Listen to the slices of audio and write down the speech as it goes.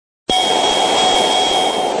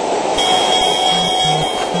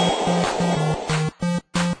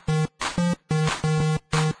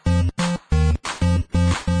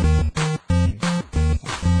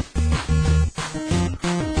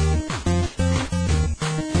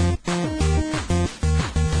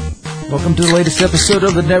Welcome to the latest episode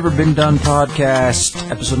of the Never Been Done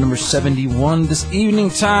podcast, episode number 71 this evening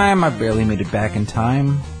time. I barely made it back in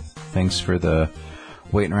time. Thanks for the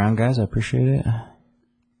waiting around, guys. I appreciate it.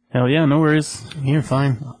 Hell yeah, no worries. You're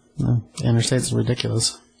fine. The interstate's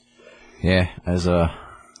ridiculous. Yeah,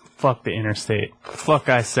 Fuck the interstate. Fuck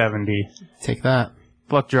I-70. Take that.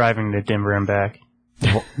 Fuck driving to Denver and back.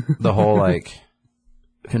 the whole, like,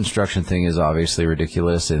 construction thing is obviously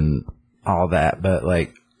ridiculous and all that, but,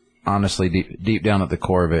 like, honestly, deep down at the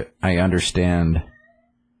core of it, I understand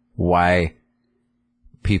why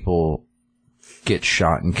people get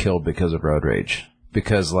shot and killed because of road rage.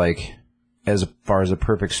 Because, like, as far as a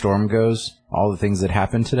perfect storm goes, all the things that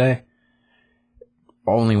happened today,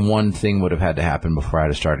 only one thing would have had to happen before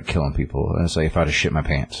I'd have started killing people. And it's like if I'd have shit my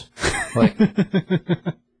pants.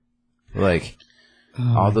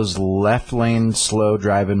 All those left lane slow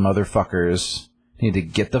driving motherfuckers need to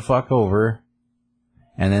get the fuck over.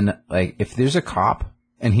 And then, like, if there's a cop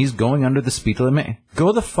and he's going under the speed limit,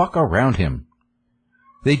 go the fuck around him.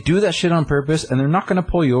 They do that shit on purpose, and they're not going to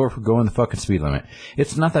pull you over for going the fucking speed limit.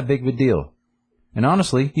 It's not that big of a deal. And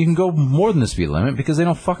honestly, you can go more than the speed limit because they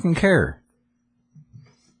don't fucking care.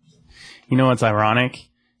 You know what's ironic?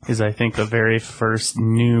 Is I think the very first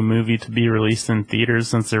new movie to be released in theaters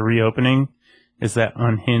since they're reopening is that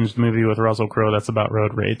Unhinged movie with Russell Crowe that's about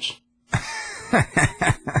road rage.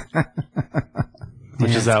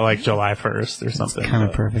 Which is out like July 1st or something. Kind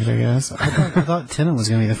of perfect, I guess. I thought Tenet was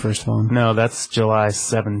going to be the first one. No, that's July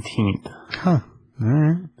 17th. Huh. All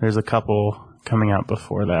right. There's a couple coming out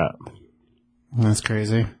before that. That's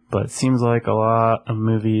crazy. But it seems like a lot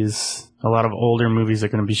of older movies are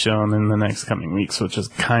going to be shown in the next coming weeks, which is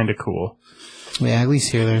kind of cool. Yeah, at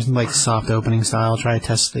least here there's like soft opening style. Try to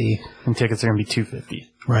test And tickets are going to be $250.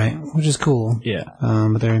 Right, which is cool. Yeah.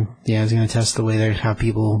 But it's going to test the way they have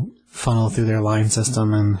people funnel through their line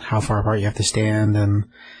system and how far apart you have to stand, and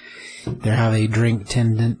they have a drink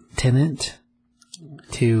tenant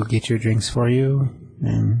to get your drinks for you,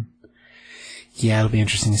 and yeah, it'll be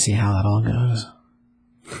interesting to see how that all goes.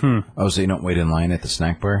 Oh, so you don't wait in line at the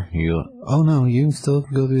snack bar? Oh no, you can still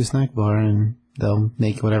go to the snack bar and they'll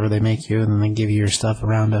make whatever they make you, and then they give you your stuff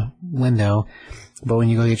around a window. But when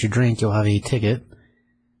you go get your drink, you'll have a ticket.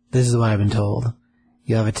 This is what I've been told.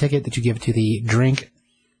 You have a ticket that you give to the drink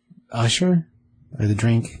usher, or the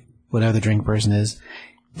drink, whatever the drink person is,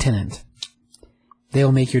 tenant.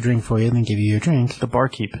 They'll make your drink for you and then give you your drink. The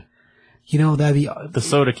barkeep. You know, that'd be... The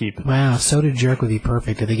soda keep. Wow, soda jerk would be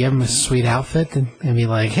perfect. If they give him a sweet outfit and be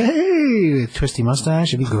like, hey, twisty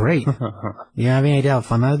mustache, it'd be great. You have any idea how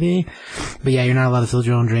fun that'd be? But yeah, you're not allowed to fill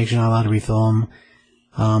your own drinks. You're not allowed to refill them.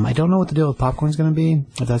 I don't know what the deal with popcorn's going to be.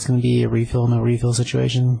 If that's going to be a refill, no refill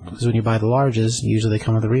situation. Because when you buy the larges, usually they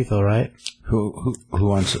come with a refill, right? Who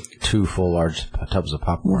wants 2 full large tubs of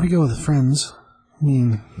popcorn? Well, if you go with friends, I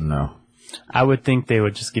mean... No. I would think they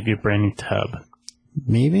would just give you a brand new tub.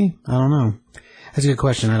 Maybe? I don't know. That's a good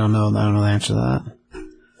question. I don't know the answer to that.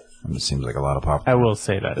 It seems like a lot of popcorn. I will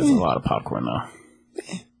say that is a lot of popcorn, though.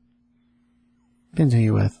 Depends who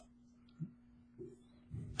you're with.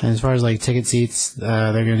 And as far as like ticket seats,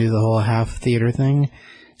 they're going to do the whole half theater thing.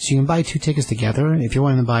 So you can buy 2 tickets together. If you're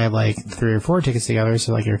wanting to buy like 3 or 4 tickets together,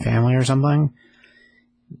 so like your family or something,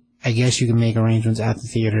 I guess you can make arrangements at the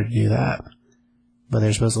theater to do that. But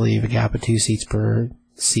they're supposed to leave a gap of 2 seats per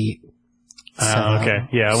seat. Okay.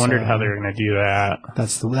 Yeah, I wondered how they were going to do that.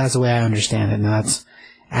 That's the way I understand it. And that's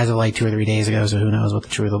as of like 2 or 3 days ago, so who knows what the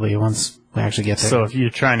truth will be once we actually get there. So if you're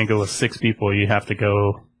trying to go with 6 people, you have to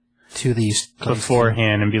go to these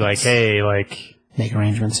beforehand and be like, hey, like... Make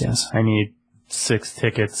arrangements, yes. I need 6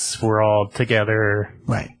 tickets. We're all together.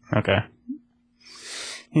 Right. Okay.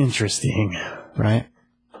 Interesting. Right.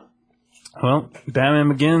 Well, Batman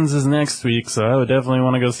Begins is next week, so I would definitely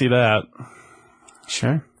want to go see that.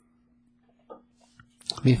 Sure.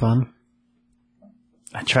 Be fun.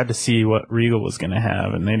 I tried to see what Regal was going to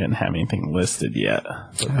have, and they didn't have anything listed yet.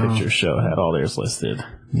 The picture show had all theirs listed.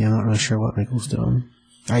 Yeah, I'm not really sure what Regal's doing.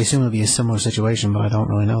 I assume it'll be a similar situation, but I don't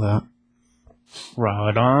really know that.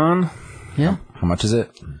 Right on. Yeah. How much is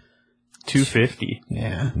it? $250.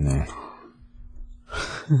 Yeah. Nah.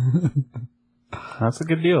 That's a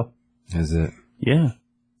good deal. Is it? Yeah.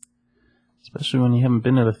 Especially when you haven't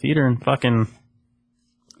been to the theater in fucking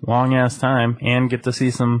long-ass time and get to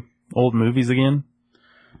see some old movies again.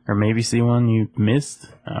 Or maybe see one you missed.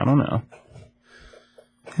 I don't know.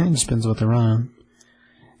 It just depends what they're running.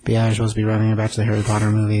 But yeah, they're supposed to be running a batch of the Harry Potter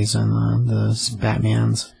movies and the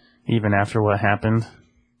Batmans. Even after what happened?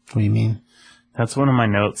 What do you mean? That's one of my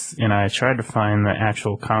notes, and I tried to find the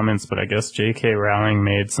actual comments, but I guess J.K. Rowling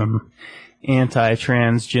made some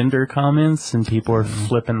anti-transgender comments, and people are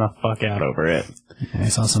flipping the fuck out over it. I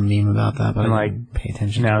saw some meme about that, but And, I didn't pay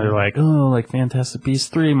attention. Now they're like, oh, like Fantastic Beasts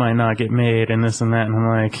 3 might not get made, and this and that, and I'm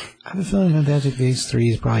like... I have a feeling Fantastic Beasts 3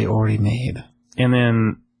 is probably already made. And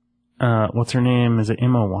then, what's her name? Is it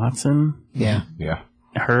Emma Watson? Yeah. Yeah.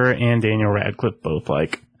 Her and Daniel Radcliffe both,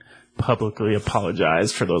 like, publicly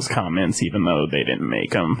apologized for those comments, even though they didn't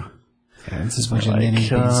make them. Yeah, it's just a bunch of Like,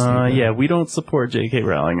 nitty-gritty yeah, we don't support J.K.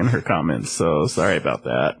 Rowling and her comments, so sorry about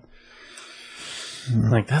that.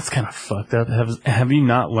 Like, that's kind of fucked up. Have you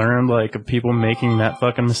not learned, like, of people making that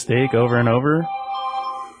fucking mistake over and over?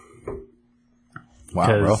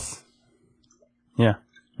 Wow, bro. Yeah,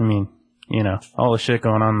 I mean, you know, all the shit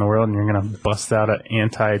going on in the world, and you're gonna bust out an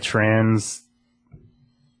anti-trans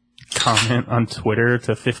comment on Twitter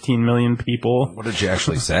to 15 million people. What did you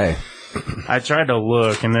actually say? I tried to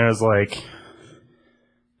look, and there's like,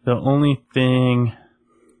 the only thing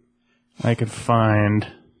I could find,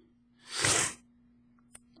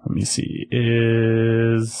 let me see,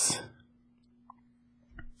 is,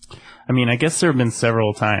 I mean, I guess there have been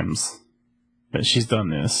several times that she's done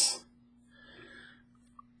this.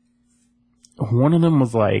 One of them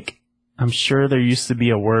was like, I'm sure there used to be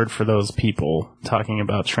a word for those people talking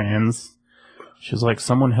about trans. She was like,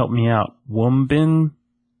 someone help me out. Wumbin?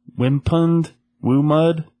 Wimpund?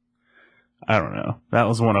 Woomud? I don't know. That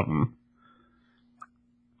was one of them.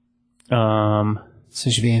 So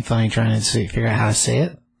she's being funny trying to figure out how to say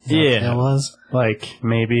it? Yeah. That was? Like,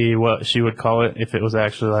 maybe what she would call it if it was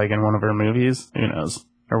actually like in one of her movies. Who knows?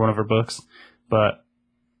 Or one of her books. But,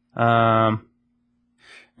 and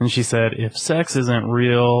she said, if sex isn't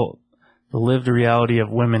real, the lived reality of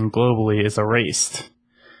women globally is erased.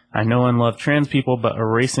 I know and love trans people, but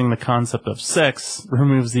erasing the concept of sex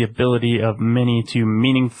removes the ability of many to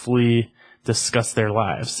meaningfully discuss their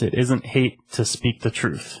lives. It isn't hate to speak the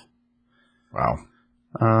truth. Wow.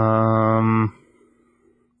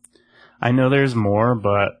 I know there's more,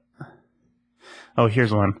 but... Oh,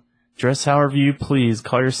 here's one. Dress however you please.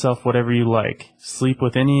 Call yourself whatever you like. Sleep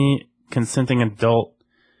with any consenting adult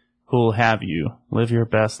who will have you. Live your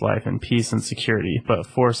best life in peace and security, but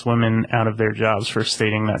force women out of their jobs for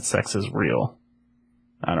stating that sex is real.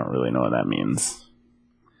 I don't really know what that means.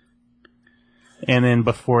 And then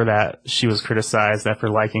before that, she was criticized after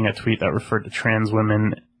liking a tweet that referred to trans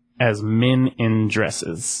women as men in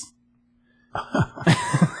dresses.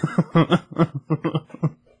 I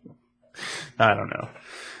don't know.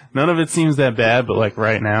 None of it seems that bad, but like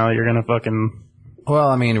right now, you're gonna fucking... Well,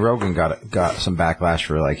 I mean, Rogan got some backlash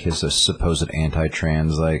for like his supposed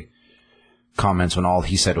anti-trans like comments when all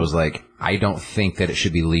he said was like, I don't think that it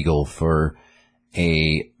should be legal for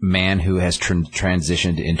a man who has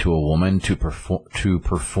transitioned into a woman to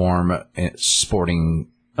perform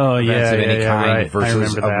sporting events of any kind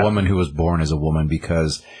versus a woman who was born as a woman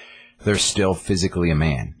because they're still physically a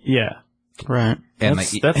man. Yeah. Right. And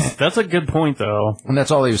that's a good point, though. And that's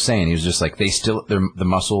all he was saying. He was just like, the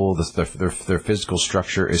muscle, their physical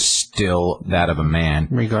structure is still that of a man.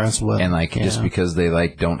 Regardless of what. And like, just because they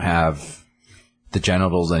like don't have the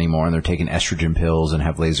genitals anymore and they're taking estrogen pills and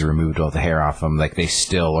have laser removed all the hair off them, like they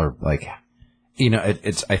still are like, you know,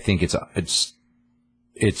 I think it's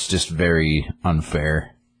just very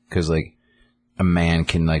unfair because like, a man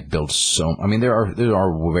can like build I mean, there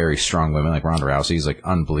are very strong women like Ronda Rousey's like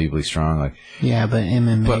unbelievably strong. Like, yeah, but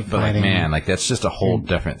MMA but fighting, like, man, like that's just a whole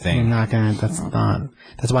different thing. You're not gonna.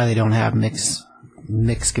 That's why they don't have mixed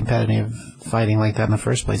competitive fighting like that in the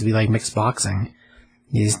first place. It'd be like mixed boxing.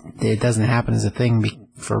 It doesn't happen as a thing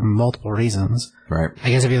for multiple reasons. Right. I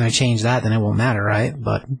guess if you're gonna change that, then it won't matter, right?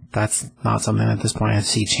 But that's not something at this point I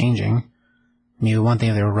see changing. I mean, one thing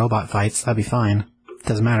if there were robot fights, that'd be fine.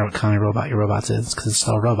 Doesn't matter what kind of robot your robot is, because it's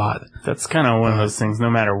still a robot. That's kind of one of those things, no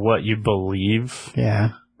matter what you believe,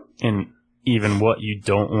 yeah, and even what you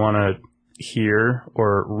don't want to hear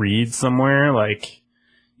or read somewhere, like,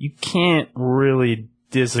 you can't really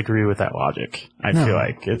disagree with that logic. I feel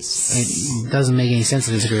like it doesn't make any sense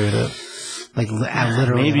to disagree with it. Like,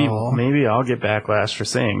 literally at all. Maybe I'll get backlash for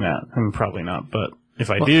saying that. I mean, probably not, but if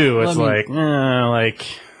I do, it's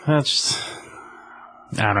that's,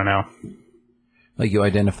 I don't know. Like you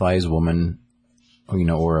identify as a woman, you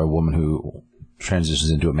know, or a woman who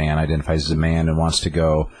transitions into a man, identifies as a man and wants to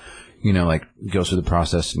go, you know, like goes through the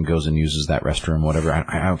process and goes and uses that restroom, whatever.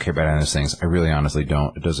 I don't care about any of those things. I really honestly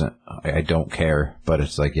don't. It doesn't, I don't care, but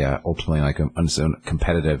it's like, yeah, ultimately like a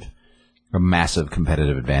massive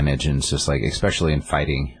competitive advantage. And it's just like, especially in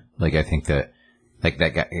fighting, like I think that, like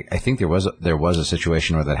that guy, I think there was a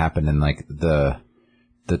situation where that happened in like the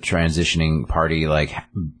the transitioning party like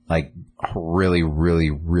really,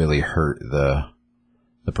 really, really hurt the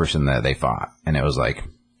person that they fought, and it was like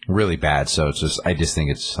really bad. So I just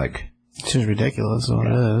think it's like it's just ridiculous. What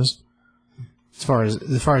it is. As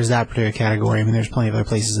far as that particular category, I mean, there's plenty of other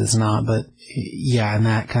places it's not, but yeah, in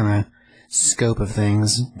that kind of scope of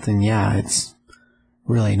things, then yeah, it's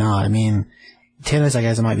really not. I mean, tennis, I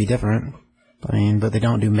guess it might be different. I mean, but they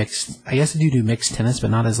don't do mixed. I guess they do mixed tennis, but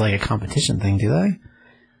not as like a competition thing, do they?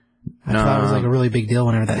 I thought it was like a really big deal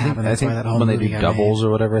whenever that happened. That's why that whole when they movie do got doubles made.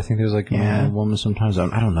 or whatever, I think there's like a woman sometimes.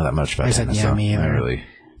 I don't know that much about tennis. Yeah, me either. Not really.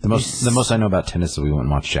 The most I know about tennis is we went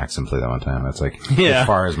and watched Jackson play that one time. That's like Yeah. as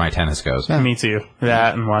far as my tennis goes. Me too.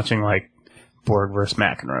 That and watching like Borg versus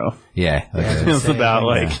McEnroe. Yeah. It's about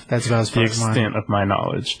like that's about as the far as mine. extent of my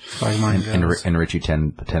knowledge. As far as mine goes. And Richie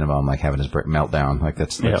Tenenbaum like having his meltdown. Like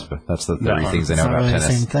that's the three things I know about It's not really tennis.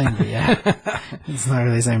 the same thing, but yeah. It's not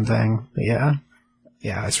really the same thing, but yeah.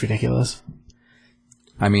 Yeah, it's ridiculous.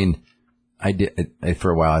 I mean, for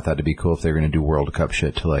a while I thought it'd be cool if they were going to do World Cup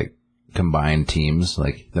shit to like combine teams,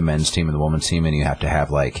 like the men's team and the women's team, and you have to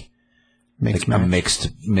have like Mixed, a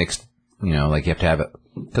mixed, you know, like you have to have it,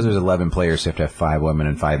 because there's 11 players, so you have to have 5 women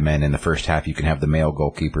and 5 men. In the first half, you can have the male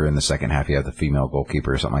goalkeeper. In the second half, you have the female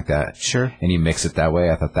goalkeeper or something like that. Sure. And you mix it that way.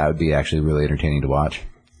 I thought that would be actually really entertaining to watch.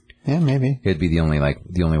 Yeah, maybe. It'd be the only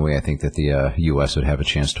way I think that the U.S. would have a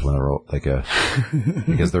chance to win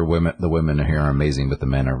because the women here are amazing, but the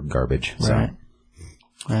men are garbage. So. Right.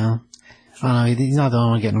 Well, I don't know. He's not the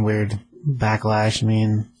only one getting weird backlash. I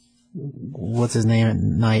mean, what's his name at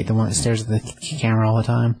night? The one that stares at the camera all the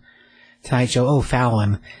time. Tonight Show. Oh,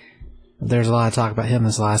 Fallon. There's a lot of talk about him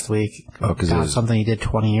this last week. Oh, because about something he did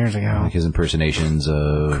 20 years ago. Like his impersonations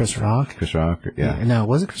of Chris Rock. Yeah. No,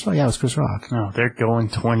 was it Chris Rock? Yeah, it was Chris Rock. Oh, they're going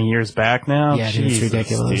 20 years back now? Yeah, dude, it's Jesus,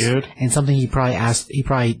 ridiculous. dude. And something he probably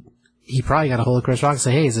got a hold of Chris Rock and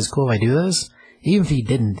say, hey, is this cool if I do this? Even if he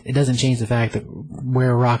didn't, it doesn't change the fact that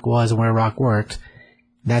where Rock was and where Rock worked,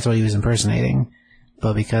 that's what he was impersonating.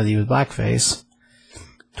 But because he was blackface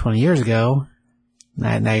 20 years ago,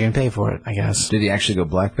 now you're going to pay for it, I guess. Did he actually go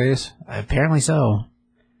blackface? Apparently so.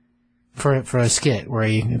 For a skit where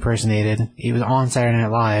he impersonated, he was on Saturday Night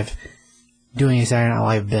Live doing a Saturday Night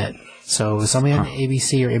Live bit. So somebody on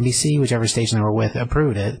ABC or NBC, whichever station they were with,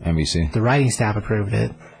 approved it. NBC. The writing staff approved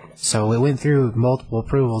it. So it went through multiple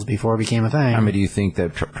approvals before it became a thing. I mean, do you think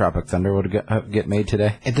that Tropic Thunder would get made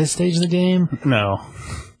today? At this stage of the game, No.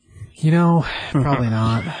 you know, probably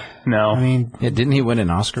not. No. I mean, Yeah, didn't he win an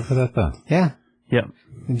Oscar for that though? yeah. Yep.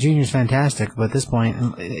 Junior's fantastic, but at this point,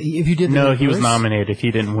 if you did No, he was nominated.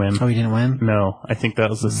 He didn't win. Oh, he didn't win? No, I think that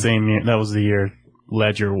was the same year. That was the year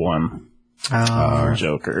Ledger won for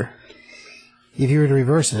Joker. If you were to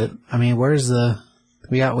reverse it, I mean, where's the...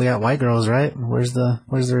 We got white girls, right? Where's the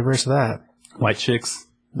reverse of that? White chicks.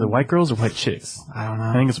 The white girls or white chicks? I don't know.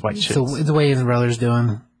 I think it's white chicks. So the way his brother's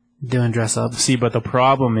doing dress up, See, but the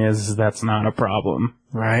problem is that's not a problem.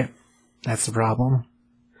 right? That's the problem.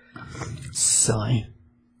 Silly.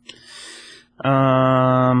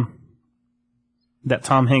 That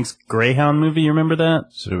Tom Hanks Greyhound movie, you remember that?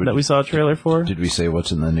 That we saw a trailer for? Did we say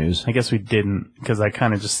what's in the news? I guess we didn't, because I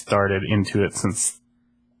kind of just started into it since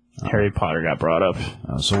Harry Potter got brought up.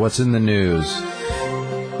 So what's in the news?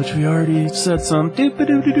 Which we already said some.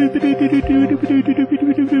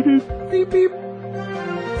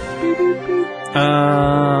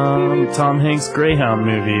 Tom Hanks Greyhound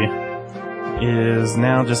movie is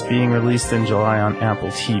now just being released in July on Apple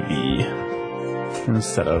TV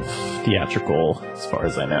instead of theatrical, as far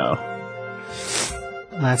as I know.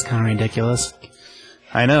 That's kind of ridiculous.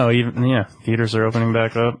 I know, theaters are opening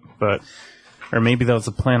back up, or maybe that was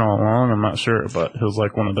the plan all along, I'm not sure, but it was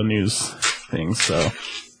like one of the news things, so.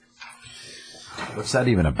 What's that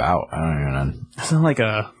even about? I don't even know. It's not like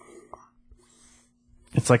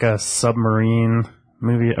it's like a submarine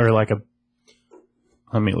movie, or like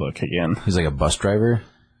let me look again. He's like a bus driver?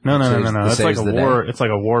 No. It's like Saves a the war, day? it's like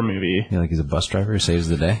a war movie. Yeah, like he's a bus driver who saves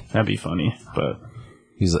the day? That'd be funny, but.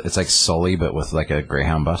 It's like Sully, but with like a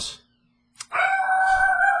Greyhound bus.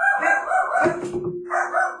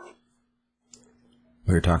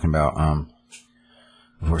 We were talking about,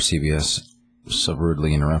 before CBS so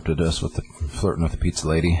rudely interrupted us with the flirting with the pizza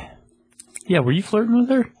lady. Yeah, were you flirting with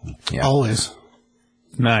her? Yeah. Always.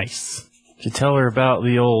 Nice. Did you tell her about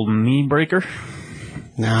the old knee breaker?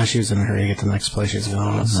 No, she was in a hurry to get to the next place she's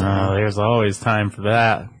going. So. There's always time for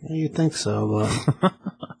that. Yeah, you'd think so, but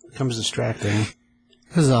it becomes distracting.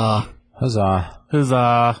 Huzzah.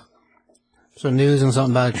 Huzzah. So news and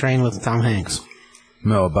something about a train with Tom Hanks.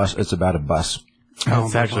 No, a bus. It's about a bus.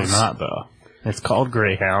 It's actually not, though. It's called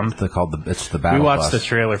Greyhound. It's the battle We watched bus. the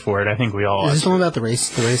trailer for it. I think we all Is watched this the one about the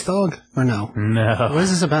race dog? Or no? No. What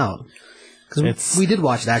is this about? Because It's- we did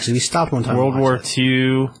watch it, actually. We stopped one time. World to War watch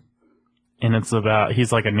II, and it's about,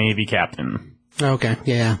 he's like a Navy captain. it. Oh, okay.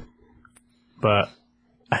 Yeah. But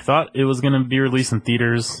I thought it was going to be released in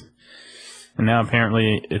theaters, and now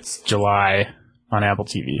apparently it's July on Apple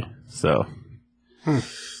TV. So,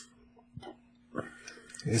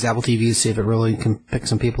 Is Apple TV to see if it really can pick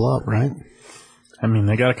some people up, right? I mean,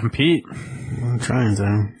 they got to compete. I'm trying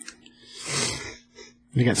to.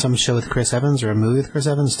 You got some show with Chris Evans or a movie with Chris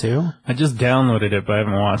Evans, too? I just downloaded it, but I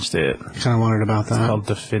haven't watched it. Kind of wondered about that. It's called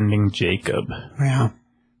Defending Jacob. Yeah.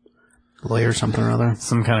 Lawyer something or other.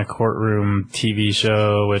 Some kind of courtroom TV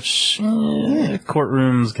show, which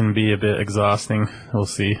courtrooms can be a bit exhausting. We'll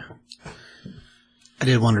see. I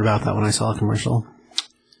did wonder about that when I saw a commercial.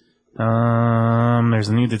 There's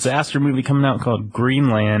a new disaster movie coming out called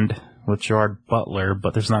Greenland with Gerard Butler,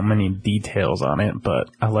 but there's not many details on it. But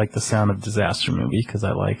I like the sound of disaster movie because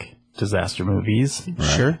I like disaster movies.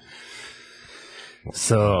 Sure.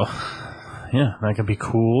 So, yeah, that could be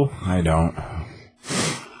cool. I don't.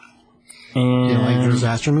 And You don't like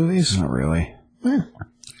disaster movies? Not really.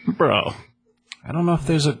 bro, I don't know if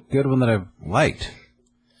there's a good one that I've liked.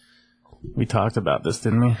 we talked about this,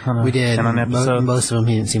 didn't we? On We did. on an episode. Most of them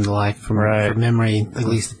he didn't seem to like. From memory, at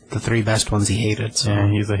least the three best ones he hated. So. Yeah,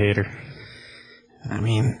 he's a hater. I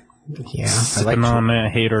mean, yeah. Sipping on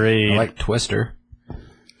that haterade. I like Twister.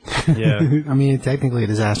 Yeah. I mean, technically a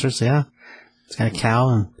disaster, so yeah. It's got a cow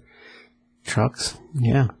and trucks.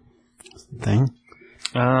 Yeah. That's the thing.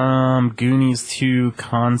 Goonies 2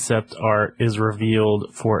 concept art is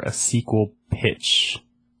revealed for a sequel pitch.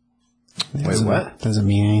 Wait, what? Doesn't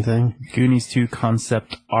mean anything. Goonies 2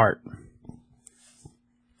 concept art,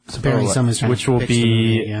 So apparently someone's trying which to will pitch the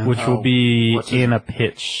movie be again. will be in a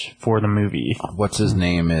pitch for the movie. What's his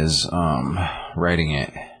name is writing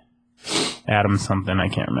it? Adam something, I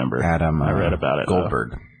can't remember. Adam. I read about it. though.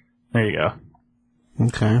 Goldberg. There you go.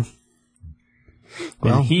 Okay.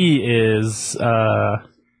 Well, And he is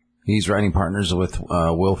He's writing partners with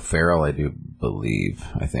Will Ferrell, I do believe.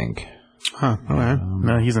 I think huh, okay.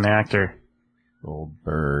 no, he's an actor.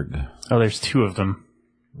 Goldberg Oh, there's two of them.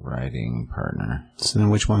 writing partner. So then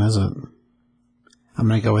which one is it? I'm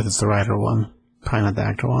going to go with it's the writer one. Probably not the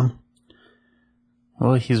actor one.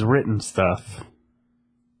 Well, he's written stuff.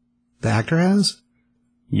 The actor has?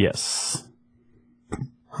 Yes.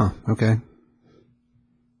 Huh, okay.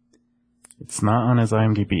 It's not on his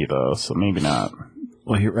IMDb though, so maybe not.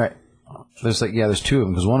 Well, you're right. There's there's two of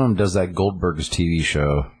them because one of them does that Goldberg's TV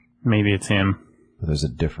show. Maybe it's him. But there's a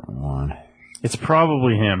different one. It's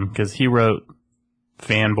probably him because he wrote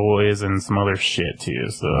Fanboys and some other shit too.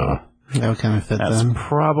 So That would kind of fit that's then.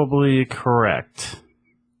 probably correct.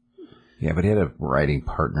 Yeah, but he had a writing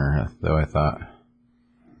partner, though, I thought.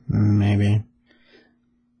 Maybe.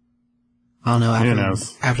 I don't know. Who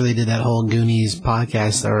knows? After they did that whole Goonies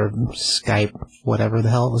podcast or Skype, whatever the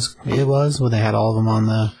hell it was, where they had all of them on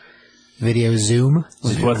the video Zoom.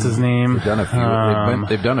 What's his name? They've done a few.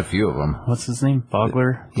 They've done a few of them. What's his name?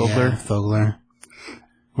 Fogler? Yeah, Fogler.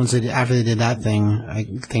 After they did that thing, I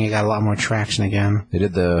think it got a lot more traction again. They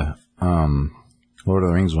did the Lord of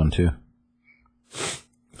the Rings one, too.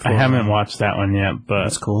 I haven't watched that one yet, but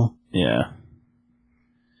That's cool. yeah.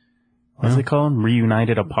 What's it called?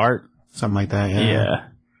 Reunited Apart? Something like that, yeah. Yeah.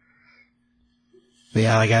 But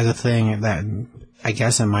yeah, like as a thing, that I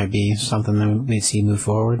guess it might be something that we'd see move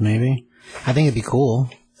forward, maybe. I think it'd be cool.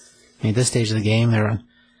 I mean, at this stage of the game, they're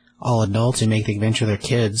all adults who make the adventure their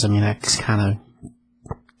kids. I mean, that's kind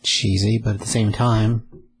of cheesy, but at the same time,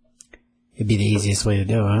 it'd be the easiest way to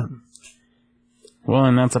do it. Well,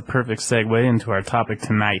 and that's a perfect segue into our topic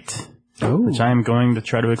tonight, Oh. which I am going to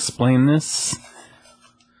try to explain this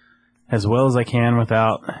as well as I can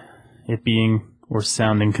without it being or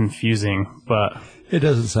sounding confusing. But It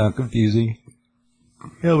doesn't sound confusing.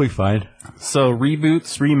 It'll be fine. so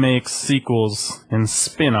reboots, remakes, sequels, and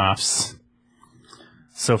spin-offs.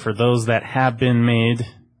 So for those that have been made,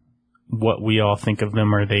 what we all think of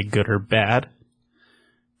them, are they good or bad?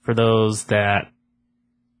 For those that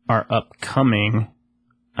are upcoming,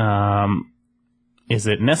 is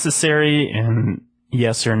it necessary? And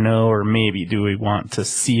yes or no, or maybe do we want to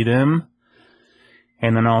see them?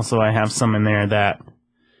 And then also I have some in there that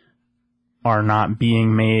are not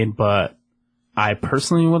being made, but I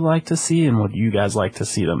personally would like to see, and would you guys like to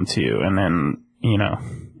see them too? And then,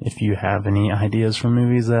 if you have any ideas for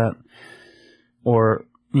movies that, or,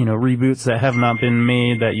 reboots that have not been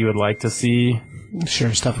made that you would like to see,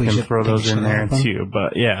 Sure, stuff we can should throw think those should in there happen. too.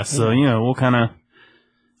 But yeah, so, we'll kind of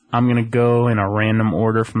I'm going to go in a random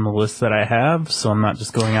order from the list that I have, so I'm not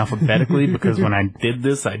just going alphabetically, because when I did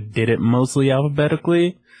this, I did it mostly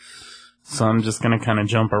alphabetically. So I'm just going to kind of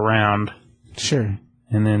jump around. Sure.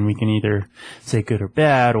 And then we can either say good or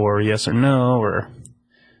bad, or yes or no, or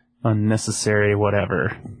unnecessary,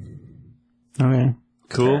 whatever. Okay.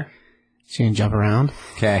 Cool? So you can jump around.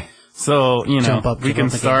 Okay. So, Jump up, we jump can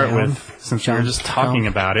up, start get down. with, since we were just talking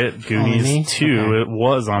Jump. about it, me? Goonies 2, Okay. it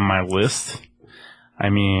was on my list. I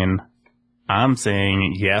mean, I'm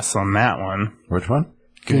saying yes on that one. Which one?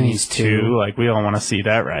 Goonies 2, like, we all want to see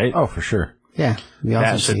that, right? Oh, for sure. Yeah. We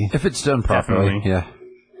also That should- see. If it's done properly, Definitely. yeah.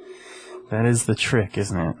 That is the trick,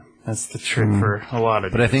 isn't it? That's the trick for a lot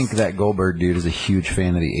of But I these. think that Goldberg dude is a huge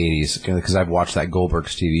fan of the 80s because I've watched that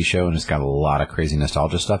Goldberg's TV show and it's got a lot of crazy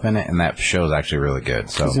nostalgia stuff in it, and that show's actually really good. I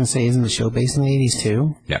So, was going to say, isn't the show based in the 80s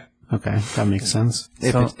too? yeah. Okay. That makes sense.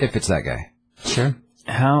 If it's that guy. Sure.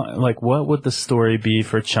 What would the story be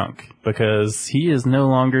for Chunk? Because he is no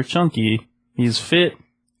longer chunky. He's fit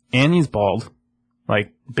and he's bald.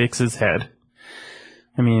 Like Bix's head.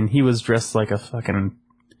 I mean, he was dressed like a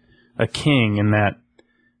king in that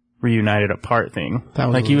reunited apart thing. That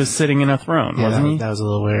was like he was sitting in a throne, Yeah, wasn't he? that was a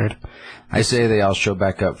little weird. I say they all show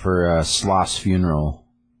back up for Sloth's funeral.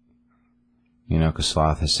 Because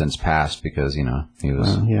Sloth has since passed because, he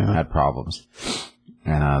was had problems.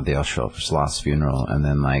 And they all show up for Sloth's funeral. And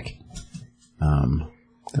then, That'd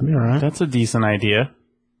be alright. That's a decent idea.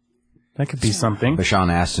 That could be something. but Sean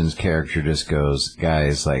Astin's character just goes,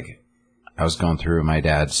 guys, I was going through my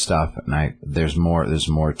dad's stuff, and there's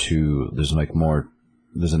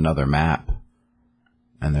another map.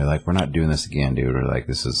 And they're like, we're not doing this again, dude. We're like,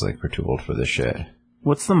 we're too old for this shit.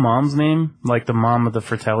 What's the mom's name? Like the mom of the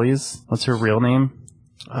Fratellis? What's her real name?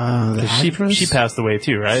 The 'Cause actress? she passed away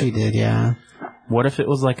too, right? She did, yeah. What if it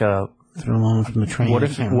was like a Threw a woman from the train. What I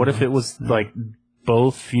if can't what if remember. it was like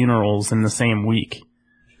both funerals in the same week?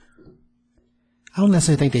 I don't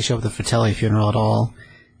necessarily think they show up at the Fratelli funeral at all.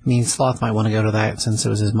 I mean, Sloth might want to go to that since it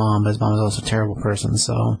was his mom, but his mom was also a terrible person,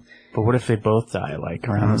 so... But what if they both die like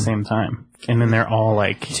around the same time? And then they're all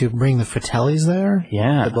like, To bring the Fratellis there?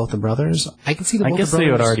 yeah. Both the brothers? I can see the I both guess the they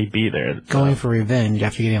brothers would already be there. going for revenge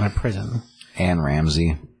after getting out of prison. Anne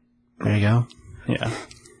Ramsey. There you go. Yeah.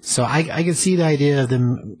 So I can see the idea of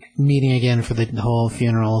them meeting again for the whole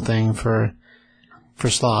funeral thing for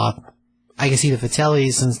Sloth. I can see the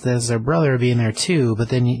Fratellis, since there's their brother, being there too, but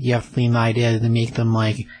then you have to lean the idea to make them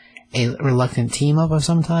like a reluctant team up of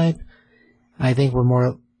some type. And I think we're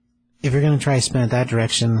more, if you're going to try to spin it that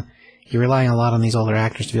direction, you're relying a lot on these older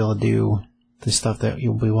actors to be able to do the stuff that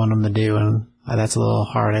we want them to do, and that's a little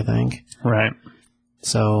hard, I think. Right.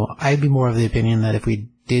 So I'd be more of the opinion that if we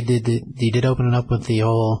did open it up with the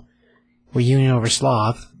whole reunion over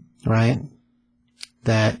Sloth, right?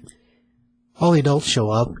 That all the adults show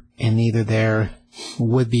up and either their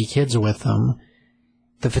would-be kids are with them.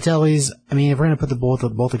 The Fratellis, I mean, if we're going to put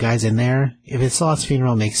both the guys in there, if it's Sloth's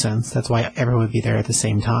funeral, it makes sense. That's why everyone would be there at the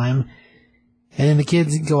same time. And then the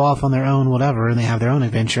kids go off on their own, whatever, and they have their own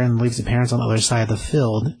adventure and leaves the parents on the other side of the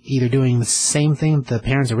field, either doing the same thing the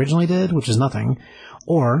parents originally did, which is nothing,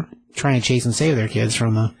 or trying to chase and save their kids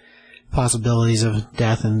from the possibilities of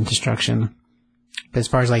death and destruction. But as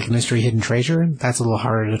far as like mystery hidden treasure, that's a little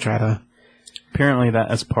harder to try to... Apparently that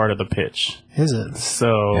is part of the pitch. Is it?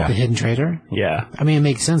 So, The hidden treasure? yeah. I mean, it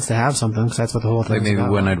makes sense to have something, because that's what the whole thing Like is maybe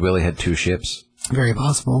about. One-Eyed Willie had two ships. Very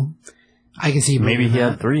possible. I can see Maybe he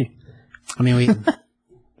had 3. I mean, we...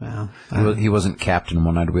 well, He wasn't Captain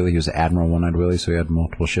One-Eyed Willie. He was Admiral One-Eyed Willie, so he had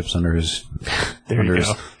multiple ships under his There you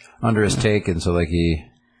go. under his take, and so he.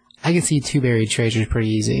 I can see two buried treasures pretty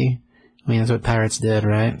easy. I mean, that's what pirates did,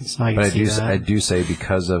 right? So I can But see that. I do say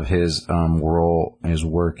because of his his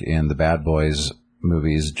work in the Bad Boys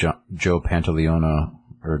movies, Joe Pantoliano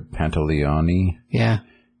or Pantoliani, Yeah.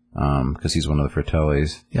 because he's one of the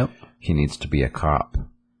Fratellis. Yep. He needs to be a cop.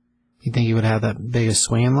 You think he would have that big a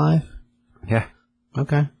swing in life? Yeah.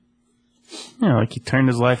 Okay. Like he turned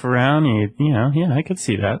his life around. Yeah, I could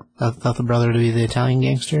see that. Thought the brother to be the Italian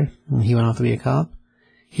gangster, and he went off to be a cop.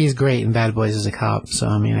 He's great in Bad Boys as a cop, so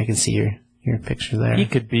I mean, I can see your picture there. He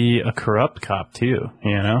could be a corrupt cop too,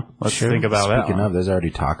 Let's Sure. think about that Speaking one. of, there's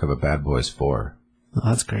already talk of a Bad Boys 4. Oh,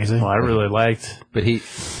 that's crazy. Well, I really liked. But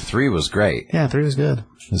 3 was great. Yeah, 3 was good.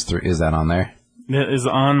 Is that on there? It is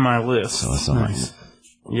on my list. So that's nice.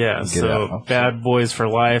 Yeah, Get so out. Bad Boys for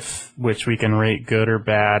Life, which we can rate good or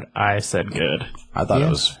bad. I said good. I thought Yeah. it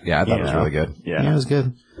was. Yeah, I thought it was Yeah. really good. Yeah, Yeah. it was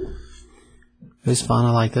good. It was fun.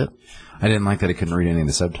 I liked it. I didn't like that I couldn't read any of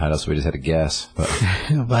the subtitles, so we just had to guess. But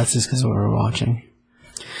But that's just because we were watching.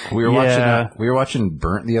 we were Yeah. watching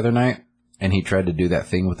Burnt the other night, and he tried to do that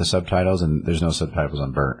thing with the subtitles, and there's no subtitles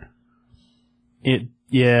on Burnt.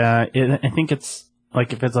 I think it's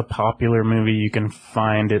like if it's a popular movie, you can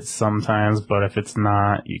find it sometimes, but if it's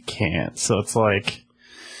not, you can't. So it's like,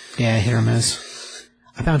 yeah, hit or miss.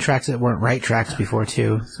 I found tracks that weren't right tracks before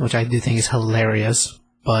too, which I do think is hilarious,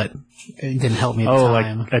 but it didn't help me at the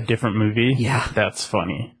time. like a different movie. Yeah. That's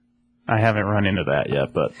funny. I haven't run into that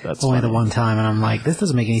yet, but that's only funny. the one time, and I'm like, this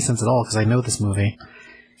doesn't make any sense at all because I know this movie.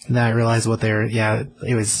 And then I realized what they're.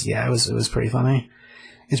 It was pretty funny.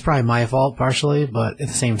 It's probably my fault partially, but at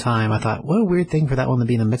the same time, I thought, what a weird thing for that one to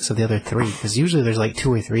be in the mix of the other three, because usually there's like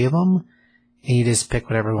 2 or 3 of them, and you just pick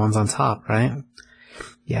whatever one's on top, right?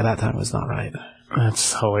 Yeah, that time was not right.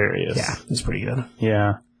 That's hilarious. Yeah, it was pretty good.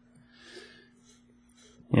 Yeah.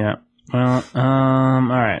 Yeah. Well, all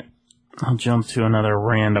right. I'll jump to another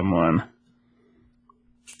random one.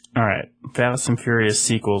 All right. Fast and Furious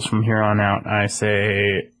sequels from here on out. I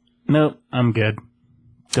say, nope, I'm good.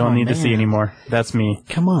 Don't need to see anymore. That's me.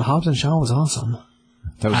 Come on, Hobbs and Shaw was awesome.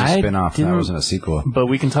 That was a spin-off. That wasn't a sequel. But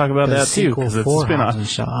we can talk about that too, because it's a Hobbs spin-off. and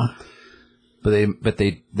Shaw. But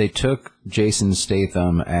they took Jason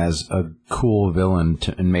Statham as a cool villain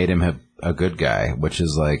and made him a good guy, which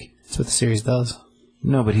is like... That's what the series does.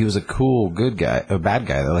 No, but he was a cool good guy, a bad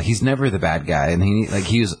guy though. Like he's never the bad guy, and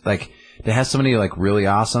he was like to have somebody like really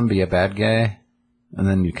awesome be a bad guy, and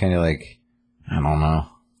then you kind of like, I don't know.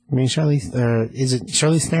 I mean, Charlize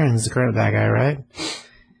Theron's the current bad guy, right?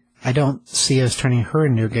 I don't see us turning her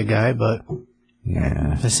into a good guy, but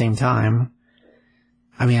yeah, at the same time,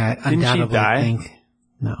 I mean, I undoubtedly think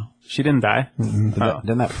no, she didn't die.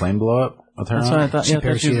 Didn't that plane blow up with her? That's what I thought. She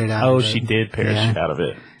parachuted out. Oh, of it. she did parachute out of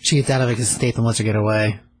it. She gets out of it because Statham lets her get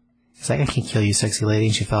away. It's like, I can't kill you, sexy lady.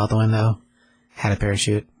 And she fell out the window. Had a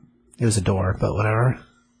parachute. It was a door, but whatever.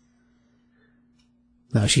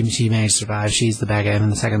 No, she managed to survive. She's the bad guy in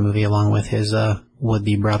the second movie along with his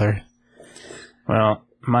would-be brother. Well,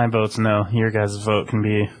 my vote's no. Your guys' vote can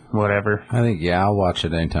be whatever. I think, I'll watch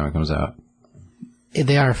it anytime it comes out.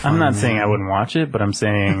 They are fun. I'm not saying I wouldn't watch it, but I'm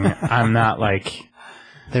saying I'm not like...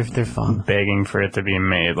 They're fun. Begging for it to be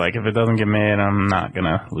made. Like, if it doesn't get made, I'm not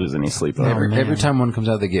gonna lose any sleep over it. Every time one comes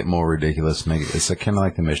out, they get more ridiculous. It's kind of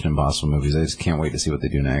like the Mission Impossible movies. I just can't wait to see what they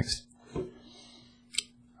do next.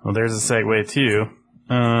 Well, there's a segue too.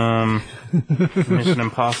 Mission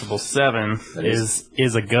Impossible 7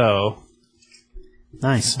 is a go.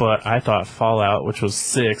 Nice. But I thought Fallout, which was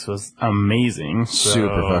 6, was amazing. So.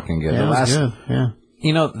 Super fucking good. Yeah, The last, good.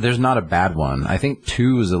 Yeah. There's not a bad one. I think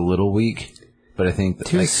 2 is a little weak, but I think...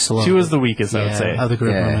 Two is slow. 2 is the weakest, I would say. Of the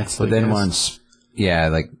group but then once... Yeah,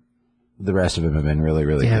 like, the rest of them have been really,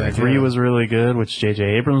 really good. 3 was really good, which J.J.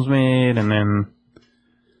 Abrams made, and then...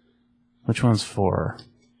 Which one's 4?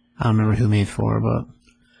 I don't remember who made 4, but...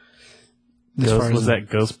 Was that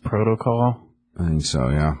Ghost Protocol? I think so,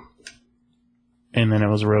 yeah. And then it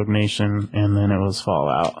was Rogue Nation, and then it was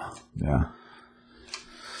Fallout. Yeah.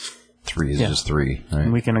 3 is just 3,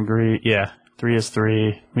 right? We can agree, 3 is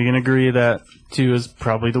 3. We can agree that 2 is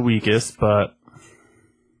probably the weakest, but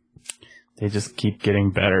they just keep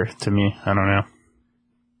getting better to me. I don't know.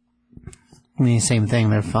 I mean, same thing.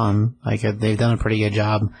 They're fun. Like, they've done a pretty good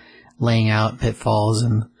job laying out pitfalls,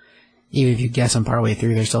 and even if you guess them partway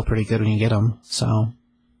through, they're still pretty good when you get them. So,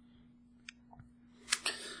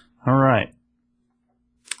 all right.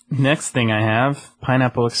 Next thing I have,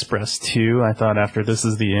 Pineapple Express 2. I thought after This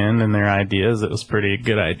Is the End and their ideas, it was a pretty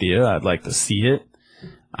good idea. I'd like to see it.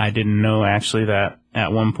 I didn't know actually that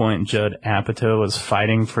at one point Judd Apatow was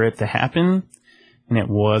fighting for it to happen, and it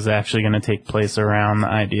was actually going to take place around the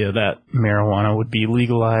idea that marijuana would be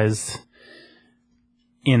legalized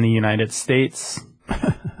in the United States.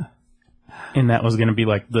 And that was going to be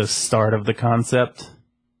like the start of the concept.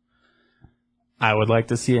 I would like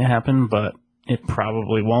to see it happen, but it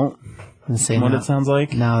probably won't. What it sounds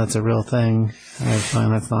like. Now that's a real thing. I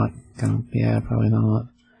find that's not going to, probably not.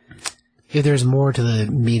 If there's more to the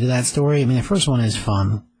meat of that story, I mean, the first one is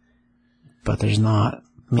fun, but there's not.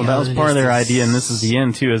 I mean, well, that was part of their idea, and This Is the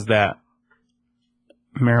End, too, is that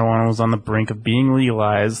marijuana was on the brink of being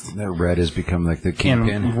legalized. That Red has become like the kingpin.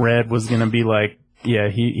 And Red was going to be like,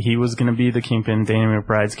 he was going to be the kingpin, Danny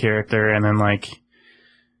McBride's character, and then like,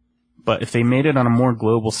 but if they made it on a more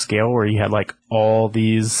global scale where you had like all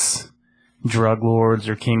these drug lords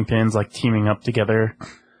or kingpins like teaming up together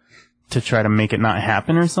to try to make it not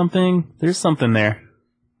happen or something, there's something there.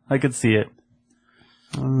 I could see it.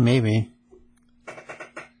 Maybe.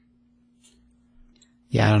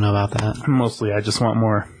 Yeah, I don't know about that. Mostly, I just want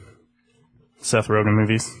more Seth Rogen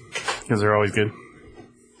movies because they're always good.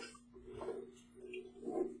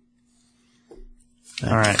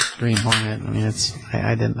 All right. Green Hornet. I mean,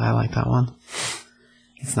 I like that one.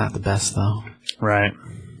 It's not the best though. Right.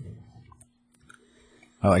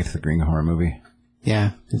 I liked the Green Horror movie.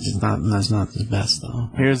 Yeah, it's not the best though.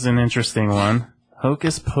 Here's an interesting one.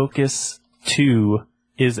 Hocus Pocus 2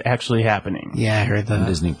 is actually happening. Yeah, I heard On that.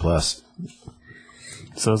 Disney Plus.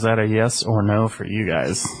 So is that a yes or no for you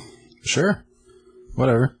guys? Sure.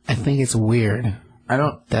 Whatever. I think it's weird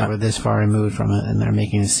that we're this far removed from it and they're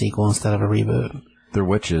making a sequel instead of a reboot. They're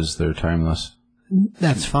witches. They're timeless.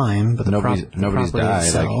 That's fine, but Nobody's property died.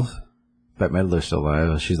 itself. Bette Midler's still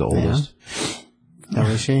alive. She's the oldest. Oh,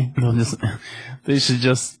 is she? They should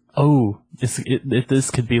just... this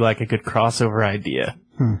could be like a good crossover idea.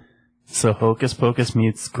 So Hocus Pocus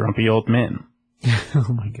meets Grumpy Old Men. Oh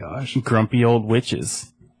my gosh. Grumpy Old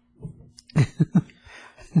Witches.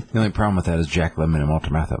 The only problem with that is Jack Lemmon and Walter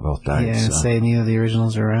Matthau both died. Yeah, so. say neither of the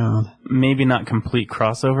originals are around. Maybe not complete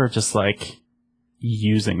crossover, just like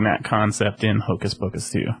using that concept in Hocus Pocus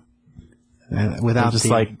 2. Without Just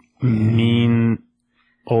like mean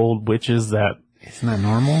old witches that... Isn't that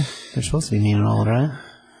normal? They're supposed to be mean and old, right?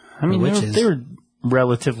 I mean, witches. they were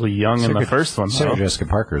relatively young in the first one, Sarah though. Jessica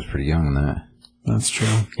Parker was pretty young in that. That's true.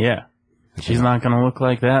 Yeah. She's not going to look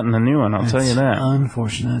like that in the new one, I'll tell you that.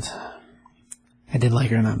 Unfortunate. I did like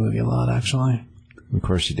her in that movie a lot, actually. Of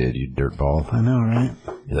course you did, you dirtball. I know, right?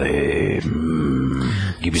 Hey,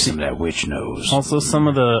 give me some of that witch nose. Also, some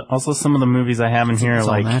of the movies I have in here are It's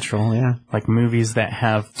all like natural, yeah. like movies that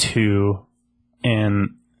have two,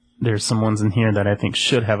 and there's some ones in here that I think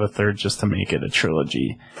should have a third just to make it a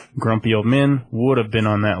trilogy. Grumpy Old Men would have been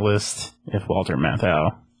on that list if Walter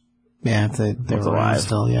Matthau Yeah, if they was were around alive.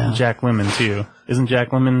 still, yeah. Jack Lemmon too. Isn't Jack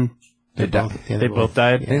Lemmon? They They both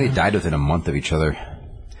died. I think they died within a month of each other.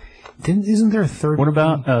 Isn't there a third What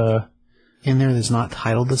about in there that's not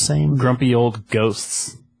titled the same? Grumpy Old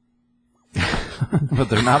Ghosts? But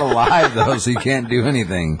they're not alive, though, so you can't do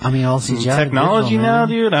anything. I mean, all CGI. Technology digital, now, man.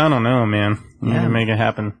 dude? I don't know, man. You Yeah. can make it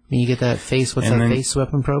happen. I mean, you get that face, what's And that then- face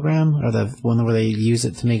weapon program? Or the one where they use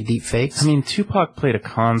it to make deep fakes? I mean, Tupac played a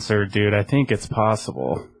concert, dude. I think it's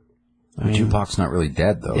possible. But Tupac's not really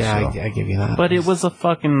dead, though. yeah, so. I give you that. But it was a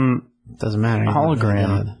fucking... doesn't matter. He's not really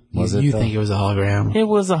hologram. dead. Was it, You though? think it was a hologram. It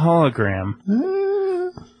was a hologram.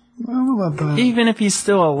 I don't know about that. Even if he's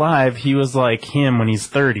still alive, he was like him when he's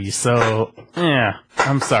 30, so... Yeah,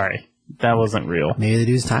 I'm sorry. That wasn't real. Maybe the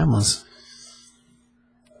dude's timeless.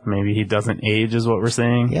 Maybe he doesn't age, is what we're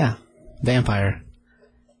saying. Yeah. Vampire.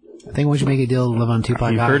 I think we should make a deal to live on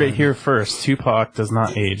Tupac You Island. heard it here first. Tupac does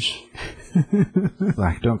not age.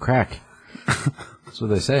 Black don't crack. That's what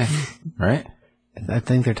they say, right? I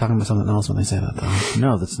think they're talking about something else when they say that, though.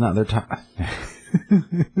 No, that's not. They're talking.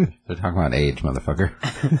 They're talking about age, motherfucker.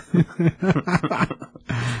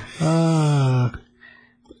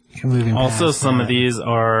 Moving Also, past some that. of these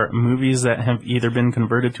are movies that have either been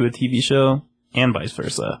converted to a TV show and vice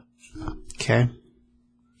versa. Okay.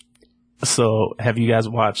 So, have you guys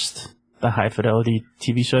watched the High Fidelity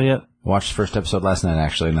TV show yet? Watched the first episode last night,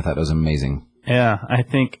 actually, and I thought it was amazing. Yeah, I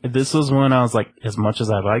think this was when I was like, as much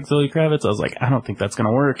as I like Zoe Kravitz, I was like, I don't think that's going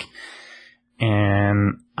to work.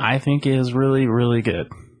 And I think it is really, really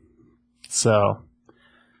good. So,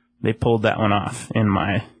 they pulled that one off, in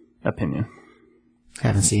my opinion. I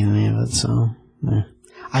haven't seen any of it, so... Yeah.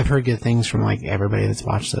 I've heard good things from, like, everybody that's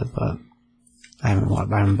watched it, but I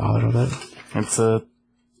haven't bothered with it.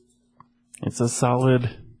 It's a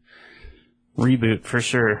solid reboot for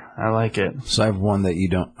sure. I like it. So I have one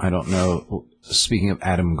that I don't know. Speaking of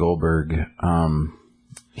Adam Goldberg,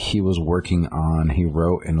 he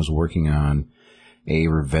wrote and was working on a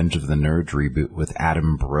Revenge of the Nerds reboot with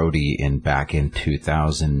Adam Brody back in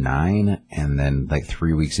 2009, and then like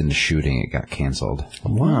 3 weeks into shooting, it got canceled.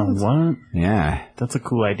 Wow, what? Yeah. That's a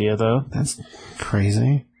cool idea, though. That's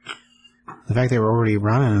crazy. The fact they were already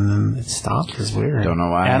running and then it stopped is weird. Don't know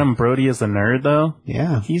why. Adam Brody is a nerd, though.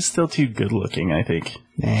 Yeah. He's still too good looking, I think.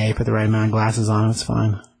 Yeah, you put the right amount of glasses on, it's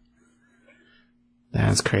fine.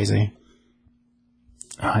 That's crazy.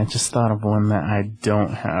 I just thought of one that I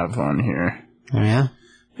don't have on here. Oh, yeah?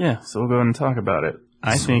 Yeah, so we'll go ahead and talk about it.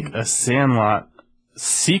 I think a Sandlot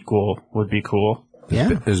sequel would be cool. Yeah?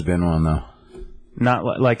 There's been one, though,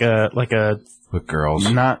 Not like a with girls.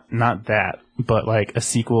 not that, but like a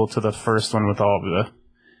sequel to the first one with all of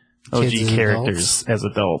the OG Kids as characters as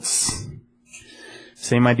adults.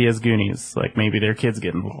 Same idea as Goonies. Like maybe their kids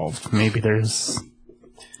get involved. Maybe there's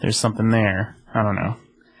something there. I don't know.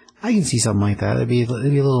 I can see something like that. It'd be a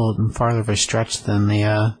little farther of a stretch than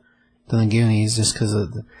the Goonies, just because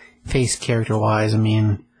of the face character-wise. I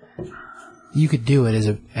mean, you could do it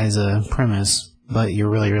as a premise, but you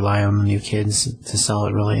really rely on the new kids to sell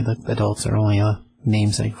it, really. The adults are only a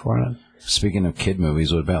namesake for it. Speaking of kid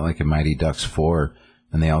movies, what about like a Mighty Ducks 4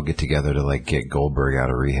 and they all get together to like get Goldberg out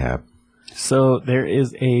of rehab? So there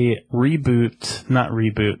is a reboot, not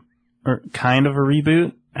reboot, or kind of a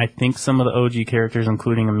reboot. I think some of the OG characters,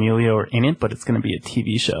 including Emilio, are in it, but it's going to be a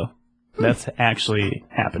TV show. That's actually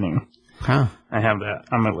happening. Huh. I have that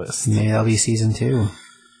on my list. Maybe that'll be season 2.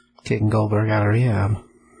 Getting Goldberg out of rehab.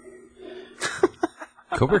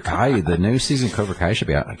 Cobra Kai, the new season of Cobra Kai should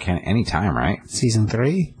be out any time, right? Season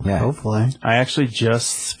 3? Yeah. Hopefully. I actually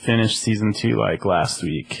just finished season 2 like last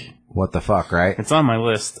week. What the fuck, right? It's on my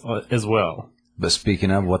list as well. But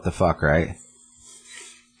speaking of what the fuck, right?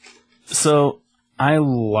 So I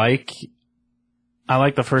like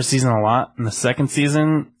the first season a lot, and the second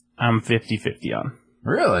season I'm 50-50 on.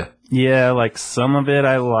 Really? Yeah, like some of it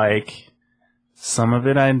I like, some of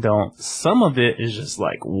it I don't. Some of it is just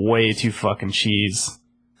like way too fucking cheese.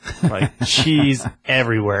 Like cheese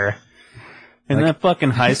everywhere. And Like- that fucking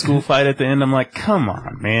high school fight at the end, I'm like, come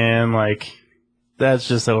on, man. Like, that's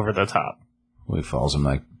just over the top. He falls and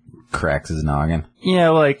like cracks his noggin. Yeah,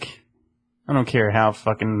 like, I don't care how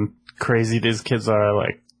fucking crazy these kids are.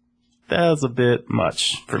 Like, that's a bit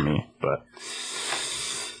much for me, but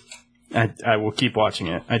I will keep watching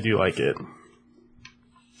it. I do like it.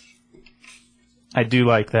 I do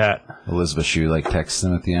like that. Elizabeth Shue like texts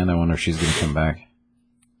him at the end. I wonder if she's going to come back.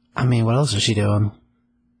 I mean, what else is she doing?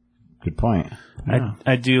 Good point. Yeah.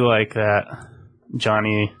 I do like that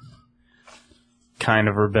Johnny kind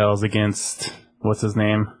of rebels against, what's his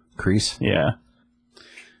name? Kreese? Yeah.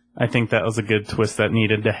 I think that was a good twist that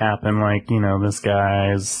needed to happen. Like, you know, this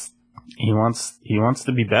guy's, he wants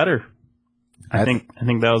to be better. I think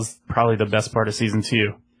that was probably the best part of season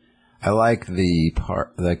 2. I like the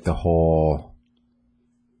part, like the whole,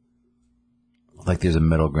 like there's a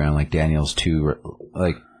middle ground, like Daniel's too,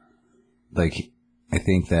 like I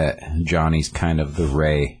think that Johnny's kind of the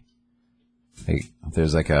Ray. Like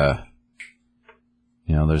there's like a,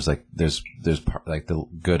 you know, there's part, like the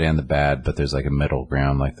good and the bad, but there's like a middle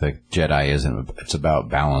ground. Like the Jedi isn't, it's about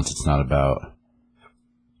balance. It's not about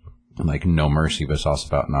like no mercy, but it's also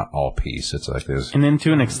about not all peace. It's like there's, And then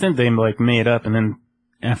to an extent, they like made up, and then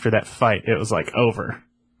after that fight, it was like over.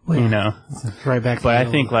 You know? Right back to But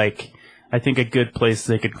the I think a good place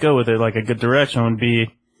they could go with it, like a good direction would be,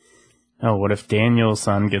 oh, what if Daniel's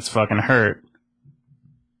son gets fucking hurt?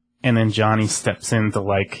 And then Johnny steps in to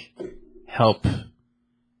like help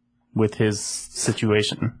with his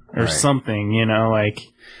situation or Right. something, you know, like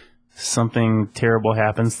something terrible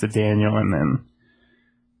happens to Daniel, and then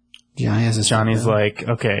Johnny's like,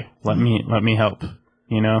 okay, let me help,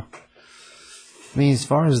 you know? I mean, as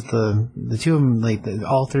far as the two of them, like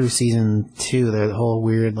all through season 2, the whole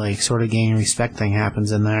weird like sort of gaining respect thing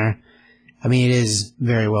happens in there. I mean, it is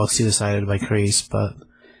very well suicided by Kreese, but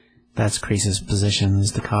that's Kreese's position,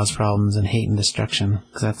 is to cause problems and hate and destruction,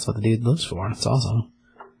 because that's what the dude lives for. It's awesome.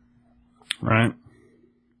 Right.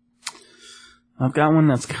 I've got one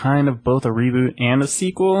that's kind of both a reboot and a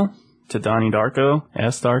sequel to Donnie Darko,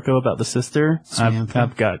 S. Darko, about the sister. Samantha.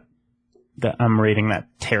 I've got that. I'm rating that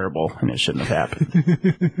terrible, and it shouldn't have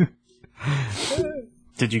happened.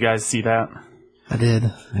 Did you guys see that? I did.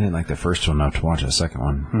 I didn't like the first one enough to watch the second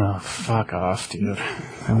one. No, fuck off, dude.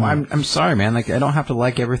 I'm sorry, man. Like I don't have to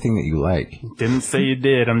like everything that you like. Didn't say you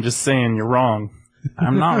did. I'm just saying you're wrong.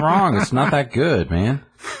 I'm not wrong. It's not that good, man.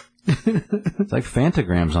 It's like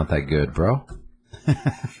Fantagram's not that good, bro.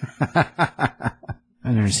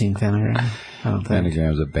 I've never seen Fanagram. I don't think.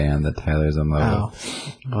 Fantagram's a band that Tyler's in love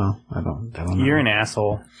Oh. Well, I don't know. You're an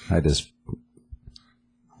asshole. with. I just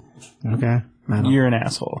Okay. You're an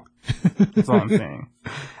asshole. That's all I'm saying.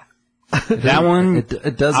 That one,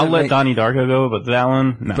 it doesn't. I'll let make, Donnie Darko go, but that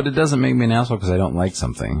one, no. but it doesn't make me an asshole because I don't like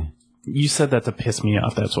something. You said that to piss me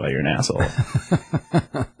off. That's why you're an asshole.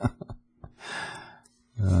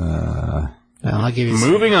 Well, I'll give you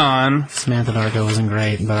Moving on. Samantha Darko wasn't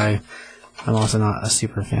great, but I'm also not a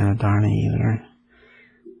super fan of Darnie either.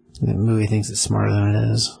 The movie thinks it's smarter than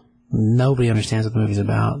it is. Nobody understands what the movie's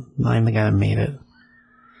about. Not even the guy that made it.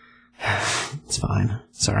 It's fine.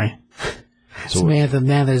 Sorry. So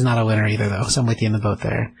Samantha's not a winner either, though, so I'm with you in the boat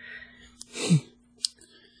there. It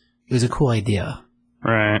was a cool idea.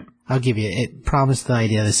 Right. I'll give you it. Promised the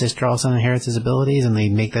idea the sister also inherits his abilities, and they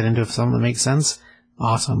make that into something that makes sense.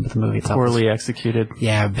 Awesome, but the movie itself Poorly executed.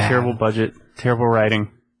 yeah, bad. Terrible budget. Terrible writing.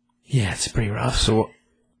 Yeah, it's pretty rough. so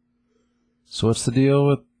what's the deal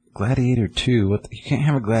with Gladiator 2? You can't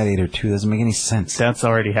have a Gladiator 2. It doesn't make any sense. That's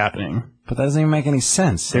already happening. But that doesn't even make any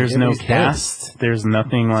sense. There's Like, no everybody's dead. cast. There's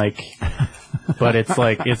nothing like, but it's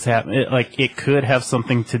like, it could have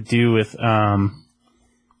something to do with, the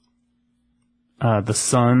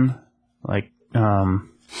son, like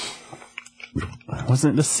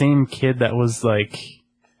wasn't it the same kid that was like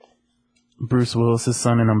Bruce Willis's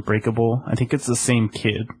son in Unbreakable? I think it's the same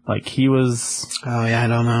kid. Like he was. Oh yeah, I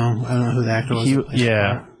don't know who the actor was.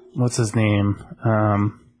 Yeah. What's his name?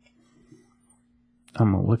 I'm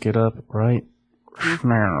gonna look it up right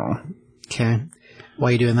now. Okay.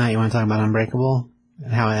 While you doing that, you want to talk about Unbreakable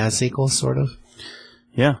and how it has sequels, sort of?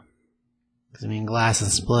 Yeah. Because I mean, Glass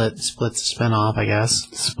and Split's a spinoff, I guess.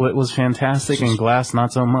 Split was fantastic, and Glass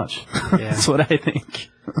not so much. Yeah. That's what I think.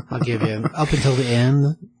 I'll give you up until the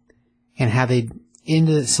end, and had they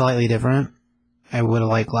ended it slightly different, I would have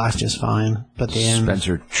liked Glass just fine. But the end,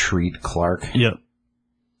 Spencer Treat Clark. Yep.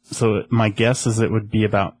 So my guess is it would be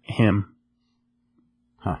about him.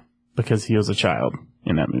 Huh. Because he was a child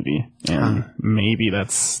in that movie. And maybe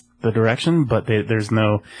that's the direction, but there's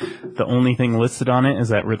no... The only thing listed on it is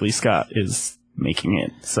that Ridley Scott is making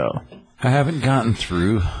it, so... I haven't gotten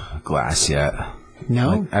through Glass yet.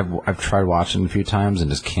 no. Like, I've tried watching it a few times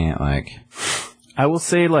and just can't, like... I will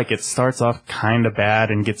say, like, it starts off kind of bad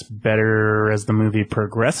and gets better as the movie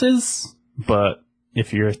progresses, but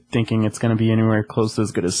if you're thinking it's going to be anywhere close to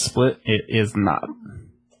as good as Split, it is not.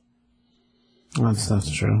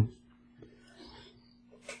 That's true.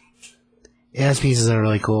 It has pieces that are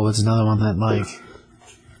really cool. It's another one that, like,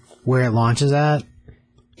 where it launches at,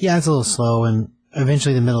 yeah, it's a little slow, and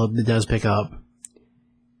eventually the middle it does pick up.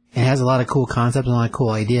 It has a lot of cool concepts and a lot of cool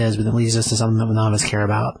ideas, but it leads us to something that none of us care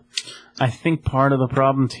about. I think part of the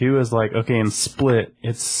problem, too, is, like, okay, in Split,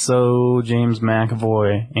 it's so James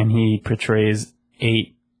McAvoy, and he portrays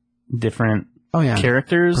 8 different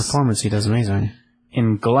characters. Performance, he does amazing.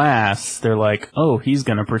 In Glass, they're like, oh, he's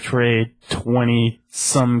going to portray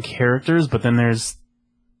 20-some characters, but then there's,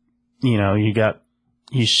 you know,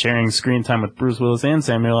 he's sharing screen time with Bruce Willis and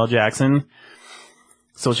Samuel L. Jackson.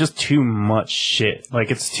 So it's just too much shit.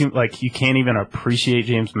 Like, it's too, like, you can't even appreciate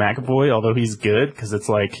James McAvoy, although he's good, because it's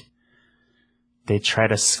like, they try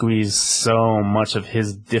to squeeze so much of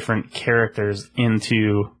his different characters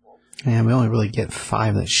into... Yeah, we only really get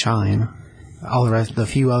 5 that shine. All the rest, the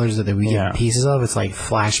few others that we get pieces of, it's like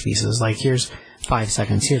flash pieces. Like, here's 5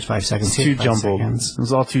 seconds, here's 5 seconds, here's 5 jumbled. seconds. It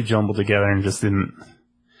was all too jumbled together and just didn't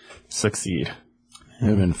succeed. It would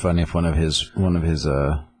have been funny if one of his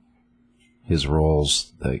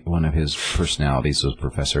roles, like one of his personalities, was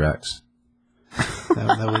Professor X.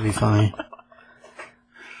 That would be funny.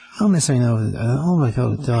 I don't necessarily know. I don't really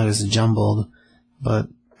feel like it's jumbled, but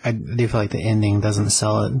I do feel like the ending doesn't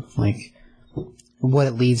sell it. Like, what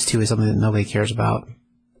it leads to is something that nobody cares about.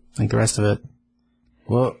 Like the rest of it,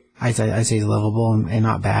 Well, I say it's lovable and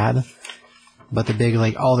not bad. But the big,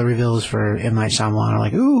 like, all the reveals for M. Night Shyamalan are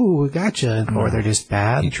like, ooh, gotcha, or they're just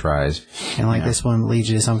bad. he tries. And like this one leads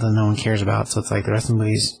you to something no one cares about. So it's like the rest of the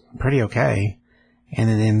movie's pretty okay, and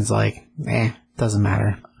it ends like, doesn't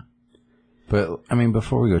matter. But, I mean,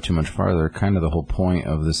 before we go too much farther, kind of the whole point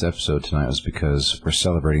of this episode tonight was because we're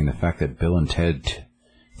celebrating the fact that Bill and Ted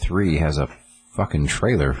 3 has a fucking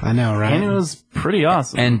trailer. I know, right? And it was pretty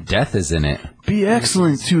awesome. And death is in it. Be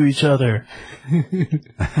excellent to each other.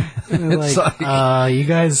 Like, you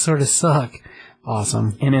guys sort of suck.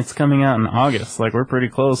 Awesome. And it's coming out in August. Like, we're pretty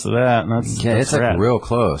close to that. And that's It's like rad. real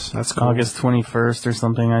close. That's cool. August 21st or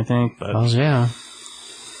something, I think. But Oh, yeah.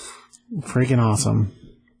 Freaking awesome.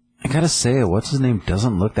 I gotta say, what's his name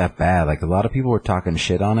doesn't look that bad. Like, a lot of people were talking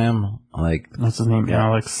shit on him. Like, what's his name?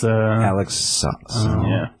 Alex. Alex.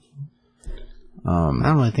 Yeah. I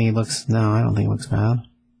don't really think it looks... No, I don't think it looks bad.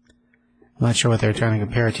 I'm not sure what they're trying to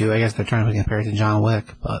compare it to. I guess they're trying to compare it to John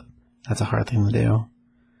Wick, but that's a hard thing to do.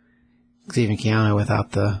 Because even Keanu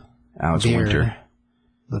without the Alex beard Winter.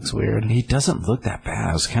 looks weird. He doesn't look that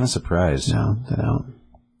bad. I was kind of surprised. No, they don't.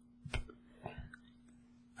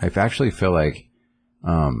 I actually feel like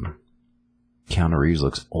Keanu Reeves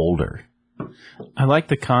looks older. I like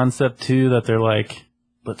the concept, too, that they're like,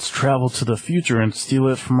 let's travel to the future and steal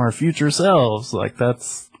it from our future selves. Like, It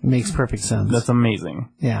makes perfect sense. that's amazing.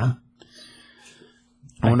 Yeah.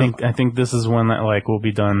 I think this is one that, like, will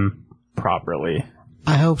be done properly.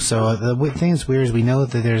 I hope so. The thing that's weird is we know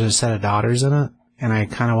that there's a set of daughters in it, and I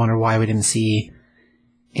kind of wonder why we didn't see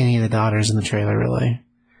any of the daughters in the trailer, really.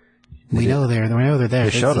 We know they're there. They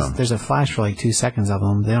showed them. There's a flash for like 2 seconds of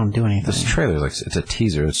them. They don't do anything. This trailer, like, it's a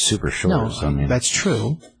teaser. It's super short. No, so, I mean, that's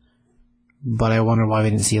true. But I wonder why we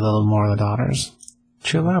didn't see a little more of the daughters.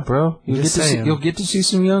 chill out, bro. You'll get to see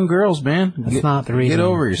some young girls, man. That's not the reason. Get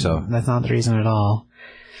over yourself. That's not the reason at all.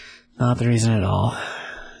 Not the reason at all.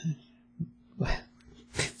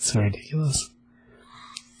 It's so ridiculous.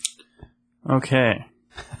 Okay.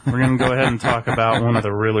 We're going to go ahead and talk about one of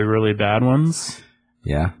the really, really bad ones.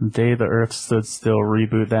 Yeah. Day the Earth Stood Still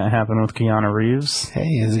reboot that happened with Keanu Reeves. Hey,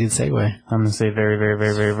 it's a good segue. I'm going to say very, very,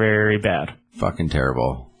 very, very, very bad. Fucking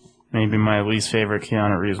terrible. Maybe my least favorite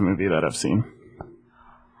Keanu Reeves movie that I've seen.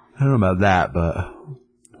 I don't know about that, but...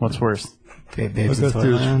 What's worse? Babes in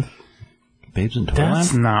Toyland. Babes in Toyland?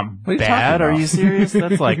 That's not are you bad. talking Are about? you serious?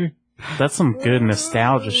 That's some good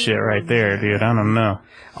nostalgia shit right there, dude. I don't know.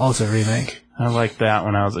 Also a remake. I liked that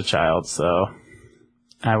when I was a child, so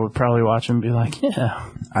I would probably watch and be like, yeah.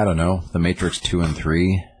 I don't know. The Matrix 2 and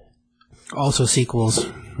 3. Also sequels.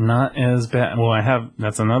 Not as bad. Well,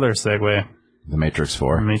 that's another segue. The Matrix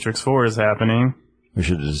 4. Matrix 4 is happening. We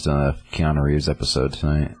should have just done a Keanu Reeves episode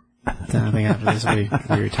tonight. Then I think after this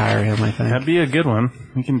we retire him, I think. That'd be a good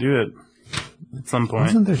one. We can do it at some point.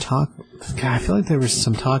 Wasn't there talk? God, I feel like there was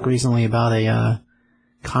some talk recently about a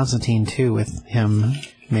Constantine 2 with him,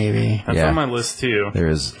 maybe. That's Yeah. on my list, too. There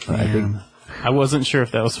is, I think, I wasn't sure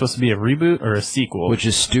if that was supposed to be a reboot or a sequel. which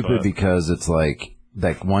is stupid But- because it's like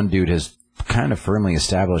one dude has kind of firmly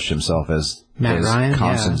established himself as Matt Ryan?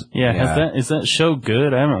 Constant. Yeah, is that show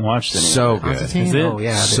good? I haven't watched it. So good. Constantine? Is it? Oh,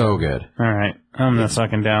 yeah. So good. All right. I'm going to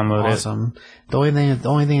fucking download it. Awesome. The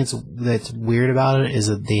only thing that's weird about it is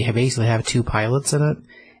that they basically have 2 pilots in it,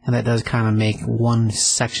 and that does kind of make one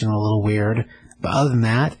section a little weird. But other than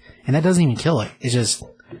that, and that doesn't even kill it. It's just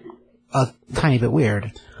a tiny bit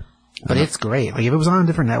weird. But it's great. Like if it was on a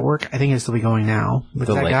different network, I think it'd still be going now. But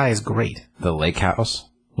that guy is great. The Lake House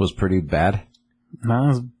was pretty bad.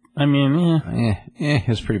 No, I mean, yeah. It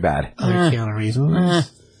was pretty bad. Other Keanu Reeves movies.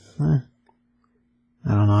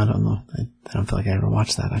 I don't know. I don't feel like I ever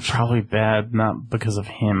watched that. Actually. Probably bad, not because of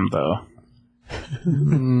him, though.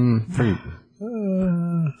 Pretty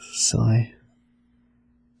Silly.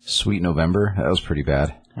 Sweet November. That was pretty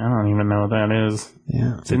bad. I don't even know what that is.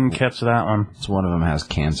 Yeah. Didn't catch that one. So one of them has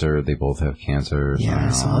cancer. They both have cancer. Yeah, I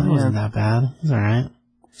saw it. It wasn't that bad. It's alright.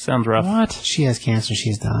 Sounds rough. What? She has cancer.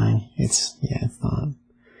 She's dying. It's not.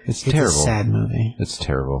 It's It's terrible. a sad movie. It's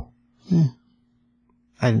terrible.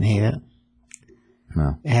 I didn't hate it.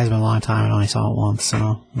 No. It has been a long time. I only saw it once, so.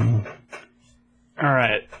 All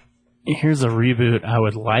right. Here's a reboot I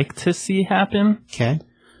would like to see happen. Okay.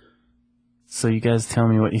 So you guys tell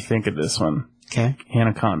me what you think of this one. Okay.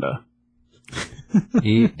 Anaconda.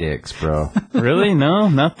 Eat dicks, bro. Really? No?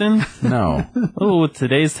 Nothing? No. Oh, with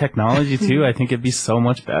today's technology, too, I think it'd be so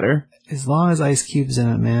much better. As long as Ice Cube's in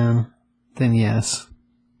it, man, then yes.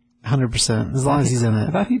 100%. As long as he's in I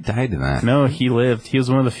it. thought he died in that. No, he lived. He was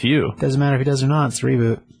one of the few. Doesn't matter if he does or not. It's a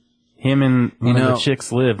reboot. Him and one of know- the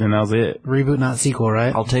chicks lived, and that was it. Reboot, not sequel,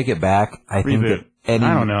 right? I'll take it back. I think Reboot. that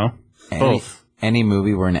I don't know. Both. Any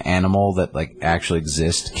movie where an animal that like actually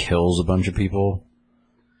exists kills a bunch of people,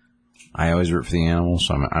 I always root for the animal,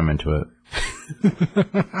 so I'm into it.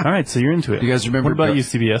 All right, so you're into it. Do you guys remember What about Go- you,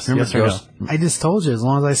 CBS? Remember Yes or no? Ghost? I just told you, as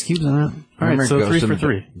long as Ice Cube's in it. All right, Remember so Ghost 3 in for the-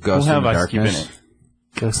 3. Ghost we'll in have the Ice Cube in Darkness?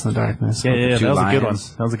 it. Ghost in the Darkness. Yeah, that Two was a good one.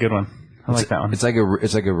 lions. That was a good one. I like that one. It's like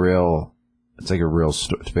a real.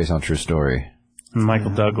 It's based on a true story. Michael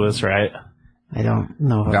Douglas, right? I don't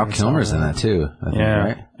know. if I Val ever saw Kilmer's in that too. I think, Yeah,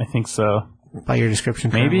 right? I think so. By your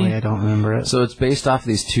description, Maybe? currently, I don't remember it. So it's based off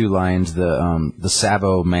these 2 lions. The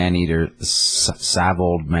Savo man-eater, the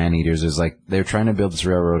Savold man-eaters is like they're trying to build this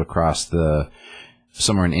railroad across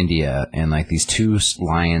somewhere in India, and like these 2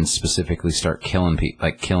 lions specifically start killing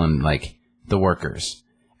the workers,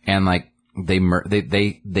 and like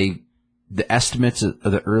the estimates of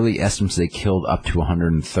the early estimates they killed up to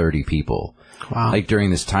 130 people. Wow. Like during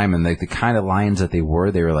this time, and like the kind of lions that they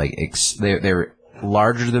were like they were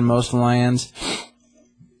larger than most lions.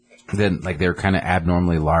 Then like they were kind of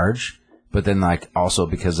abnormally large, but then like also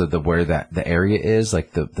because of where the area is,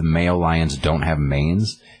 like the male lions don't have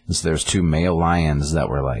manes, and so there's 2 male lions that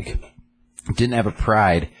were like didn't have a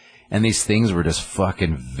pride, and these things were just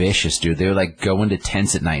fucking vicious, dude. They would like go into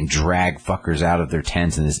tents at night and drag fuckers out of their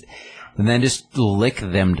tents and then just lick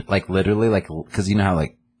them, like literally, like because you know how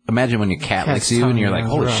like. Imagine when your cat Cat's licks you and you're tongue like, is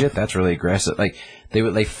holy rough. shit, that's really aggressive. Like,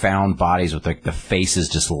 they found bodies with like the faces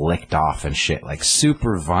just licked off and shit. Like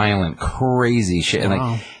super violent, crazy shit. And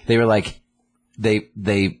Wow. like, they were like,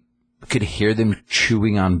 they could hear them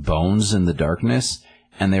chewing on bones in the darkness.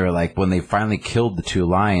 And they were like, when they finally killed the 2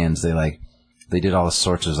 lions, they did all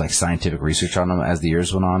sorts of like scientific research on them as the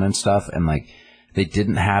years went on and stuff. And like, they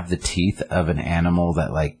didn't have the teeth of an animal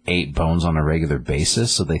that like ate bones on a regular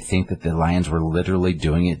basis, so they think that the lions were literally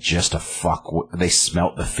doing it just to fuck. They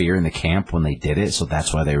smelt the fear in the camp when they did it, so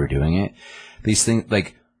that's why they were doing it. These things,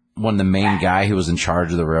 like when the main guy who was in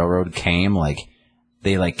charge of the railroad came, like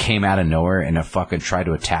they like came out of nowhere and fucking tried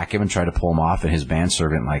to attack him and tried to pull him off, and his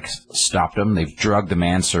manservant like stopped him. They drugged the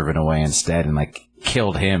manservant away instead and like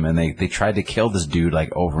killed him, and they tried to kill this dude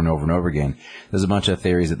like over and over and over again. There's a bunch of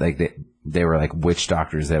theories that like they were like witch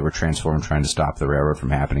doctors that were transformed trying to stop the railroad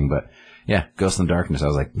from happening. But yeah, Ghost in the Darkness. I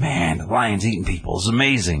was like, man, the lion's eating people. It's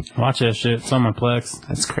amazing. Watch that shit. It's on my Plex.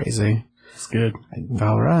 That's crazy. It's good.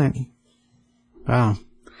 All right. Wow.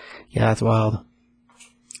 Yeah, that's wild.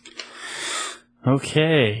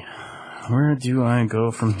 Okay. Where do I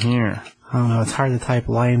go from here? I don't know. It's hard to type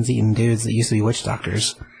lions eating dudes that used to be witch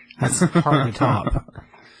doctors. That's hard to top.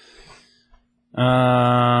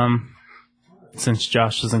 Since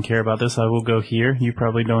Josh doesn't care about this, I will go here. You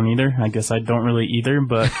probably don't either. I guess I don't really either,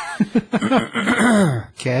 but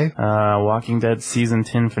Okay. Walking Dead season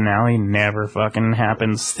 10 finale never fucking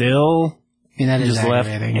happened still. I mean, that is Just left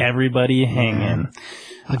aggravating. everybody hanging.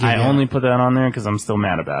 I'll give I you only put that on there because I'm still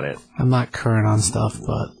mad about it. I'm not current on stuff,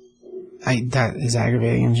 but that is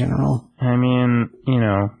aggravating in general. I mean, you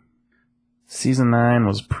know, season 9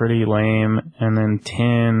 was pretty lame, and then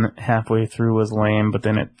 10 halfway through was lame, but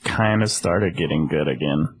then it kind of started getting good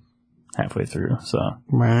again halfway through, so.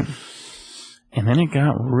 Right. And then it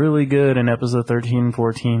got really good in episode 13,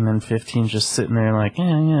 14, and 15 just sitting there like, yeah,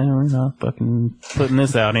 we're not fucking putting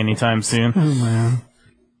this out anytime soon. Oh, man.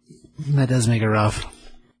 That does make it rough.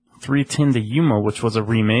 3:10 to Yuma, which was a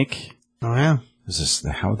remake. Oh, yeah.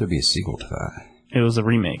 How would there be a sequel to that? It was a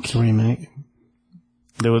remake. It's a remake.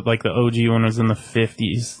 There was like the OG one was in the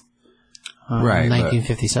 50s. Right,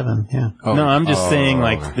 1957, yeah. Oh, No, I'm just saying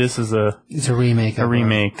okay. like this is a It's a remake. of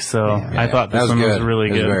remake, so Yeah. I thought That this one good. was really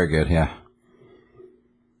It was good. very good, yeah.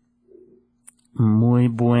 Muy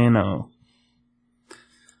bueno.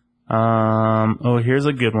 Here's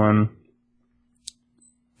a good one.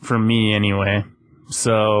 For me, anyway.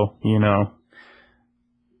 So, you know,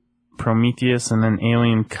 Prometheus and then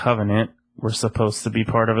Alien Covenant were supposed to be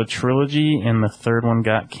part of a trilogy, and the third one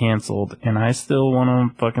got canceled, and I still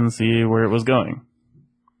want to fucking see where it was going.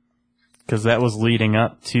 Because that was leading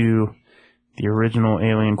up to the original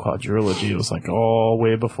Alien quadrilogy. It was like all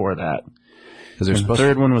way before that. Because they're And the supposed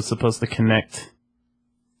third one was supposed to connect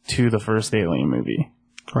to the first Alien movie.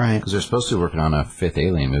 Right. to be working on a fifth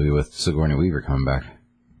Alien movie with Sigourney Weaver coming back.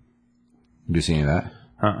 Did you see any of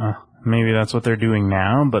that? Maybe that's what they're doing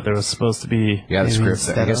now, but there was supposed to be... Yeah, the Maybe script.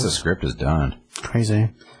 instead I guess of- the script is done. Crazy.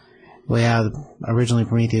 Well, yeah, originally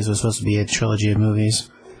Prometheus was supposed to be a trilogy of movies.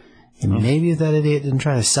 And maybe if that idiot didn't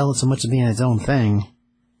try to sell it so much as being its own thing,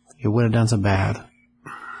 it would have done some bad.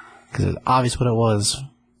 Because it's obvious what it was.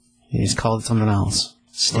 He just called it something else.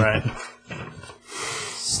 Stupid. Right.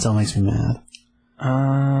 Still makes me mad.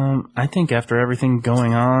 I think after everything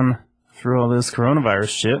going on through all this coronavirus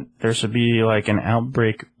shit, there should be like an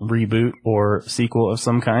Outbreak reboot or sequel of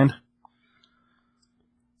some kind.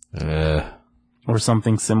 Or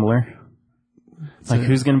something similar. Like,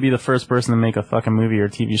 who's going to be the first person to make a fucking movie or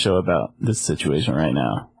TV show about this situation right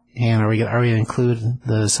now? And are we going to include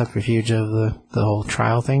the subterfuge of the whole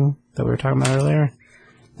trial thing that we were talking about earlier?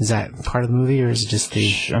 Is that part of the movie, or is it just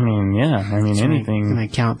the... I mean, yeah. I mean, anything. An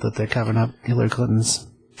account that they're covering up Hillary Clinton's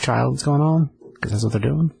trial that's going on? Because that's what they're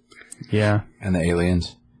doing. Yeah. And the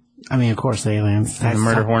aliens. I mean, of course, the aliens. The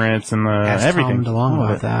murder hornets and the everything. along All of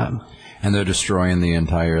with it. that. And they're destroying the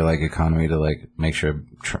entire like economy to like make sure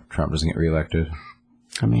Trump doesn't get reelected.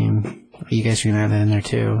 I mean, you guys can add that in there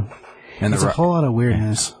too. And There's a whole lot of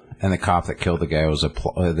weirdness. And the cop that killed the guy was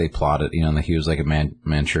they plotted, you know, like he was like a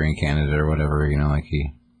Manchurian candidate or whatever, you know, like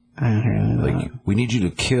he, I don't hear any of that. like, we need you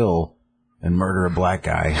to kill and murder a black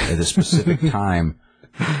guy at a specific time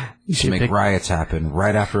to make riots happen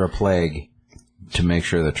right after a plague to make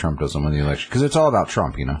sure that Trump doesn't win the election. Because it's all about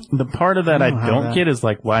Trump, you know. The part of that I know how don't that- get is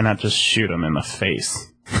like, why not just shoot him in the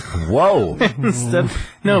face? Whoa! Instead,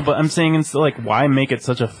 no, but I'm saying instead, like, why make it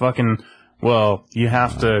such a fucking? Well, you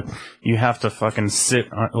have to fucking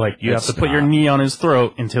sit on, like, you have to put your knee on his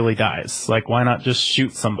throat until he dies. Like, why not just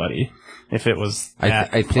shoot somebody if it was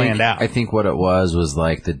planned out? I think what it was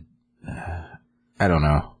like I don't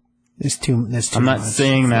know. There's too I'm not much.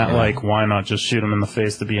 saying that, like, why not just shoot him in the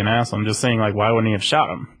face to be an asshole? I'm just saying, like, why wouldn't he have shot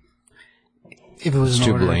him? If it was It's an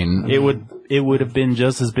too order. blatant. It would have been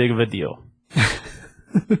just as big of a deal.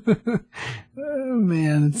 Oh,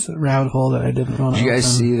 man, it's a rabbit hole that I didn't want to Did you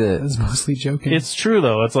guys see I that? was mostly joking. It's true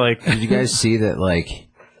though. It's like, Did you guys see that, like,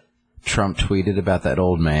 Trump tweeted about that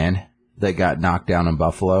old man that got knocked down in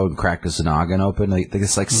Buffalo and cracked his noggin open? Like,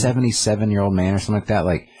 this, like, 77-year-old man or something like that,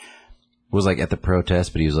 like, was, like, at the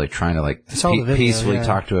protest, but he was, like, trying to, like, saw the video, peacefully yeah.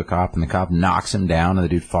 talk to a cop, and the cop knocks him down, and the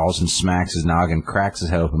dude falls and smacks his noggin, cracks his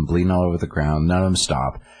head open, bleeding all over the ground. None of them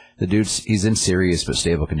stop. The dude's, he's in serious but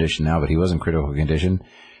stable condition now, but he was in critical condition.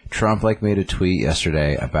 Trump, like, made a tweet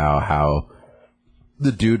yesterday about how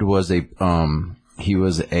the dude was he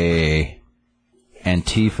was a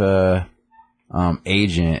Antifa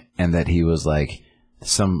agent, and that he was like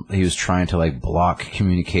he was trying to like block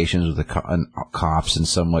communications with the cops and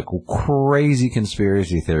some like crazy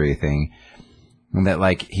conspiracy theory thing, and that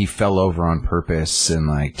like he fell over on purpose and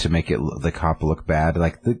like to make the cop look bad.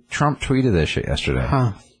 Like Trump tweeted this shit yesterday.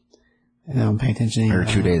 Huh. I don't pay attention. Or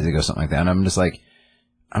 2 days ago, something like that. And I'm just like,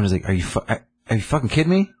 are you fucking kidding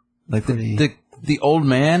me? Like the old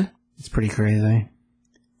man. It's pretty crazy.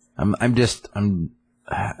 The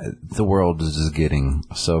world is just getting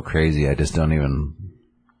so crazy. I just don't even.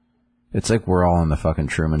 It's like we're all on the fucking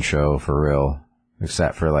Truman Show for real,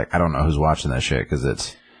 except for like I don't know who's watching that shit because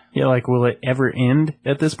it's. Yeah, like, will it ever end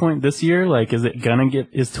at this point this year? Like, is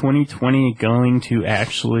 2020 going to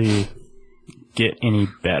actually get any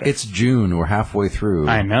better? It's June. We're halfway through.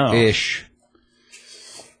 I know. Ish.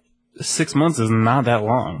 6 months is not that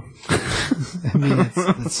long. I mean,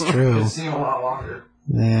 it's true. It's a lot longer.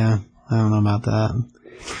 Yeah, I don't know about that.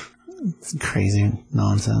 It's crazy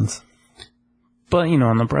nonsense. But,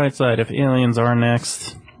 on the bright side, if aliens are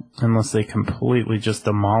next, unless they completely just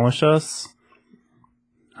demolish us,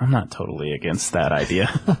 I'm not totally against that idea.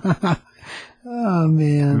 Oh,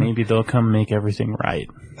 man. Maybe they'll come make everything right.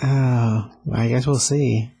 Oh, I guess we'll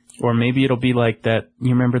see. Or maybe it'll be like that. You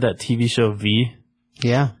remember that TV show V?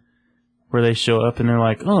 Yeah. Where they show up and they're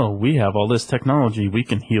like, oh, we have all this technology. We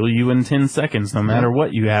can heal you in 10 seconds no matter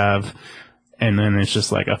what you have. And then it's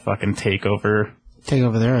just like a fucking takeover. Take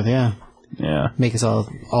over the Earth, yeah. Yeah. Make us all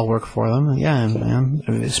work for them. Yeah,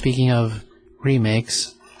 man. Speaking of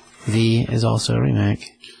remakes, V is also a remake.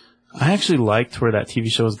 I actually liked where that TV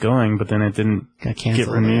show was going, but then it didn't Got canceled.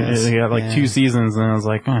 get renewed. It got like 2 seasons, and I was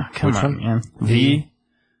like, oh, come Which on, one? man. V? V?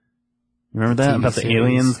 Remember that? TV About the series.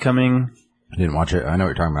 aliens coming? I didn't watch it. I know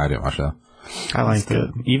what you're talking about. I didn't watch it. I liked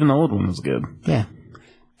Good. it. Even the old one was good. Yeah.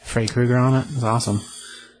 Freddy Krueger on it. It was awesome.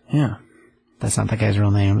 Yeah. That's not that guy's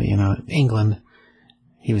real name, but England.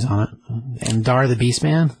 He was on it. And Dar the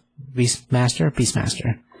Beastmaster.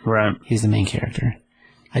 Right. He's the main character.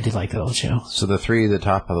 I did like that old show. So the three at the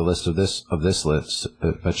top of the list of this list,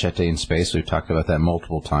 Machete in Space, we've talked about that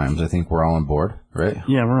multiple times. I think we're all on board, right?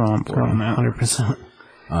 Yeah, we're on board on that. 100%.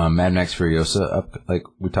 Mad Max Furiosa, up, like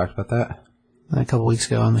we talked about that. A couple weeks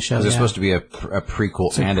ago on the show. There's supposed to be a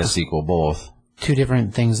prequel and a sequel, both. Two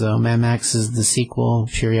different things, though. Mad Max is the sequel,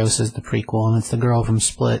 Furiosa is the prequel, and it's the girl from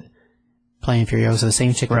Split playing Furiosa, the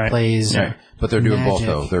same chick that plays. Yeah. But they're doing Magic.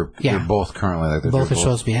 both, though. They're both currently like they're Both doing are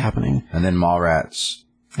supposed to be happening. And then Mallrats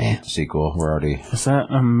Yeah. sequel, we're already. Is that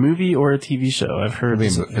a movie or a TV show? I've heard.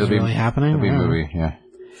 Is it really happening? It'll be a I don't know. movie, yeah.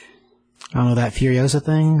 I don't know, that Furiosa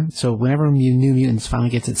thing. So whenever New Mutants finally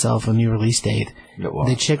gets itself a new release date,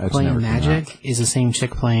 the chick playing Magic is the same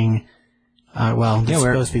chick playing, it's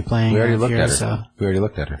supposed to be playing We already looked at Furiosa. her. We already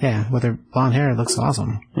looked at her. Yeah, with her blonde hair, it looks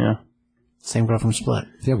awesome. Yeah. Same girl from Split.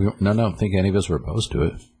 Yeah, I don't think any of us were opposed to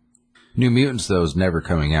it. New Mutants, though, is never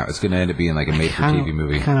coming out. It's going to end up being like a made-for-TV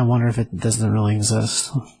movie. I kind of wonder if it doesn't really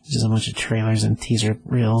exist. Just a bunch of trailers and teaser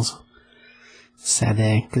reels. Sad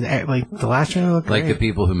day. Because, the last trailer looked Like great. the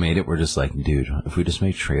people who made it were just like, dude, if we just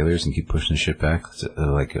make trailers and keep pushing the shit back,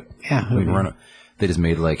 they just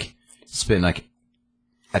made spend like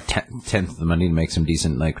a tenth of the money to make some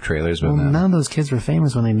decent trailers. Well, none of those kids were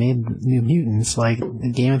famous when they made New Mutants.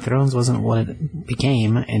 Game of Thrones wasn't what it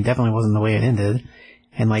became, and definitely wasn't the way it ended.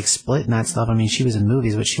 And Split and that stuff, I mean, she was in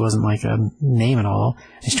movies, but she wasn't a name at all.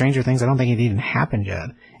 And Stranger Things, I don't think it even happened yet.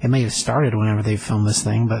 It may have started whenever they filmed this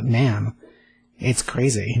thing, but man, it's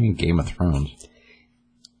crazy. I mean, Game of Thrones.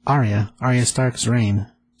 Arya Stark's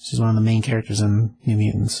Reign. She's one of the main characters in New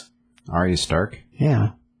Mutants. Arya Stark? Yeah.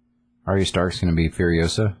 Arya Stark's going to be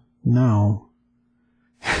Furiosa? No.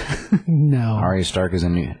 No. Arya Stark is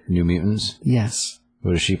in New Mutants? Yes.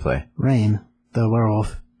 What does she play? Reign, the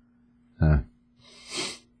werewolf.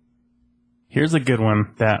 Here's a good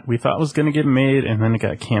one that we thought was going to get made, and then it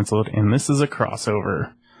got canceled, and this is a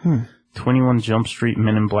crossover. 21 Jump Street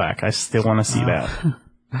Men in Black. I still want to see that.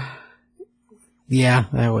 Yeah,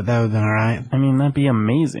 that would have been alright. I mean, that'd be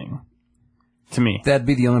amazing. To me. That'd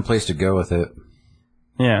be the only place to go with it.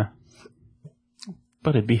 Yeah.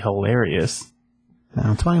 But it'd be hilarious.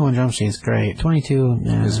 21 Jump Street is great. 22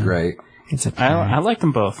 It's great. It's a I like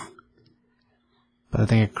them both. But I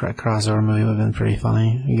think a crossover movie would have been pretty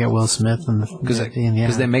funny. You get Will Smith and Because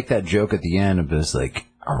they make that joke at the end of this,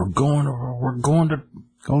 we're going to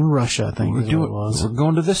Russia, I think is what it was. We're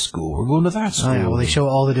going to this school. We're going to that school. Oh, yeah, well, they show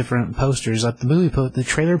all the different posters. The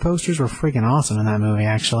trailer posters were freaking awesome in that movie,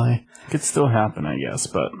 actually. Could still happen, I guess,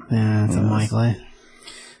 but... Yeah, it's unlikely.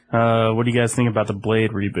 What do you guys think about the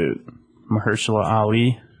Blade reboot? Mahershala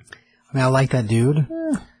Ali? I mean, I like that dude.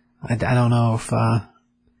 I don't know if...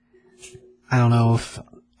 I don't know if...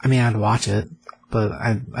 I mean, I'd watch it, but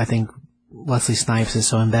I think Wesley Snipes is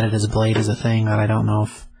so embedded as Blade as a thing that I don't know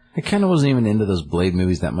if... I kind of wasn't even into those Blade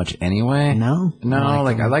movies that much anyway. No? No,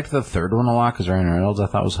 I liked the third one a lot because Ryan Reynolds I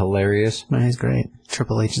thought was hilarious. Man, he's great.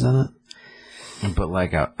 Triple H is in it. But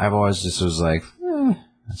like, I've always just was like,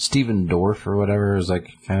 Steven Dorff or whatever is like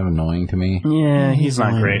kind of annoying to me. Yeah, he's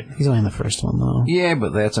not great. He's only in the first one, though. Yeah,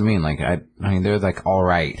 but that's, I mean, like, I mean, they're like all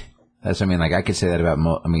right. That's, I mean, like, I could say that about,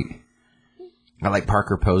 I like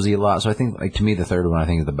Parker Posey a lot, so I think, like, to me, the third one I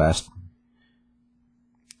think is the best.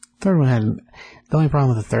 Third one had... The only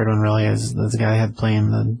problem with the third one really is the guy had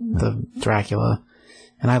playing the Dracula.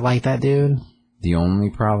 And I like that dude. The only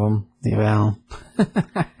problem? Well,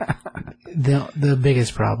 the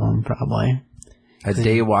biggest problem, probably. A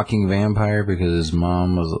day-walking vampire because his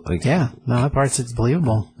mom was like... Yeah, no, that part's it's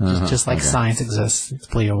believable. Just like science exists, it's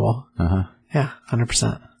believable. Yeah,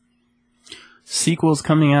 100%. Sequels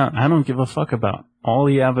coming out. I don't give a fuck about all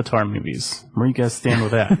the Avatar movies. Where you guys stand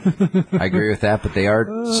with that? I agree with that, but they are...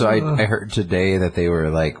 So I heard today that they were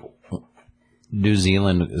like... New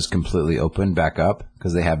Zealand is completely open back up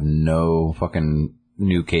because they have no fucking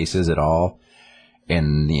new cases at all.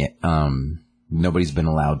 And nobody's been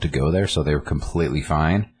allowed to go there, so they were completely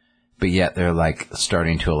fine. But yet they're like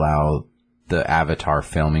starting to allow the Avatar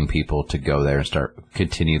filming people to go there and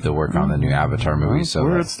continue the work on the new Avatar movie. So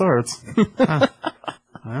where it starts.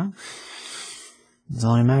 Well, it's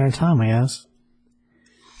only a matter of time, I guess.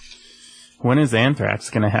 When is Anthrax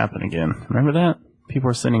going to happen again? Remember that? People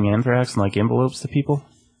are sending anthrax in like envelopes to people.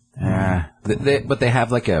 Yeah, but they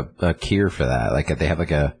have like a cure for that. Like they have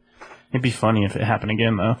like a... It'd be funny if it happened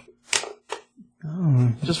again, though.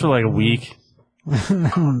 Just for like a week.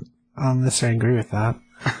 I don't necessarily agree with that.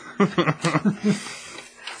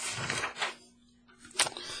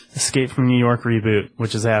 Escape from New York reboot,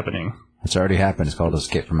 which is happening. It's already happened. It's called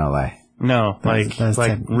Escape from L.A. No, That's reboots.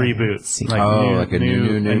 Like like a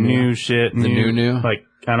new shit. The new? Like,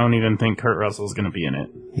 I don't even think Kurt Russell's going to be in it.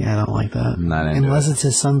 Yeah, I don't like that. Not into Unless it. it's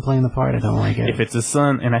his son playing the part, I don't like it. If it's his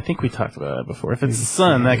son, and I think we talked about that before. If it's his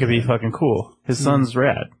son, that could be fucking cool. His son's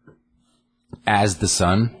rad. As the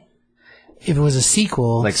son? If it was a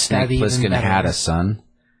sequel, Like Snake that'd be even Plissken better. had a son?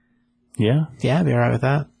 Yeah. Yeah, I'd be alright with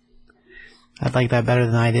that. I'd like that better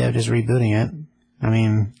than the idea of just rebooting it.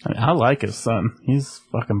 I like his son. He's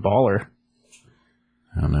fucking baller.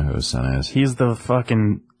 I don't know who his son is. He's the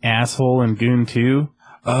fucking asshole in Goon 2.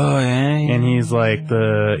 Oh, yeah. And he's like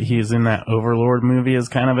he's in that Overlord movie as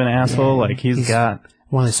kind of an asshole. Yeah, like he's got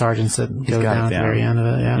one of the sergeants that goes got down it at the down. very end of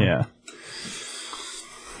it, yeah. yeah.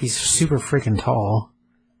 He's super freaking tall.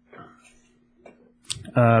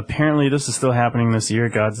 Apparently this is still happening this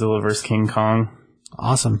year, Godzilla vs. King Kong.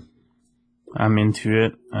 Awesome. I'm into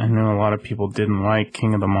it. I know a lot of people didn't like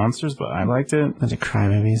King of the Monsters, but I liked it. Bunch of cry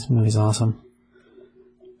movies. Movie's awesome.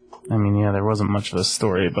 I mean, yeah, there wasn't much of a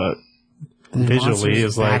story, but The visually monsters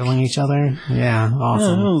is like... battling each other. Yeah, Yeah,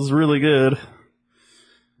 awesome. it was really good.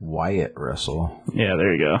 Wyatt Russell. Yeah,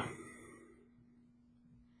 there you go.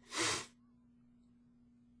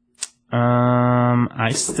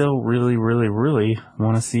 I still really, really, really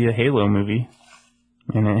want to see a Halo movie.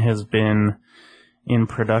 And it has been in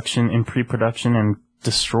pre-production, and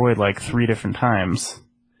destroyed like 3 different times.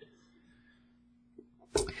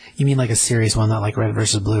 You mean like a serious one, not like Red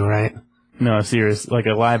versus Blue, right? No, like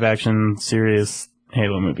a live-action, serious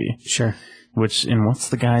Halo movie. Sure. And what's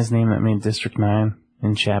the guy's name that made District 9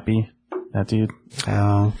 in Chappie? That dude?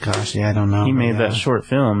 Oh, gosh, yeah, I don't know. He made Yeah. that short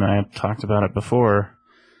film, and I talked about it before,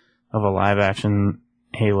 of a live-action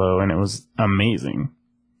Halo, and it was amazing.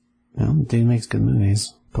 Well, dude makes good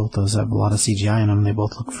movies. Both those have a lot of CGI in them. They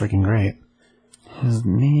both look freaking great. His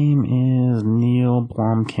name is Neil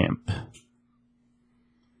Blomkamp.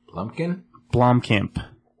 Blumkin? Blomkamp.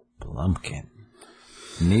 Blumkin.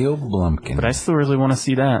 Neil Blumkin. But I still really want to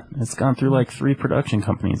see that. It's gone through like 3 production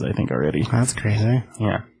companies, I think, already. That's crazy.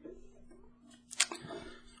 Yeah.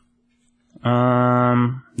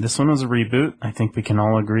 This one was a reboot. I think we can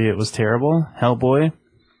all agree it was terrible. Hellboy.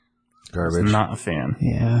 Garbage. Was not a fan.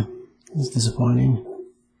 Yeah, it's disappointing.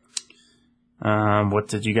 What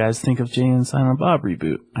did you guys think of Jay and Silent Bob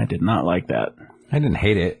reboot? I did not like that. I didn't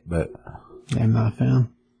hate it, but... Yeah, I'm not a fan.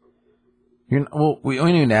 We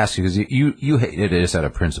only need to ask you because you hated it just out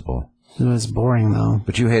of principle. It was boring, though.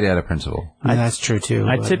 But you hate it out of principle. Yeah, that's true, too.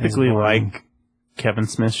 I but typically it's boring. like Kevin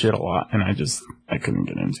Smith shit a lot, and I couldn't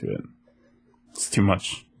get into it. It's too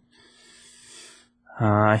much.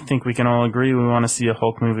 I think we can all agree we want to see a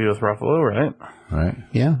Hulk movie with Ruffalo, right? Right?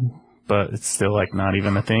 Yeah. But it's still like not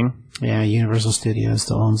even a thing. Yeah, Universal Studios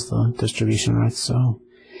still owns the distribution rights, so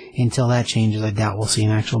until that changes, I doubt we'll see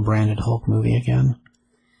an actual branded Hulk movie again.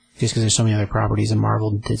 Just because there's so many other properties that Marvel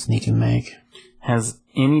and Disney can make. Has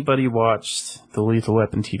anybody watched the Lethal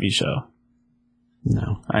Weapon TV show?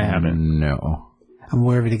 No. I haven't. No. I'm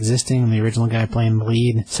aware of it existing. The original guy playing the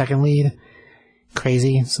lead, second lead,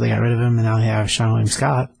 crazy, so they got rid of him, and now they have Sean William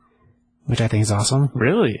Scott, which I think is awesome.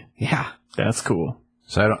 Really? Yeah. That's cool.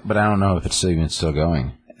 So I don't know if it's even still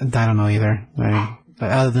going. I don't know either.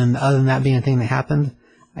 But other than that being a thing that happened,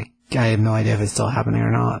 I have no idea if it's still happening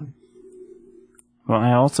or not. Well,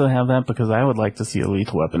 I also have that because I would like to see a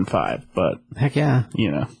Lethal Weapon 5, but, Heck yeah.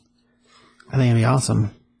 you know. I think it'd be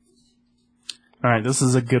awesome. Alright, this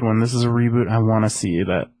is a good one. This is a reboot I want to see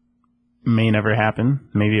that may never happen.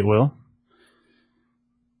 Maybe it will.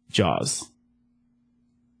 Jaws.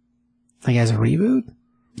 Like as a reboot?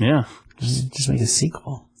 Yeah. Just make a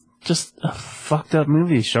sequel. Just a fucked up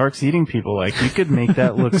movie. Sharks eating people. Like, you could make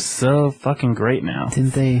that look so fucking great now.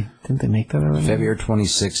 Didn't they make that already? February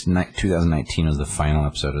 26th, 2019 was the final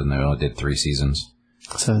episode, and they only did 3 seasons.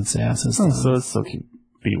 So it's, yeah, so it still could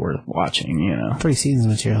be worth watching, you know. 3 seasons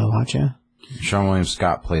material to watch, yeah. Sean William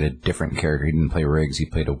Scott played a different character. He didn't play Riggs. He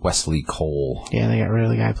played a Wesley Cole. Yeah, they got rid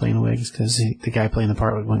of the guy playing Wiggs because the guy playing the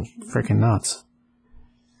part went freaking nuts.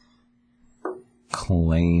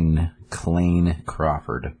 Clayne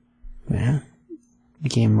Crawford. Yeah.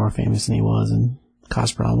 Became more famous than he was and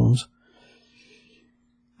caused problems.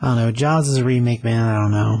 I don't know. Jaws is a remake, man. I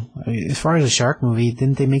don't know. I mean, as far as a shark movie,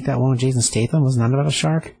 didn't they make that one with Jason Statham? Wasn't that about a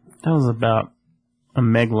shark? That was about a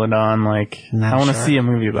megalodon, like, Not I want to shark? see a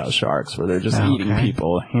movie about sharks where they're just Oh, eating okay.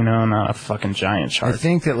 people, you know, not a fucking giant shark. I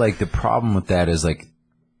think that, like, the problem with that is, like,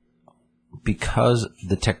 because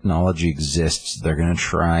the technology exists, they're going to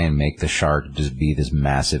try and make the shark just be this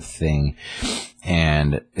massive thing.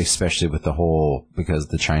 And especially with the whole, because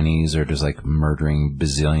the Chinese are just, like, murdering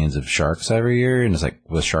bazillions of sharks every year. And it's like,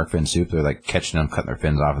 with shark fin soup, they're, like, catching them, cutting their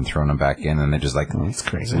fins off and throwing them back in. And they're just, like, That's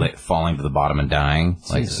crazy. falling to the bottom and dying.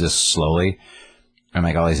 Like, just slowly. And,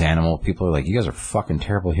 like, all these animal people are like, you guys are fucking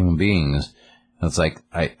terrible human beings. And it's like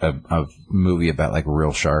a movie about, like, a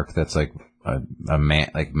real shark that's, like, a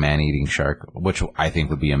man-eating shark, which I think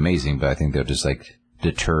would be amazing, but I think they'll just, like,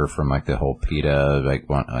 deter from, like, the whole PETA, like,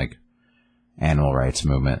 animal rights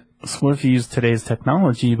movement. So what if you used today's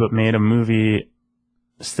technology but made a movie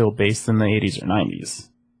still based in the 80s or 90s?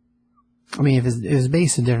 I mean, if it was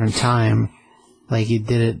based in a different time, like you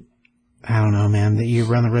did it, I don't know, man, that you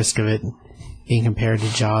run the risk of it being compared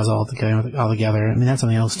to Jaws altogether. I mean, that's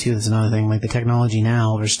something else, too. That's another thing. Like, the technology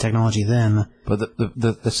now versus technology then. But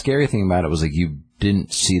the scary thing about it was, like, you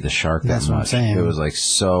didn't see the shark that That's what I'm much. saying. It was, like,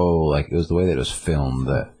 so, like, it was the way that it was filmed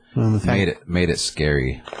that made it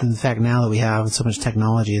scary. The fact now that we have so much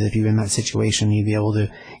technology that if you're in that situation, you'd be able to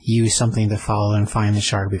use something to follow and find the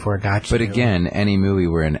shark before it got you. But again, any movie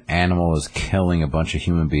where an animal is killing a bunch of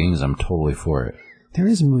human beings, I'm totally for it. There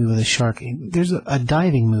is a movie with a shark. There's a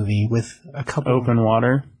diving movie with a couple... Open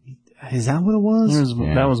water. Is that what it was?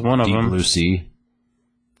 Yeah. That was one of Deep them. Blue Sea.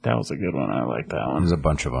 That was a good one. I like that one. There's a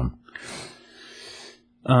bunch of them.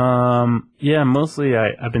 Yeah, mostly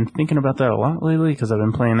I've been thinking about that a lot lately because I've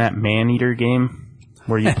been playing that Man-Eater game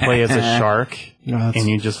where you play as a shark and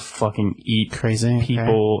you just fucking eat crazy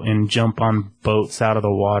people and jump on boats out of the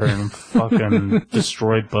water and fucking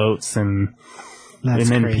destroy boats and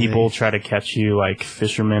then crazy. people try to catch you, like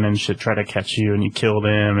fishermen and shit try to catch you and you kill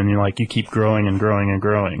them and you keep growing and growing and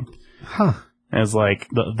growing. Huh. As like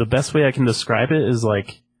the best way I can describe it is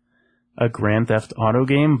like a Grand Theft Auto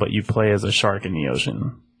game, but you play as a shark in the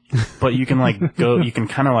ocean. But you can you can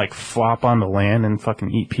kind of flop onto land and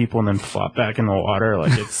fucking eat people and then flop back in the water.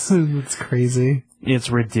 Like it's it's crazy.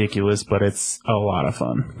 It's ridiculous, but it's a lot of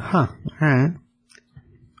fun. Huh. All right.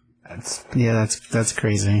 That's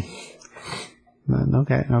crazy.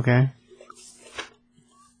 Okay.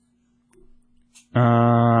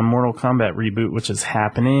 Mortal Kombat reboot, which is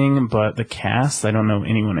happening, but the cast, I don't know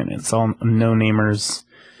anyone in it. It's all no-namers,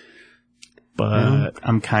 but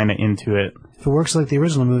I'm kind of into it. If it works like the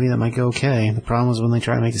original movie, that might go okay. The problem was when they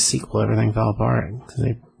tried to make a sequel, everything fell apart. Because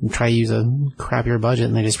they try to use a crappier budget,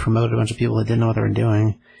 and they just promoted a bunch of people that didn't know what they were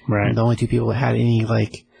doing. Right. And the only 2 people that had any,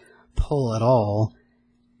 pull at all,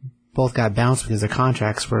 both got bounced because their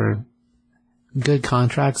contracts were good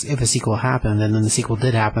contracts if a sequel happened, and then the sequel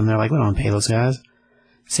did happen. They're like, we don't want to pay those guys.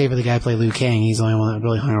 Save for the guy who played Liu Kang. He's the only one that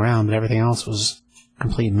really hung around, but everything else was a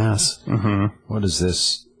complete mess. Mm-hmm. What is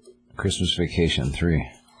this? Christmas Vacation 3.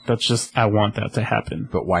 That's just, I want that to happen.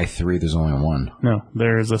 But why 3? There's only 1. No,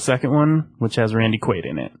 there's a second one, which has Randy Quaid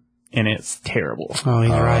in it, and it's terrible. Oh, he's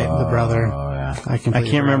right. The brother. Oh, yeah. I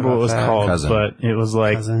can't remember what it was called, Cousin. but it was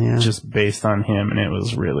Cousin, yeah. just based on him, and it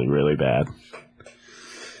was really, really bad.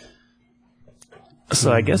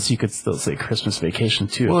 So I guess you could still say Christmas Vacation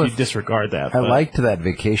too Well, if you disregard that. I but liked that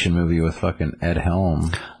vacation movie with fucking Ed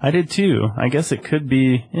Helm. I did too. I guess it could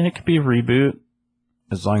be a reboot.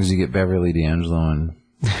 As long as you get Beverly D'Angelo and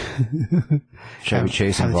Chevy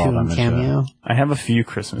Chase have involved, two I'm in into it. cameo. I have a few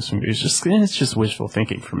Christmas movies. It's just wishful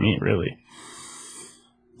thinking for me, really.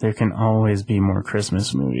 There can always be more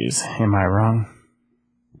Christmas movies. Am I wrong?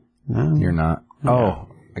 No. You're not. Oh,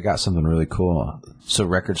 I got something really cool. So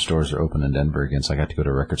record stores are open in Denver again, so I got to go to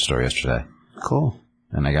a record store yesterday. Cool.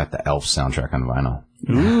 And I got the Elf soundtrack on vinyl.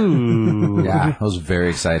 Ooh. Yeah, I was very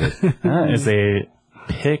excited. That is a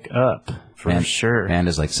pick up for sure. And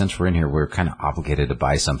is like, since we're in here, we're kind of obligated to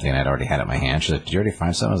buy something I'd already had in my hand. She's like, did you already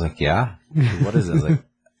find something? I was like, yeah. What is it? I was like,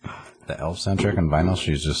 the Elf soundtrack on vinyl?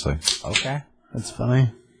 She's just like, okay. That's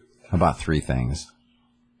funny. I bought 3 things.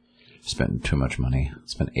 Spent too much money.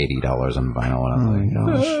 Spent $80 on vinyl. And I was like,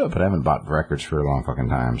 gosh. but I haven't bought records for a long fucking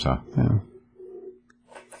time, so. Yeah.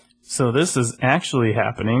 So this is actually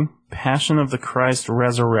happening. Passion of the Christ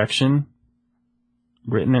Resurrection,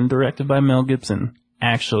 written and directed by Mel Gibson,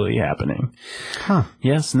 actually happening. Huh.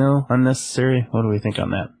 Yes, no, unnecessary. What do we think on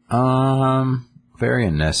that? Very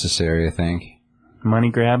unnecessary, I think. Money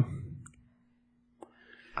grab?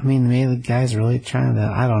 I mean, maybe the guy's really trying to...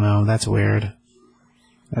 I don't know. That's weird.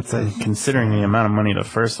 That's Considering the amount of money the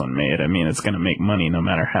first one made, I mean, it's going to make money no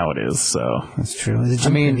matter how it is, so... That's true. Is it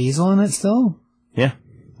Jim Caviezel in it still? Yeah.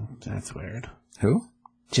 That's weird. Who?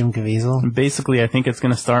 Jim Caviezel? Basically, I think it's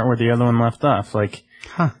going to start where the other one left off. Like,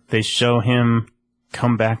 they show him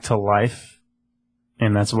come back to life,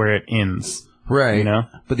 and that's where it ends. Right. You know?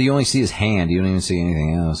 But you only see his hand. You don't even see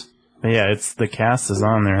anything else. But yeah, it's the cast is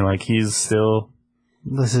on there. Like, he's still...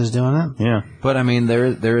 This is doing it? Yeah. But I mean,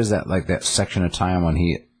 there is that, like, that section of time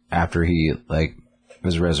when after he, like,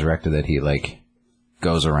 was resurrected, that he, like,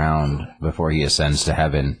 goes around before he ascends to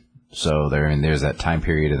heaven. So there's that time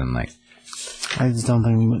period, and then, like... I just don't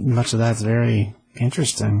think much of that's very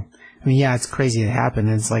interesting. I mean, yeah, it's crazy it happened.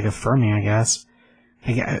 It's, like, affirming, I guess.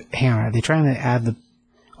 Hang on, are they trying to add the...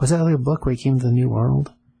 Was that like a book where he came to the New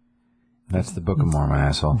World? That's the Book of Mormon,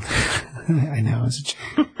 asshole. I know, it's a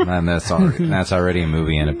joke. And that's already a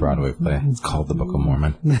movie and a Broadway play. It's called The Book of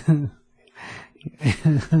Mormon.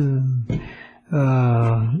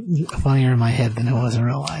 Funnier in my head than it was in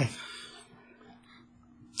real life.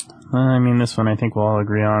 I mean, this one I think we'll all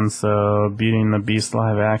agree on. So, Beauty and the Beast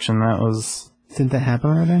live action, that was... Didn't that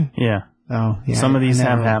happen already? Yeah. Oh, yeah. Some of these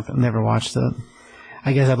have happened. Never watched it.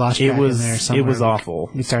 I guess I lost track in there somewhere. It was awful.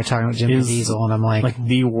 You started talking about Jim Caviezel, and I'm like... Like,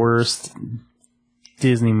 the worst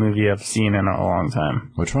Disney movie I've seen in a long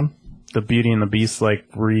time. Which one? The Beauty and the Beast, like,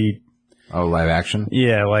 Oh, live action?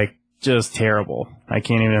 Yeah, like, just terrible. I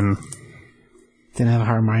can't even... Didn't have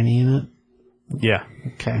Hermione in it? Yeah.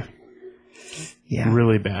 Okay. Yeah.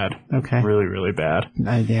 Really bad. Okay. Really, really bad.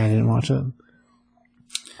 I didn't watch it.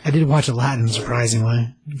 I did watch Aladdin,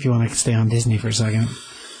 surprisingly, if you want to stay on Disney for a second.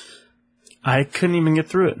 I couldn't even get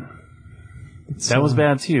through it. That was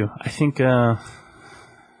bad, too. I think, I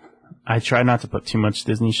try not to put too much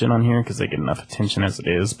Disney shit on here because they get enough attention as it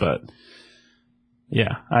is, but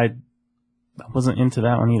yeah, I wasn't into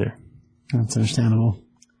that one either. That's understandable.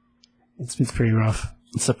 It's pretty rough.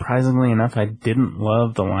 Surprisingly enough, I didn't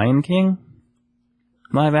love The Lion King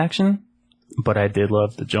live action, but I did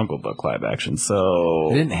love the Jungle Book live action, so...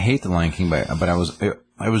 I didn't hate The Lion King, but I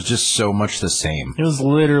was just so much the same. It was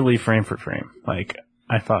literally frame for frame. Like,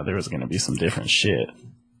 I thought there was going to be some different shit.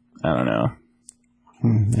 I don't know.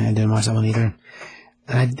 I didn't watch that one either.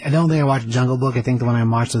 I don't think I watched Jungle Book. I think the one I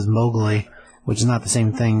watched was Mowgli, which is not the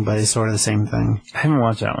same thing, but it's sort of the same thing. I haven't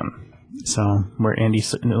watched that one. So where Andy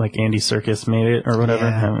Serkis made it or whatever.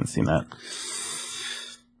 Yeah. I haven't seen that.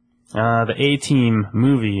 The A-Team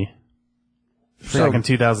movie back in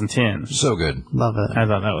 2010. So good. Love it. I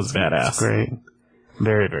thought that was badass. It's great.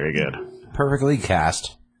 Very, very good. Perfectly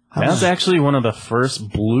cast. That was actually one of the first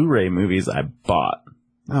Blu-ray movies I bought.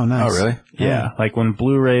 Oh, nice. Oh, really? Yeah, like when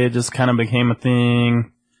Blu-ray just kind of became a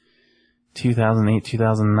thing, 2008,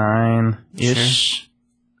 2009-ish. Sure.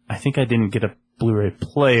 I think I didn't get a Blu-ray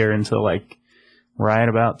player until like right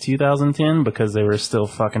about 2010 because they were still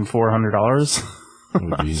fucking $400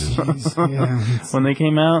 Oh, Jesus. Yeah, when they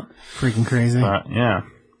came out. freaking crazy. But, yeah.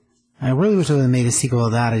 I really wish they would have made a sequel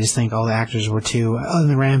of that. I just think all the actors were too... Other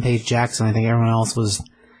than Rampage Jackson, I think everyone else was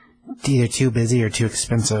either too busy or too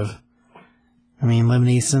expensive. I mean, Liam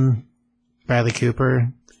Neeson, Bradley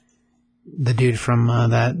Cooper, the dude from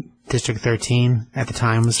that District 13 at the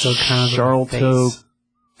time was still kind of Charlton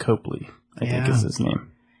Copley, I think Yeah. is his name.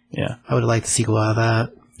 Yeah. I would have liked a sequel out of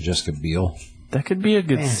that. Jessica Biel. That could be a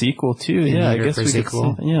good Yeah. sequel, too. They Yeah, I need her guess for we a could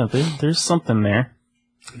sequel. see. Yeah, there's something there.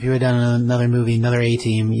 If you had done another movie, another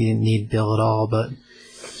A-Team, you didn't need Bill at all. But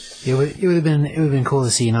it would have been cool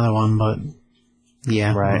to see another one. But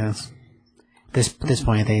yeah, Right. yeah. This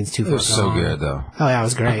point, I think it's too It far was so gone. good, though. Oh yeah, it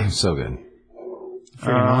was great. So good.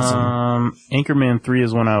 Freaking awesome. Anchorman 3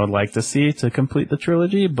 is one I would like to see to complete the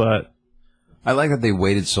trilogy, but I like that they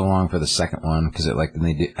waited so long for the second one because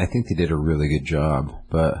I think they did a really good job.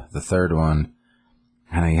 But the third one,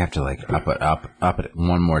 I know you have to like up it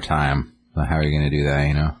one more time. So how are you going to do that?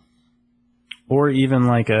 You know, or even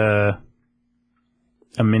like a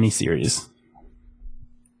miniseries.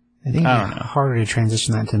 I think I it's don't know. harder to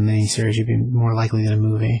transition that to a miniseries. You'd be more likely than a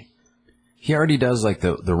movie. he already does like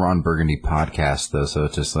the Ron Burgundy podcast though. So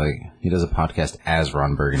it's just like he does a podcast as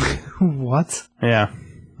Ron Burgundy. What? Yeah,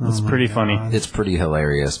 it's Oh my pretty God. funny. It's pretty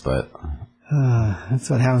hilarious, but That's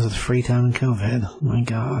what happens with free time and COVID. Oh my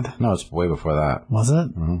God. no, it's way before that. Was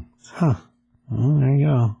it? Mm-hmm. Huh. Well, there you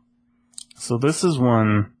go. So this is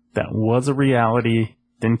one that was a reality,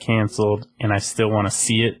 then canceled, and I still want to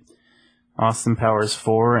see it. Austin Powers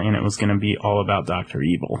 4, and it was going to be all about Dr.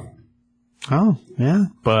 Evil. Oh, yeah.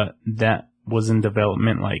 But that was in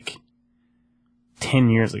development like 10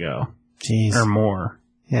 years ago Jeez. or more,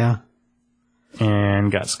 Yeah.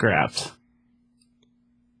 and got scrapped.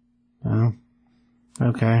 Oh.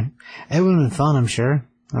 Okay. It would have been fun, I'm sure.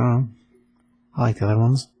 I like the other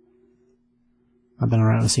ones. I've been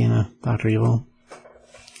around seeing a Dr. Evil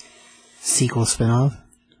sequel spinoff.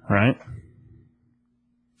 Right?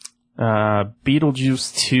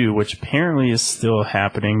 Beetlejuice 2, which apparently is still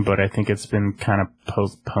happening, but I think it's been kind of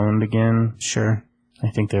postponed again. Sure. I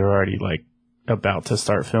think they were already like about to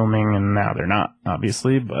start filming, and now they're not,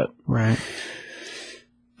 obviously, but Right.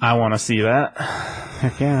 I want to see that.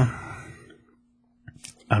 Heck yeah.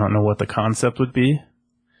 I don't know what the concept would be,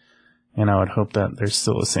 and I would hope that there's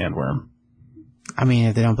still a sandworm. I mean,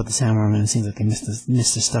 if they don't put the sandworm in, it seems like they missed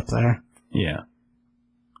a step there. Yeah.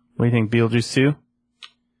 What do you think, Beetlejuice 2?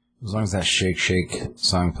 As long as that Shake Shake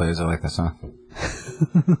song plays, I like that song.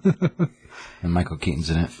 And Michael Keaton's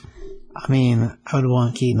in it. I mean, I would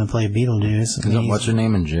want Keaton to play Beetlejuice. I mean, Isn't what's her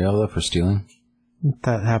name in jail though for stealing?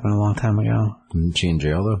 that happened a long time ago. Isn't she in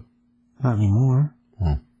jail though? Not anymore.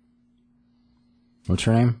 What's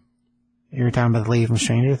her name? You were talking about the lady from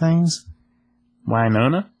Stranger Things?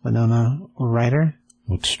 Winona? Winona Ryder?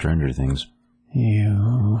 What's Stranger Things?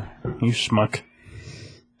 You. You schmuck.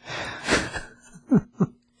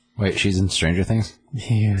 Wait, she's in Stranger Things?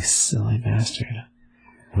 You silly bastard.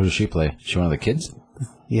 Who does she play? She one of the kids?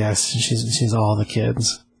 Yes, she's all the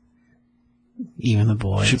kids. Even the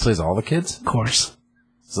boys. She plays all the kids? Of course.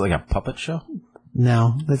 Is it like a puppet show?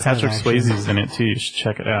 No. That's Patrick live action. Swayze's in it too. You should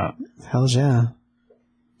check it out. Hells yeah.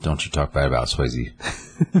 Don't you talk bad about Swayze.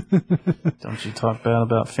 Don't you talk bad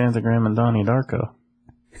about Phantogram and Donnie Darko.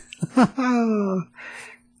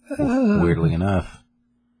 Weirdly enough.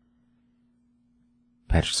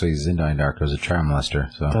 Patrick Swayze's in Donnie Darko as a child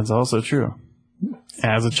molester, so That's also true.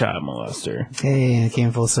 As a child molester. Hey, it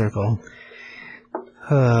came full circle.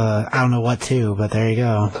 I don't know what to, but there you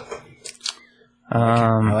go.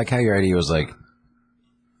 I like how your idea was like,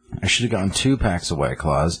 I should have gotten 2 packs of White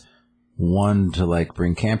Claws, one to like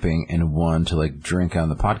bring camping and one to like drink on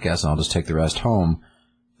the podcast, and I'll just take the rest home.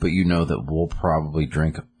 But you know that we'll probably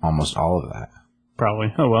drink almost all of that.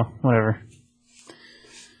 Probably. Oh well, whatever.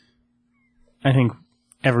 I think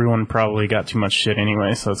everyone probably got too much shit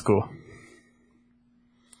anyway, so it's cool.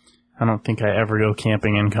 I don't think I ever go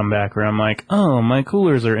camping and come back where I'm like, oh, my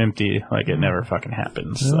coolers are empty. Like, it never fucking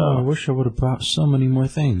happens. So, wish I would have brought so many more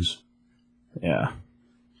things. yeah.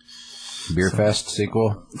 Beer Fest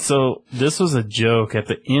sequel. So, this was a joke at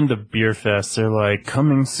the end of Beer Fest. They're like,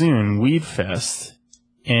 coming soon, Weed Fest.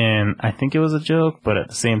 And I think it was a joke, but at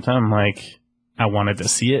the same time, like, I wanted to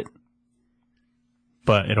see it.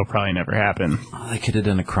 But it'll probably never happen. Oh, they could have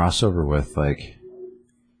done a crossover with like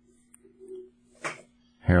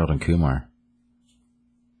Harold and Kumar.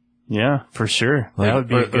 Yeah, for sure. That would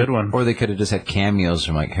be a good one. Or they could have just had cameos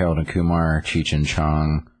from like Harold and Kumar, Cheech and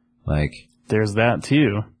Chong, like There's that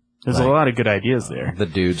too. There's a Like- lot of good ideas there. the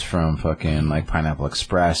dudes from fucking like Pineapple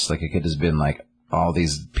Express. Like it could have been like all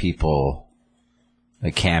these people,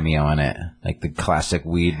 like cameo in it, like the classic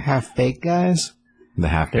weed, Half-baked guys? the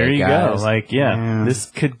half There you guys. go. Like, yeah, Yeah. this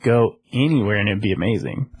could go anywhere and it'd be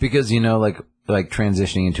amazing. Because, you know, like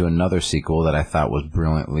transitioning into another sequel that I thought was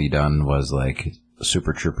brilliantly done was like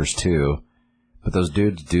Super Troopers 2. But those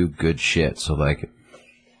dudes do good shit. So like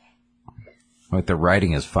the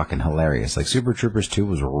writing is fucking hilarious. Like Super Troopers 2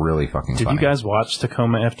 was really fucking Did funny. you guys watch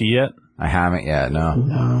Tacoma FD yet? I haven't yet, no.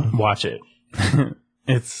 No. Watch it.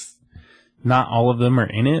 It's not all of them are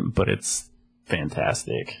in it, but it's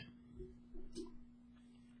fantastic.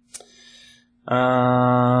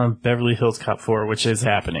 Beverly Hills Cop 4, which is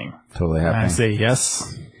happening. Totally I happening. say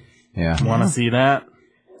yes. Yeah. Want to see that?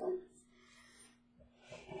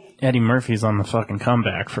 Eddie Murphy's on the fucking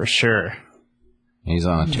comeback for sure. He's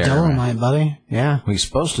on a tear. Dolomite, buddy. Yeah. He's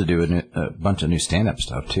supposed to do a bunch of new stand-up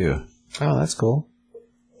stuff, too. Oh, that's cool.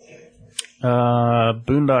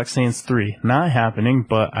 Boondock Saints 3. Not happening,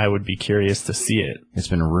 but I would be curious to see it. It's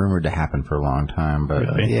been rumored to happen for a long time, but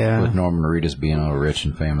Really? Yeah. with Norman Reedus being all rich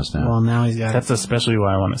and famous now. Well, now he's got That's especially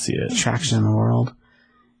why I want to see it. traction in the world.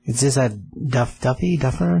 Is this that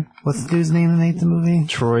Duffer? What's the dude's name that made the movie?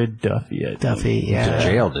 Troy Duffy. I think. Duffy, He yeah. went to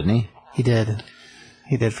jail, didn't he? He did.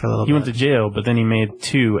 He did for a little He bit. went to jail, but then he made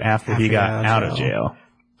 2 after he got out of jail.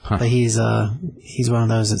 But he's one of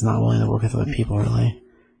those that's not willing to work with other people, really.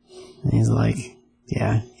 And he's like,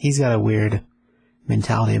 yeah, he's got a weird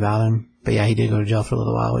mentality about him. But yeah, he did go to jail for a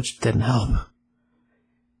little while, which didn't help. I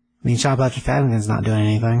mean, Sean Patrick Fadigan's not doing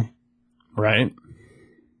anything. Right?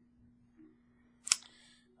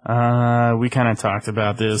 We kind of talked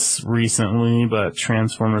about this recently, but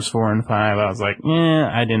Transformers 4 and 5, I was like,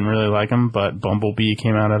 I didn't really like them, but Bumblebee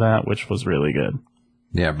came out of that, which was really good.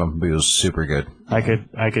 Yeah, Bumblebee was super good. I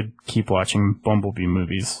could keep watching Bumblebee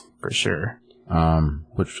movies for sure.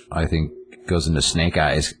 Which I think goes into Snake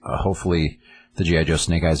Eyes. Hopefully the G.I. Joe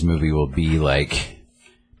Snake Eyes movie will be like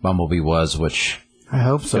Bumblebee was, which I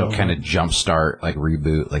hope so. will kind of jumpstart, like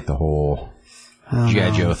reboot, like the whole I don't G.I.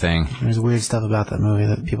 know. Joe thing. There's weird stuff about that movie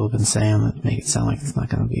that people have been saying that make it sound like it's not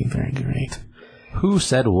going to be very great. Who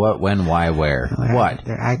said what, when, why, where? What?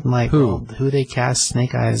 They're acting like Who? well, who they cast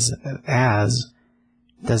Snake Eyes as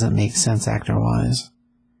doesn't make sense actor-wise.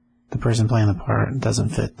 The person playing the part doesn't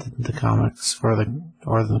fit the comics or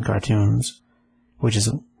the cartoons, which is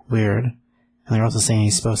weird. And they're also saying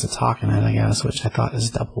he's supposed to talk in it, I guess, which I thought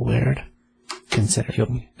is double weird.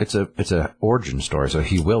 Considering It's a origin story, so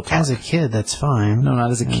he will talk. as a kid, that's fine. No,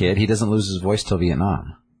 not as a kid. He doesn't lose his voice till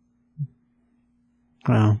Vietnam.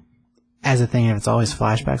 Well, as a thing, if it's always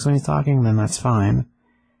flashbacks when he's talking, then that's fine.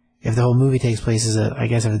 If the whole movie takes place I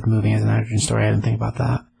guess if the movie has an origin story, I didn't think about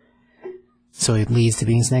that. So it leads to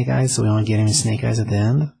being Snake Eyes, so we only get him as Snake Eyes at the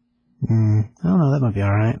end? I don't know, that might be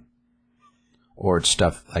alright. Or it's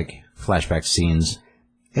stuff like flashback scenes.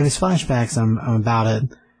 If it's flashbacks, I'm about it.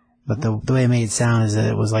 But the way it made it sound is that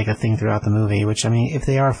it was like a thing throughout the movie, which, I mean, if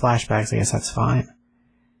they are flashbacks, I guess that's fine.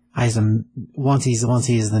 Once he's the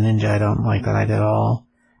ninja, I don't like that idea at all.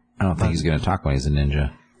 I don't think he's going to talk when he's a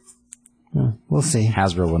ninja. We'll see.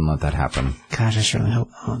 Hasbro wouldn't let that happen. Gosh, I certainly hope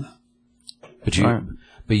not.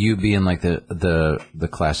 But you being like the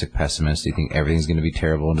classic pessimist, you think everything's going to be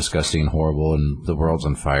terrible and disgusting and horrible and the world's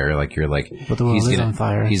on fire. Like you're like, But the world he's is gonna, on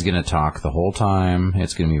fire. He's going to talk the whole time.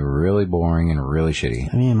 It's going to be really boring and really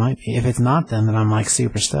shitty. I mean, it might be. If it's not them, then I'm like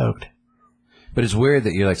super stoked. But it's weird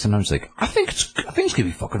that you're like sometimes like, I think it's going to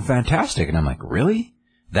be fucking fantastic, and I'm like, really?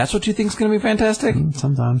 That's what you think is going to be fantastic?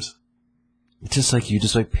 Sometimes. It's just like you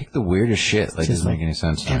just like pick the weirdest shit. Like, it doesn't make any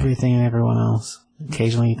sense to me. Everything and everyone else.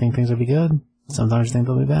 Occasionally you think things will be good. Sometimes you think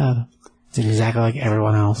they'll be bad. It's exactly like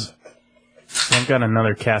everyone else. I've got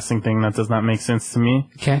another casting thing that does not make sense to me.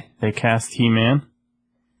 Okay. They cast He-Man,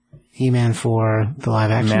 He-Man for the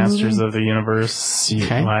live action Masters movie? of the Universe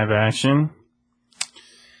Okay. live action.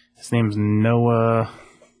 His name's Noah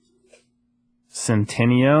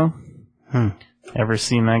Centineo. Ever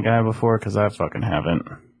seen that guy before? Because I fucking haven't.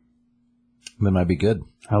 That might be good.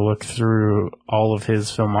 I looked through all of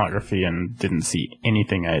his filmography and didn't see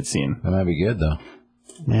anything I had seen. That might be good though.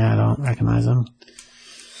 Yeah, I don't recognize him.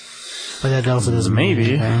 But that also doesn't mean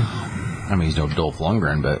Maybe. anything. I mean, he's no Dolph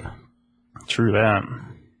Lundgren, but True that.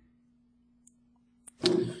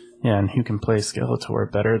 Yeah, and who can play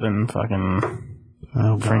Skeletor better than fucking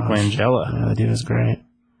Oh, Frank gosh. Langella? Yeah, the dude is great.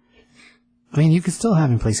 I mean, you could still have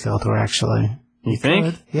him play Skeletor, actually. You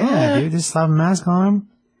think? Yeah, dude, just slap a mask on him.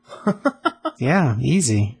 Yeah,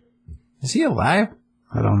 easy. is he alive?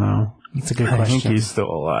 I don't know. It's a good I question. think he's still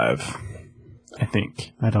alive. I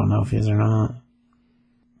think. I don't know if he is or not.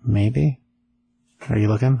 Maybe. Are you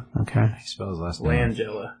looking? Okay. He spells his last name.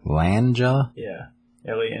 Langella. Langella? Yeah.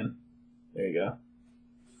 L-A-N. There you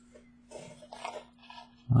go.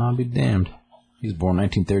 I'll be damned. He's born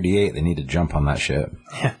 1938. They need to jump on that shit.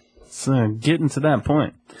 Yeah. It's getting to that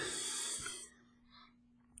point.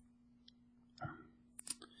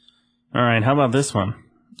 All right, how about this one?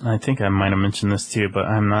 I think I might have mentioned this too, but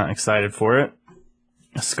I'm not excited for it.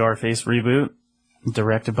 A Scarface reboot,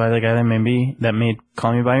 directed by the guy that made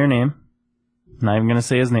Call Me by Your Name. Not even gonna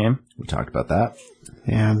say his name, We talked about that.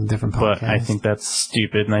 Yeah, different podcast. but I think that's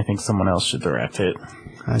stupid, and I think someone else should direct it.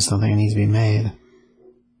 I just don't think it needs to be made.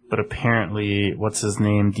 But apparently, what's his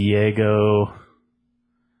name? Diego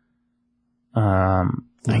I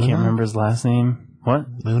can't Luna? remember his last name. What?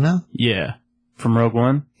 Luna? Yeah. From Rogue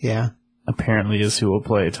One? Yeah. Apparently is who will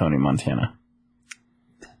play Tony Montana.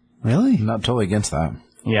 Really? I'm not totally against that.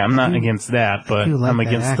 Yeah, I'm not against that, but do like I'm that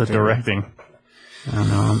against the actor. directing. I don't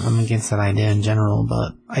know. I'm against that idea in general,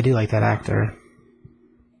 but I do like that actor.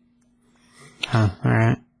 Huh. All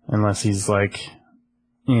right. Unless he's like,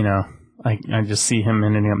 you know, I just see him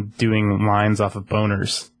ending up doing lines off of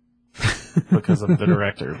boners because of the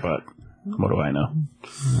director, but what do I know?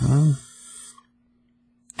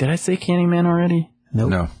 Did I say Candyman already? Nope.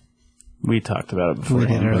 No, We talked about it before. We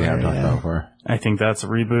did we earlier. haven't talked Yeah. about it before. I think that's a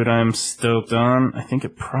reboot I'm stoked on. I think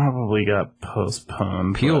it probably got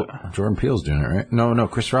postponed. Jordan Peele's doing it, right? No,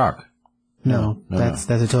 Chris Rock. No, that's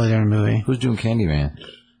a totally different movie. Who's doing Candyman?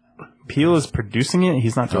 Peele is producing it.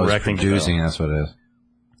 He's not Oh, he's directing producing. it, though. That's what it is.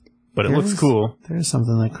 But it looks There's- cool. There's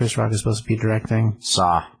something that Chris Rock is supposed to be directing.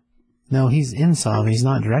 Saw. No, he's in Saw, but he's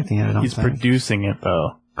not directing it, I don't He's think. producing it,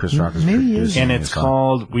 though. Chris Rock is Maybe he is. producing. And it, it's Saw.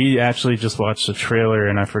 called, we actually just watched the trailer,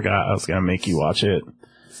 and I forgot I was going to make you watch it.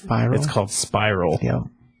 Spiral. It's called Spiral.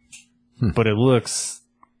 Yep. But it looks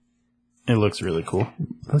really cool.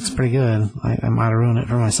 Looks pretty good. I might have ruined it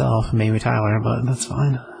for myself, maybe Tyler, but that's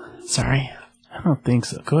fine. Sorry. I don't think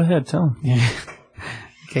so. Go ahead, tell him. Yeah.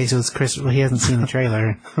 Okay, so it's Chris. Well, he hasn't seen the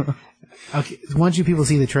trailer. Okay, once you people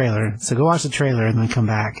see the trailer, so go watch the trailer and then come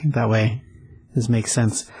back. That way, this makes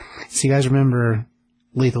sense. So you guys remember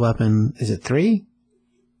Lethal Weapon? Is it 3?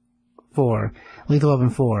 4. Lethal Weapon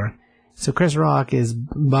 4. So Chris Rock is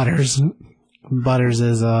Butters. Butters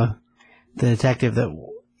is the detective that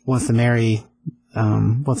wants to marry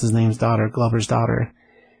what's his name's daughter, Glover's daughter.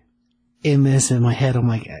 In this, in my head, I'm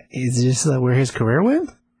like, is this where his career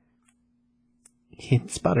went?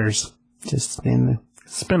 It's Butters. Just in the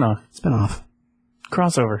Spinoff. spinoff.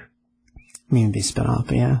 Crossover. I mean, it'd be spinoff,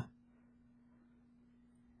 but yeah.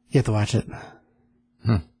 You have to watch it.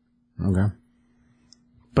 Okay.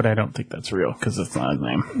 But I don't think that's real, because it's not his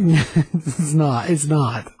name. It's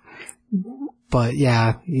not. But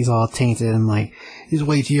yeah, he's all tainted and like, he's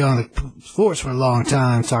way too young on the force for a long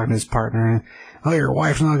time, talking to his partner. Oh, your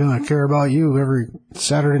wife's not going to care about you every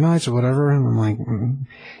Saturday nights or whatever. And I'm like,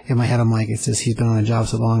 in my head, I'm like, it's just he's been on the job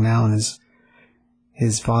so long now, and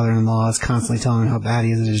his father-in-law is constantly telling him how bad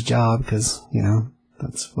he is at his job because, you know,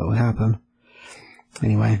 that's what would happen.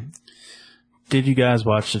 Anyway, Did you guys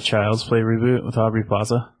watch the Child's Play reboot with Aubrey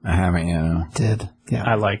Plaza? I haven't yet. No. did. Yeah,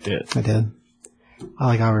 I liked it. I did. I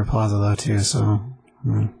like Aubrey Plaza though too, so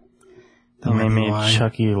And they made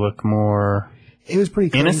Chucky look more it was pretty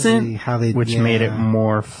crazy innocent, how they which made it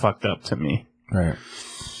more fucked up to me. Right.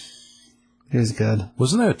 It was good.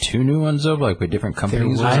 Wasn't there 2 new ones though, like with different companies? There or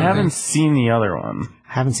was. I something? haven't seen the other one.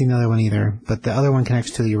 I haven't seen the other one either, but the other one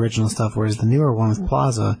connects to the original stuff, whereas the newer one with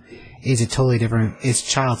Plaza is a totally different. It's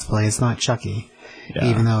Child's Play. It's not Chucky, Yeah.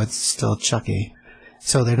 even though it's still Chucky.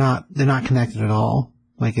 So they're not connected at all.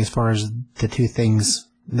 Like as far as the two things,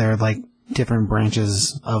 they're like different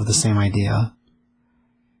branches of the same idea,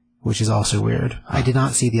 which is also weird. I did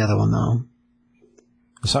not see the other one though.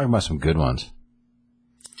 Let's talk about some good ones.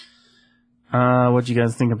 What'd you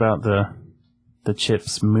guys think about the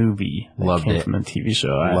Chips movie that Loved came it. from the TV show?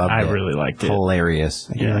 Loved I it. really liked it. Hilarious.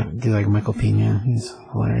 I Yeah. do like Michael Pena. He's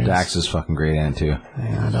hilarious. Dax is fucking great in it too.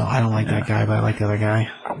 Yeah, I don't like that guy, but I like the other guy.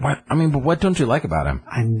 What? I mean, but what don't you like about him?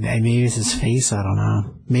 Maybe it's his face. I don't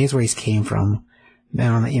know. Maybe it's where he came from.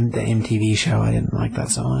 Then on the MTV show, I didn't like that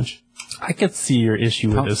so much. I could see your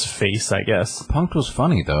issue with his face, I guess. Punked was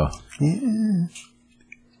funny though. Yeah.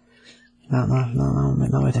 Not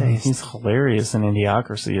my taste. He's hilarious in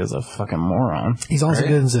Idiocracy as a fucking moron. He's also Right?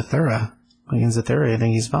 good in Zathura. Like in Zathura, I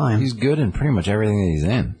think he's fine. He's good in pretty much everything that he's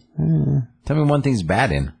in. Tell me one thing he's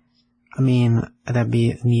bad in. I mean, that'd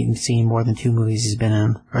be neat seeing more than 2 movies he's been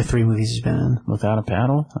in, or 3 movies he's been in. Without a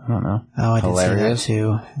paddle? I don't know. Oh, I did Hilarious. see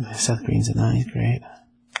that too. Seth Green's in that. He's great.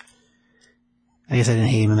 I guess I didn't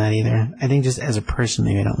hate him in that either. I think just as a person,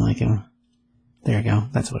 maybe I don't like him. There you go.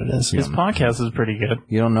 That's what it is. His podcast is pretty good.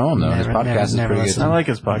 You don't know him though. His Never- podcast never- is never pretty listened. I good. like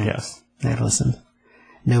his podcast. Never listened.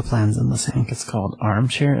 No plans on listening. It's called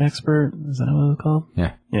Armchair Expert. Is that what it's called?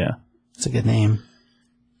 Yeah. Yeah. It's a good name.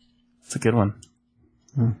 It's a good one.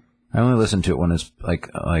 I only listen to it when it's like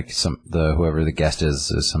whoever the guest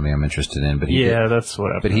is somebody I'm interested in. But he Yeah, did, that's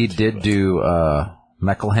what I've but he did do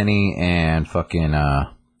McElhenney and fucking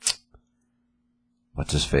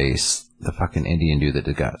what's his face, the fucking Indian dude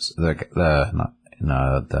that got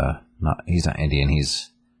he's not Indian, he's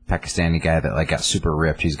Pakistani guy that like got super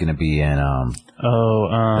ripped. He's gonna be in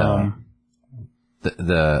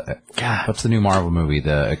God. What's the new Marvel movie?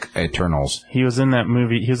 The Eternals. He was in that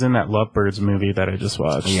movie. He was in that Lovebirds movie that I just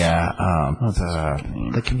watched. Yeah.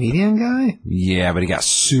 The comedian guy? Yeah, but he got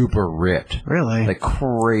super ripped. Really? Like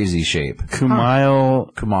crazy shape.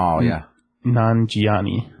 Kumail Kamal, yeah.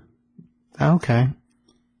 Nanjiani. Okay.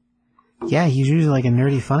 Yeah, he's usually like a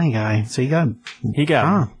nerdy, funny guy. So he got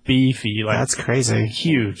beefy. Like, that's crazy.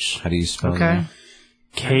 huge. How do you spell Okay.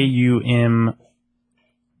 Kumail.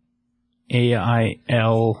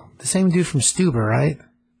 The same dude from Stuber, right?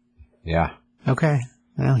 Yeah. Okay.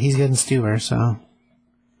 Well, he's good in Stuber, so.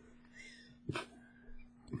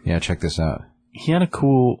 Yeah, check this out. He was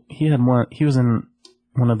in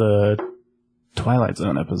one of the Twilight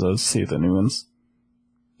Zone episodes. See the new ones.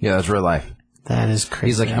 Yeah, that's real life. That is crazy.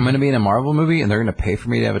 He's like, I'm going to be in a Marvel movie, and they're going to pay for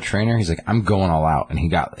me to have a trainer. He's like, I'm going all out, and he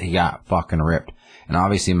got fucking ripped. And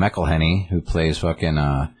obviously, McElhenney, who plays fucking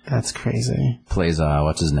That's crazy. plays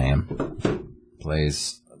what's his name?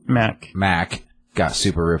 Plays Mac. Got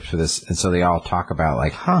super ripped for this, and so they all talk about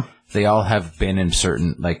like, they all have been in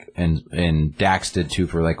certain like, and Dax did too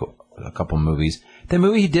for like a couple movies. The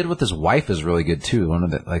movie he did with his wife is really good too. One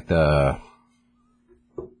of the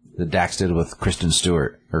Dax did with Kristen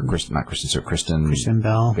Stewart Kristen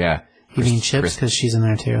Bell. Yeah. You mean Chips? Because she's in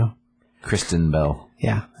there too. Kristen Bell.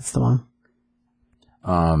 Yeah, that's the one.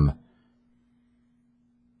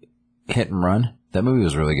 Hit and Run. That movie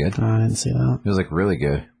was really good. I didn't see that. It was like really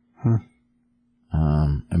good.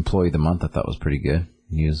 Employee of the Month I thought was pretty good.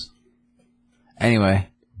 Anyway,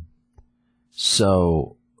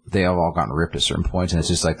 so they have all gotten ripped at certain points, and it's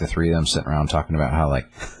just like the three of them sitting around talking about how like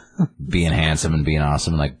being handsome and being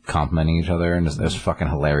awesome and like complimenting each other, and it was fucking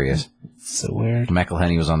hilarious. So weird.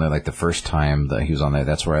 McElhenney was on there like the first time that he was on there.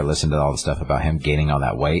 That's where I listened to all the stuff about him gaining all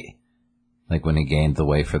that weight. Like when he gained the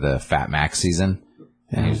weight for the Fat Max season.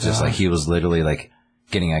 And he was just like, he was literally like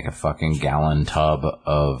getting like a fucking gallon tub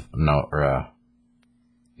of,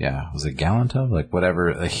 was it a gallon tub? Like whatever,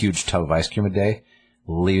 a huge tub of ice cream a day,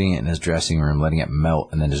 leaving it in his dressing room, letting it melt,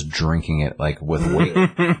 and then just drinking it like with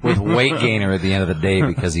weight gainer at the end of the day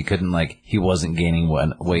because he couldn't he wasn't gaining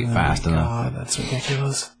weight fast enough. God, that's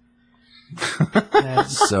ridiculous.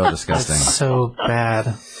 So disgusting. That's so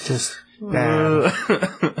bad. Just bad.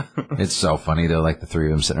 It's so funny though, like the three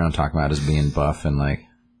of them sitting around talking about just being buff and like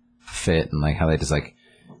fit and like how they just like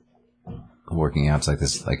working out's like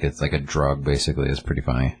this, like it's like a drug basically. It's pretty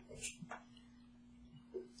funny.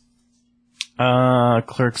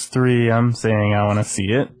 Clerks 3, I'm saying I want to see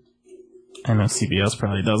it. I know CBS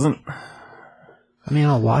probably doesn't. I mean,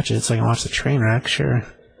 I'll watch it so I can watch the train wreck, sure.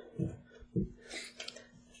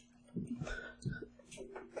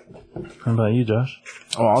 How about you, Josh?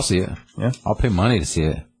 Oh, I'll see it. Yeah. I'll pay money to see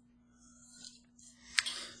it.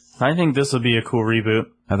 I think this would be a cool reboot.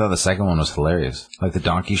 I thought the second one was hilarious. Like the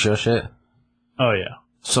donkey show shit. Oh, yeah.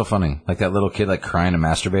 So funny. Like that little kid like crying and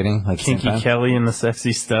masturbating. Like Kinky Kelly and the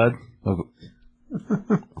Sexy Stud.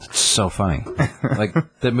 It's so funny. Like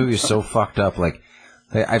that movie is so fucked up. Like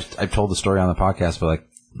I've told the story on the podcast, but like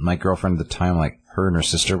my girlfriend at the time, like her and her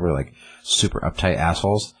sister were like super uptight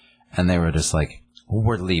assholes, and they were just like, well,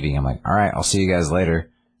 "We're leaving." I'm like, "All right, I'll see you guys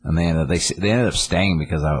later." And they ended up staying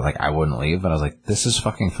because I wouldn't leave, but I was like, "This is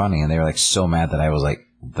fucking funny," and they were like so mad that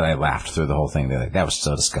I laughed through the whole thing. They're like, "That was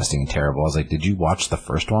so disgusting and terrible." I was like, "Did you watch the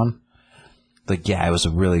first one?" Like, yeah, it was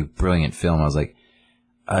a really brilliant film. I was like,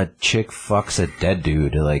 a chick fucks a dead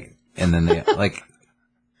dude, like, and then they like,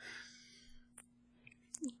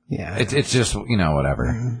 yeah, it's just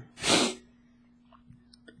whatever.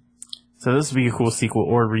 So this would be a cool sequel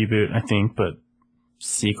or reboot, I think, but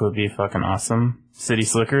sequel would be fucking awesome. City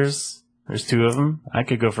Slickers, there's 2 of them. I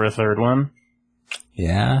could go for a 3rd one.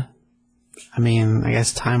 Yeah, I mean, I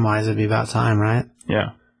guess time-wise it'd be about time, right?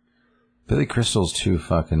 Yeah. Billy Crystal's too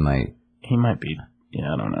fucking like. He might be.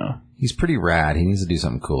 Yeah, I don't know. He's pretty rad. He needs to do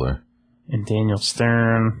something cooler. And Daniel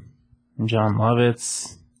Stern, and John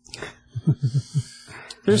Lovitz.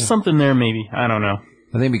 There's something there, maybe. I don't know.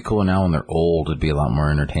 I think it'd be cooler now when they're old. It'd be a lot more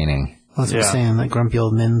entertaining. Well, that's what I'm saying. That grumpy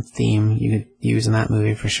old men theme you could use in that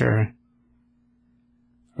movie for sure.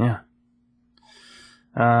 Yeah.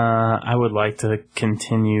 I would like to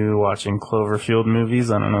continue watching Cloverfield movies.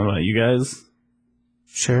 I don't know about you guys.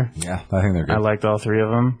 Sure. Yeah, I think they're good. I liked all 3 of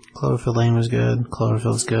them. Cloverfield Lane was good.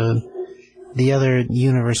 Cloverfield's good. The other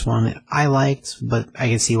Universe one I liked, but I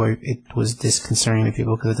can see why it was disconcerting to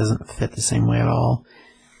people because it doesn't fit the same way at all.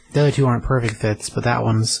 The other 2 aren't perfect fits, but that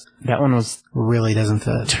one was really doesn't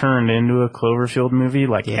fit. Turned into a Cloverfield movie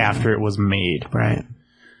after it was made. Right.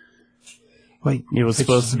 Wait, it was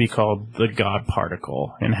supposed to be called The God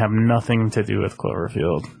Particle and have nothing to do with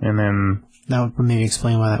Cloverfield. And then That would maybe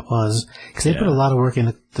explain why that was. Because they put a lot of work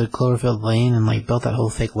into the Cloverfield Lane and like built that whole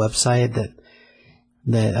fake website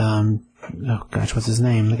oh gosh, what's his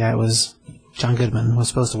name? The guy was John Goodman was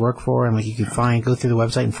supposed to work for, and like you could go through the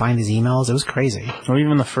website and find his emails. It was crazy. Well,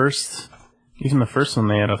 even the first one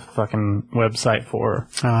they had a fucking website for.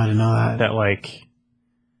 Oh, I didn't know that. That like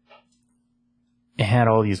it had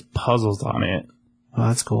all these puzzles on it. Oh,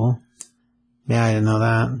 that's cool. Yeah, I didn't know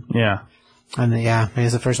that. Yeah. And I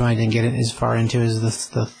guess the first one I didn't get it as far into as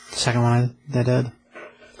the second one I did.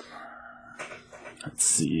 Let's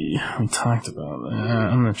see. We talked about that.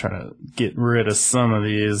 I'm going to try to get rid of some of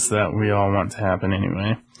these that we all want to happen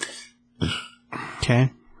anyway.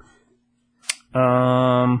 Okay.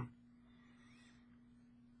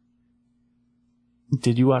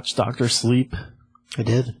 Did you watch Dr. Sleep? I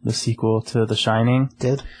did. The sequel to The Shining?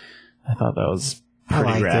 Did. I thought that was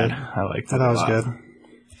pretty rad. I liked it. I thought it was good.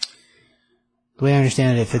 The way I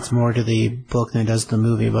understand it fits more to the book than it does the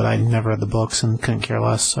movie, but I never read the books and couldn't care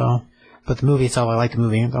less, so... But the movie itself, I liked the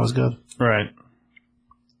movie. That was good. Right.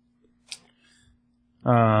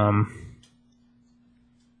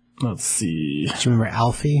 Let's see. Do you remember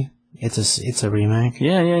Alfie? It's a remake.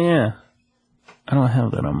 Yeah. I don't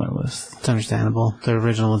have that on my list. It's understandable. The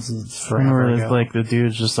original was forever Remember, ago. it's like the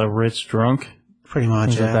dude's just a rich drunk? Pretty much,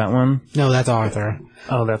 Is it that one? No, that's Arthur.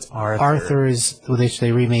 Oh, that's Arthur. Arthur is... Well,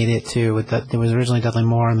 they remade it, too. It was originally Dudley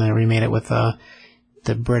Moore, and they remade it with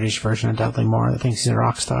the British version of Dudley Moore that thinks he's a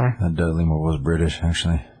rock star. Dudley Moore was British,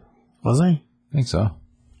 actually. Was he? I think so.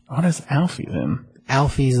 What is Alfie, then?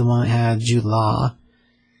 Alfie's the one that had Jude Law.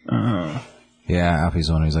 Yeah, Alfie's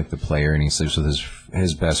the one who's like the player, and he sleeps with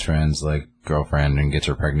his best friend's like girlfriend and gets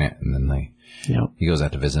her pregnant, and then he goes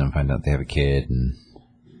out to visit and find out they have a kid, and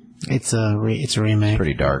it's a remake.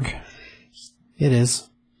 Pretty dark. It is,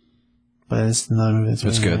 but it's another movie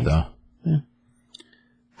that's good though. Yeah.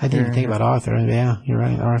 I didn't even think about Arthur. Yeah, you're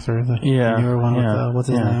right, Arthur. The newer one with what's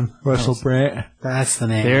his name? Russell Brand. That's the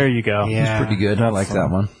name. There you go. Yeah, he's pretty good. I like that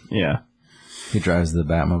one. Yeah, he drives the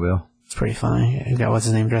Batmobile. It's pretty funny. You got what's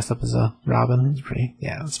his name dressed up as a Robin. It's pretty.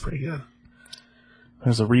 Yeah, that's pretty good.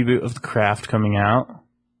 There's a reboot of The Craft coming out.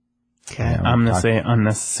 Okay, yeah, I'm gonna say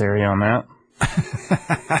unnecessary on that.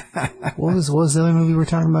 What was the other movie we were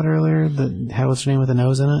talking about earlier? What's her name with the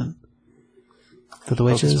nose in it? The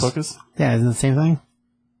witches. Focus? Yeah, isn't it the same thing?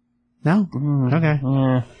 No. Okay.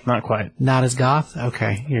 Not quite. Not as goth.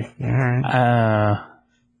 Okay, you're all right.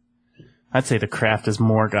 I'd say The Craft is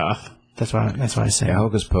more goth. That's what I say. Yeah,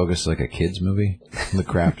 Hocus Pocus is like a kids movie. The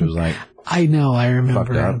Craft was like. I know. I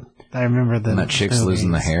remember. Fucked up. I remember and that chick's movies.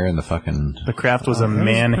 losing the hair and the fucking. The Craft was a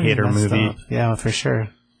man-hater movie. Up. Yeah, for sure.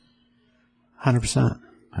 100%.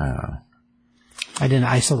 I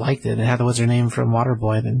I still liked it. It had what's her name from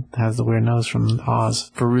Waterboy that has the weird nose from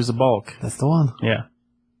Oz. Veruza Balk. That's the one. Yeah.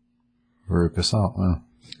 Veruca Salt. Well.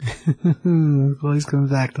 Always comes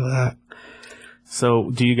back to that.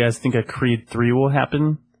 So, do you guys think a Creed 3 will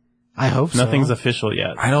happen? I hope so. Nothing's official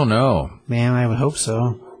yet. I don't know. Man, I would hope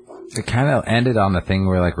so. It kind of ended on the thing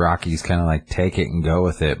where like Rocky's kind of like take it and go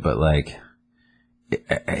with it, but like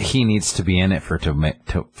he needs to be in it for to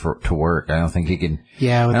work. I don't think he can.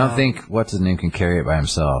 Yeah, I don't think what's his name can carry it by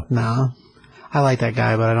himself. No, I like that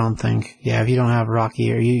guy, but I don't think. Yeah, if you don't have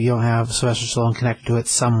Rocky or you don't have Sylvester Stallone connected to it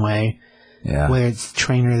some way. Yeah. Whether it's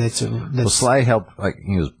trainer that's well, Sly helped. Like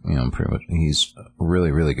he was, pretty much. He's a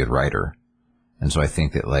really, really good writer, and so I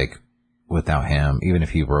think that like. Without him, even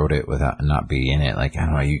if he wrote it without not be in it, like I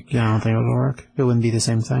don't know, I don't think it would work. It wouldn't be the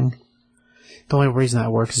same thing. The only reason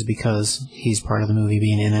that works is because he's part of the movie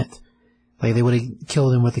being in it. Like they would have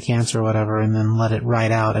killed him with the cancer or whatever, and then let it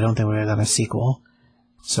ride out. I don't think we would have done a sequel.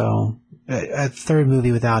 So a third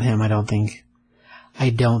movie without him, I don't think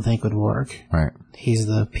would work. Right. He's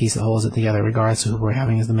the piece that holds it together, regardless of who we're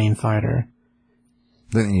having as the main fighter.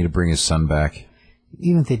 They need to bring his son back.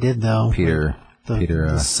 Even if they did, though, Peter.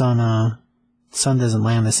 The son doesn't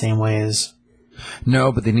land the same way as...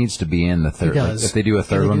 No, but he needs to be in the third. He does. Like, if they do a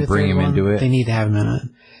third one, bring him into it. They need to have him in it.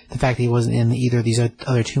 The fact that he wasn't in either of these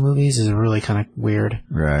other two movies is really kind of weird.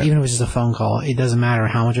 Right. Even if it's just a phone call, it doesn't matter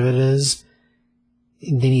how much of it is.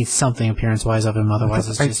 They need something appearance-wise of him, otherwise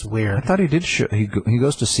it's just weird. I thought he did show... He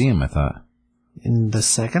goes to see him, I thought. In the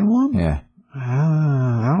second one? Yeah.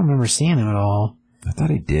 I don't remember seeing him at all. I thought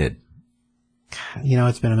he did.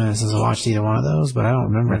 It's been a minute since I watched either one of those, but I don't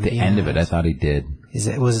remember. At the end of it, I thought he did.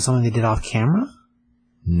 Was it something they did off camera?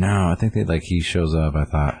 No, I think he shows up, I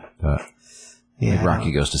thought. But yeah,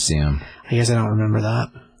 Rocky goes to see him. I guess I don't remember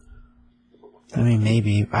that. I mean,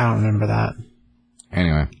 maybe. I don't remember that.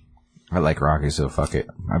 Anyway, I like Rocky, so fuck it.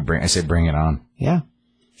 I say bring it on. Yeah,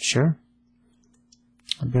 sure.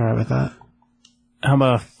 I'd be alright with that. How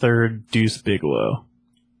about a third Deuce Bigelow?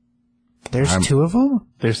 There's two of them?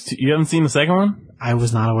 You haven't seen the second one? I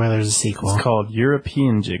was not aware there's a sequel. It's called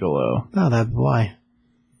European Gigolo. Oh, why?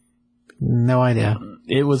 No idea.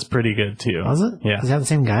 It was pretty good, too. Was it? Yeah. Is that the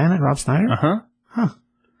same guy in it, Rob Snyder? Uh-huh. Huh.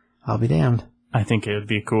 I'll be damned. I think it would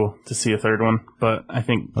be cool to see a third one, but I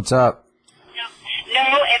think... What's up? No,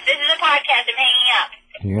 if this is a podcast, I'm hanging up.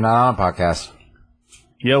 You're not on a podcast.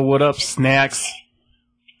 Yo, what up, Snacks?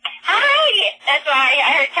 Hi! That's why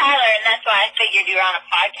I heard Tyler, and that's why I figured you were on a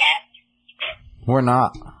podcast. We're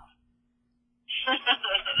not.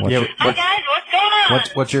 Hi, guys, what's going on?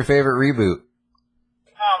 What's your favorite reboot?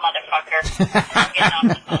 Oh, motherfucker. I'm getting off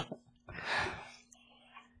the phone.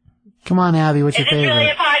 Come on, Abby, what's Is your this really a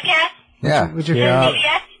favorite? podcast? Yeah. What's your Yeah. favorite?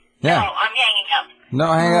 Yes? Yeah. No, I'm hanging up.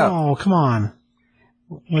 No, hang up. Oh, come on.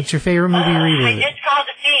 What's your favorite movie I reboot? just called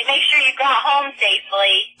to see, make sure you got home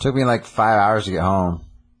safely. Took me like 5 hours to get home.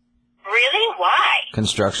 Really? Why?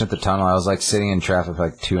 Construction at the tunnel. I was like sitting in traffic for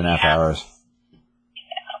like 2.5 hours.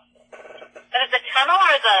 But the tunnel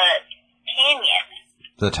or the canyon?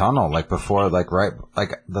 The tunnel, like before, like right,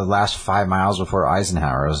 like the last 5 miles before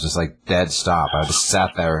Eisenhower, it was just like dead stop. I just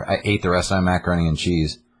sat there. I ate the rest of my macaroni and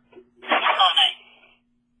cheese. Oh, nice.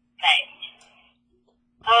 Nice.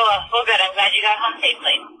 Oh, well, good. I'm glad you got home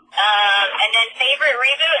safely. And then favorite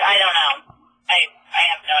reboot? I don't know. I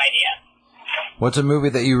have no idea. What's a movie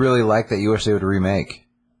that you really like that you wish they would remake?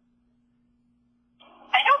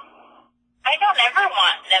 I don't ever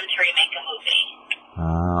want them to remake a movie.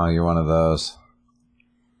 Oh, you're one of those.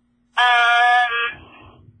 I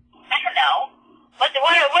don't know. What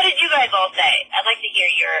did you guys all say? I'd like to hear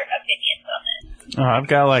your opinions on this. Oh, I've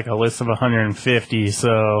got like a list of 150, so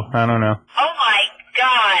I don't know. Oh my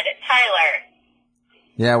God, Tyler.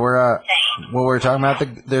 Yeah, Same. well, we're talking about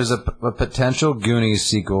there's a potential Goonies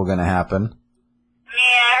sequel going to happen. Yeah,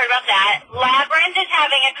 I heard about that. Labyrinth is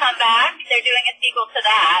having a comeback. They're doing a sequel to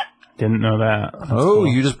that. Didn't know that. That's Oh, cool.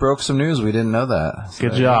 you just broke some news. We didn't know that.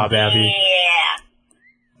 Good job, Abby. Yeah.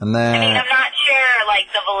 And I mean, then, I'm not sure, like,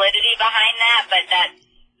 the validity behind that, but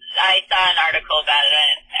I saw an article about it. I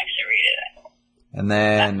didn't actually read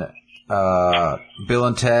it. Bill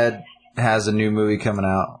and Ted has a new movie coming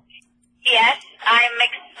out. Yes, I'm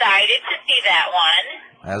excited to see that one.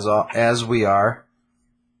 As we are.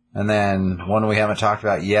 And then one we haven't talked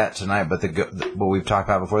about yet tonight, but what we've talked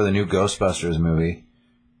about before, the new Ghostbusters movie.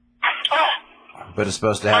 Oh, But it's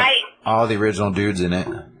supposed to have all the original dudes in it,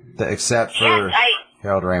 except for yes,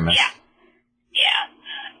 Harold Ramis. Yeah.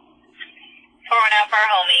 Pouring out for our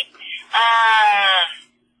homie.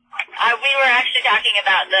 We were actually talking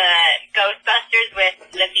about the Ghostbusters with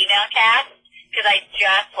the female cast, because I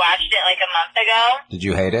just watched it like a month ago. Did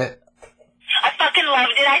you hate it? I fucking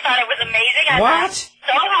loved it. I thought it was amazing. I What? laughed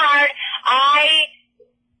so hard.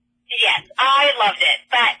 Yes, I loved it.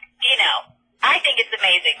 But, I think it's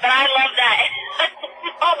amazing. But I love that.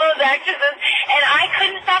 All those actresses. And I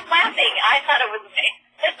couldn't stop laughing. I thought it was amazing.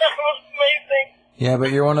 It was amazing. Yeah,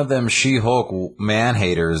 but you're one of them She-Hulk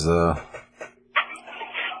man-haters, though.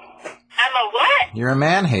 I'm a what? You're a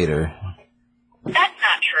man-hater. That's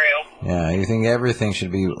not true. Yeah, you think everything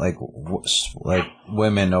should be like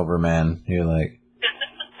women over men. You're like...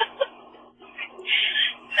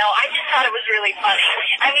 No, I just thought it was really funny.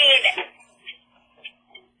 I mean,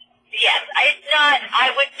 yes, it's not, I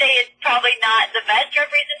would say it's probably not the best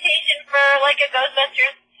representation for, like, a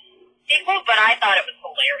Ghostbusters sequel, but I thought it was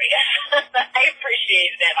hilarious. I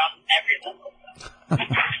appreciated it on every level.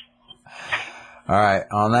 All right,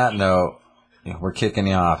 on that note, we're kicking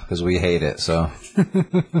you off because we hate it, so...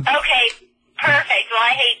 Okay, perfect. Well,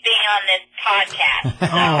 I hate being on this podcast.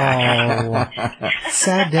 Oh,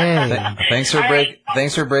 sad day. Thanks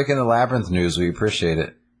for breaking the Labyrinth news. We appreciate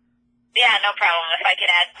it. Yeah, no problem. If I can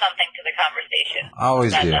add something to the conversation.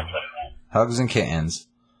 Always do. That's what it was. Hugs and kittens.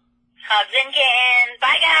 Hugs and kittens.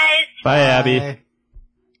 Bye, guys. Bye, Abby.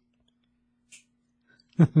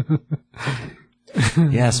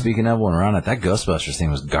 Yeah, speaking of when we're on it, that Ghostbusters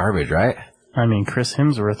thing was garbage, right? I mean, Chris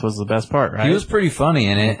Hemsworth was the best part, right? He was pretty funny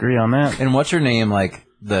in it. Agree on that. And what's her name? Like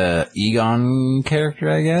the Egon character,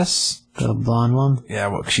 I guess? The blonde one? Yeah,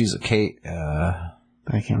 well, she's a Kate. I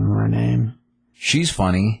can't remember her name. She's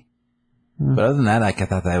funny. But other than that, I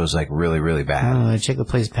thought that was like really, really I bad. don't know, the chick that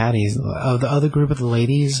plays Patty's, of the other group of the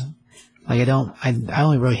ladies, like I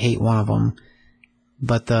only really hate one of them.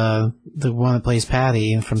 But the one that plays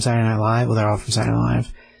Patty from Saturday Night Live, well, they're all from Saturday Night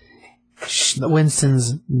Live.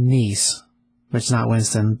 Winston's niece, which is not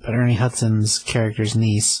Winston, but Ernie Hudson's character's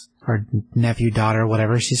niece, or nephew, daughter,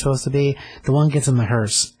 whatever she's supposed to be, the one gets in the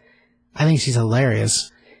hearse. I think she's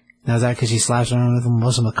hilarious. Now, is that because she slaps around with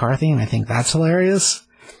Melissa McCarthy, and I think that's hilarious?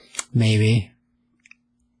 Maybe.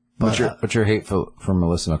 What's your hate for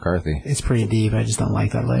Melissa McCarthy? It's pretty deep. I just don't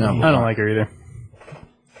like that lady. I don't like her either.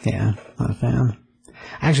 Yeah, not a fan.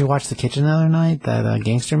 I actually watched The Kitchen the other night, that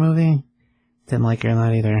gangster movie. Didn't like her in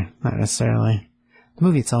that either. Not necessarily. The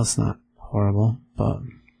movie itself's not horrible, but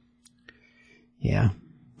yeah,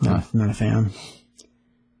 not a fan.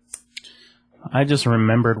 I just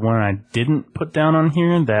remembered one I didn't put down on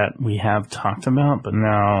here that we have talked about, but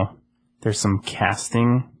now there's some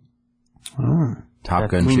casting Top that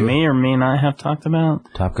Gun we 2? may or may not have talked about.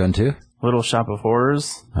 Top Gun 2? Little Shop of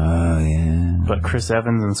Horrors. Oh, yeah. But Chris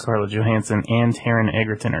Evans and Scarlett Johansson and Taron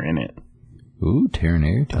Egerton are in it. Ooh, Taron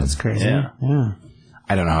Egerton. That's crazy. Yeah. Yeah.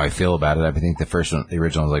 I don't know how I feel about it. I think the first one, the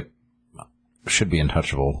original, was like, should be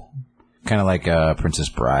untouchable. Kind of like Princess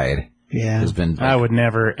Bride. Yeah. Has been. I would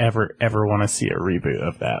never, ever, ever want to see a reboot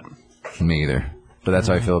of that. Me either. But that's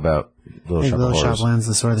how I feel about I Little think Shop of Little Shop Horrors. lands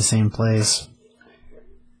the sort of the same place.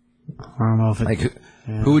 I don't know if it... Like,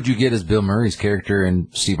 who would you get as Bill Murray's character and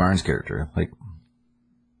Steve Arn's character? Like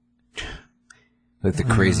the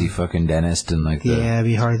crazy fucking dentist and like the... Yeah, it'd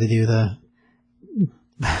be hard to do the...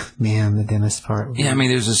 Man, the dentist part. Yeah, I mean,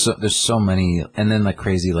 there's so many, and then like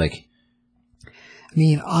crazy, like... I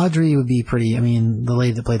mean, Audrey would be pretty... I mean, the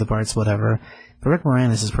lady that played the parts, whatever. But Rick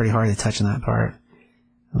Moranis is pretty hard to touch in that part.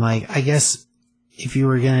 Like, I guess if you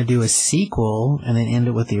were going to do a sequel and then end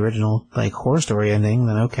it with the original, like, horror story ending,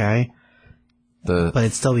 then okay. But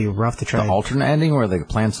it'd still be rough to try. The alternate ending where the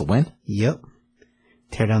plans to win? Yep.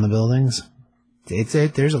 Tear down the buildings.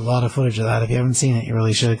 There's a lot of footage of that. If you haven't seen it, you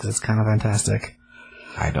really should, because it's kind of fantastic.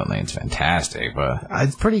 I don't think it's fantastic, but...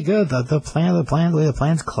 It's pretty good. The way the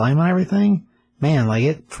plans climb on everything, man,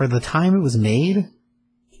 like for the time it was made,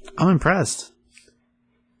 I'm impressed.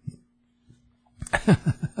 I'm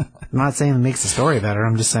not saying it makes the story better.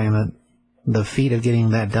 I'm just saying that the feat of getting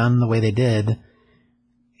that done the way they did,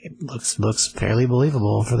 it looks fairly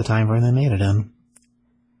believable for the time frame they made it in.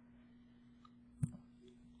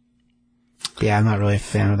 Yeah, I'm not really a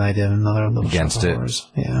fan of the idea of another Little Against Shop of it.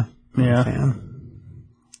 Horrors. Yeah. Yeah. Not a fan.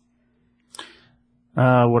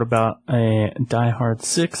 What about a Die Hard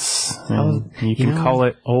 6? And you can know- call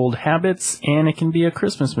it Old Habits, and it can be a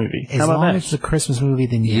Christmas movie. As How about long that? as it's a Christmas movie,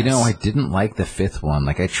 then yes. You know, I didn't like the fifth one.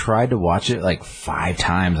 Like, I tried to watch it like 5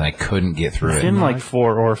 times, and I couldn't get through it. Didn't like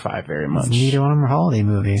 4 or 5 very much. Neither one of them are holiday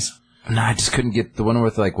movies. No, I just couldn't get the one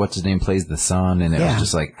with, like, what's his name plays the son, and it was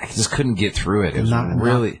just like, I just couldn't get through it. It was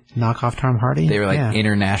really... knock off Tom Hardy. They were like Yeah.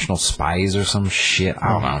 international spies or some shit. I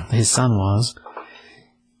don't know. His son was.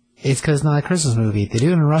 It's because it's not a Christmas movie. They do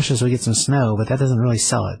it in Russia so we get some snow, but that doesn't really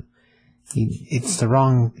sell it.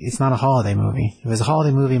 It's not a holiday movie. If it was a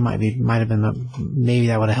holiday movie, maybe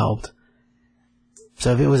that would have helped.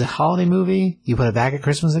 So if it was a holiday movie, you put it back at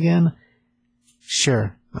Christmas again,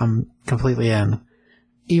 sure, I'm completely in.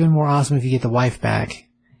 Even more awesome if you get the wife back.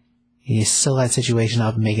 You seal that situation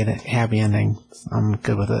up and make it a happy ending. I'm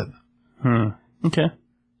good with it. Okay.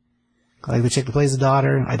 Like the chick that plays the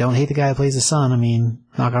daughter. I don't hate the guy that plays the son. I mean,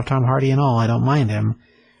 knock off Tom Hardy and all. I don't mind him.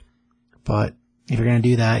 But if you're going to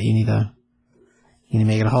do that, you need to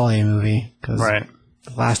make it a holiday movie. Cause Right.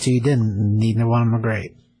 the last two you didn't. And neither one of them are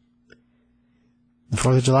great. The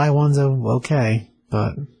 4th of July one's okay.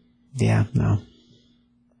 But, yeah, no.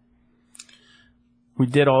 We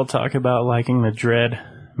did all talk about liking the Dread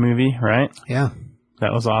movie, right? Yeah.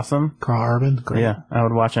 That was awesome. Carl Urban. Great. Yeah, I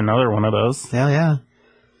would watch another one of those. Hell yeah.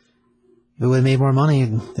 If it would have made more money,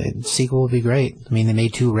 the sequel would be great. I mean, they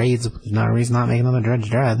made 2 raids. There's not a reason not to make another Dredge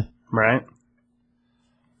Dread. Right.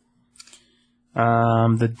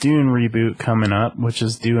 The Dune reboot coming up, which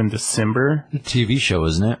is due in December. TV show,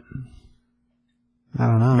 isn't it? I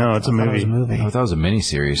don't know. No, it's a I thought it was movie. I thought that was a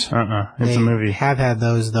miniseries. It's They a movie. have had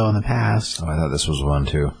those, though, in the past. Oh, I thought this was one,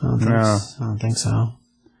 too. I don't think so.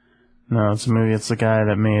 No, it's a movie. It's the guy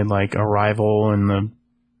that made like Arrival and the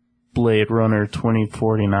Blade Runner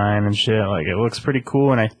 2049 and shit. Like, it looks pretty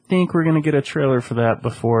cool, and I think we're gonna get a trailer for that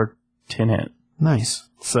before Tenet. Nice.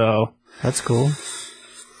 So That's cool.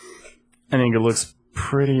 I think it looks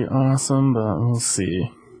pretty awesome, but we'll see.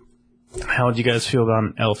 How would you guys feel about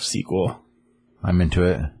an Elf sequel? I'm into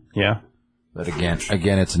it. Yeah. But again,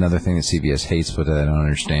 it's another thing that CBS hates, but I don't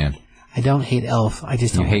understand. I don't hate Elf. I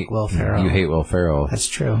just don't like Will Ferrell. You hate Will Ferrell. That's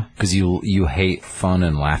true. Because you hate fun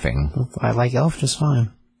and laughing. I like Elf just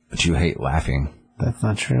fine. But you hate laughing That's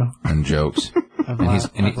not true. and jokes. I've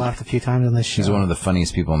I've laughed a few times on this show. He's one of the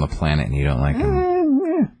funniest people on the planet, and you don't like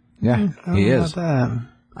him. Yeah, he is. That.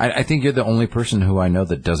 I think you're the only person who I know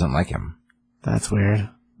that doesn't like him. That's weird. I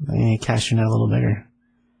need to cast your net a little bigger.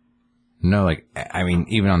 No, like, I mean,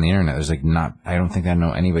 even on the internet, there's like I don't think I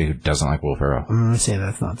know anybody who doesn't like Will Ferrell. I'm going to say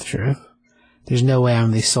that's not the truth. There's no way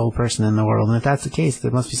I'm the sole person in the world. And if that's the case,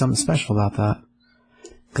 there must be something special about that.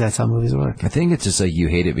 Because that's how movies work. I think it's just like you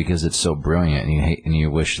hate it because it's so brilliant, and you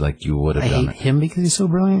wish like you would have done I hate it. him because he's so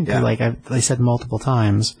brilliant. Yeah. Like I said multiple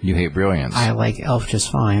times, You hate brilliance. I like Elf just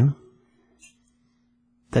fine.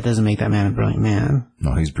 That doesn't make that man a brilliant man.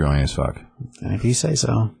 No, he's brilliant as fuck. If you say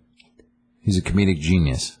so. He's a comedic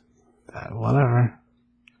genius. Whatever.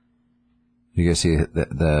 You guys see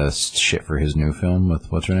the shit for his new film with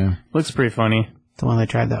what's her name? Looks pretty funny. The one they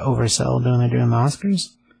tried to oversell doing the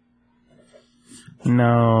Oscars?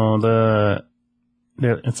 No,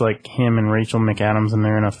 it's like him and Rachel McAdams, and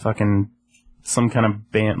they're in a fucking some kind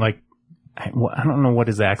of band. Like I don't know what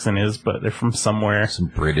his accent is, but they're from somewhere. Some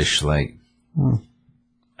British like.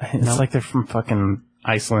 It's like they're from fucking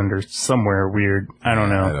Iceland or somewhere weird. I don't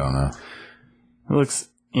know. I don't know. It looks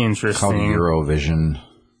interesting. Called Eurovision.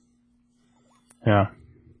 Yeah.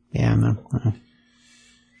 Yeah, no.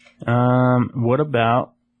 What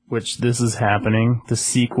about, which this is happening, the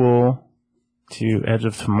sequel to Edge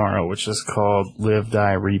of Tomorrow, which is called Live,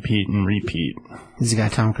 Die, Repeat, and Repeat. Has he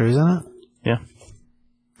got Tom Cruise in it? Yeah.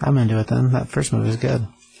 I'm into it then. That first movie was good.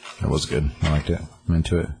 It was good. I liked it. I'm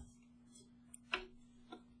into it.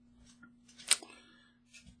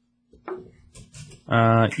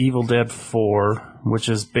 Evil Dead 4, which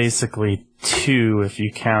is basically 2 if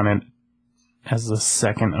you count it as the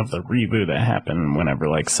second of the reboot that happened whenever,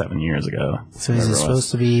 like 7 years ago. So is it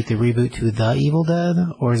supposed to be the reboot to The Evil Dead,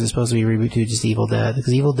 or is it supposed to be a reboot to just Evil Dead?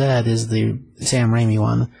 Because Evil Dead is the Sam Raimi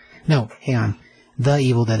one. No, hang on. The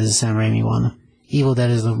Evil Dead is the Sam Raimi one. Evil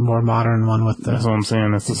Dead is the more modern one with the... That's what I'm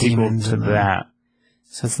saying. It's a sequel to that.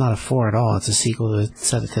 So it's not a 4 at all. It's a sequel to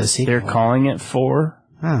set it to a sequel. They're calling it 4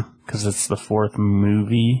 Huh. because it's the 4th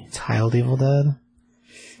movie. Titled Evil Dead?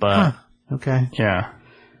 But, Okay. yeah.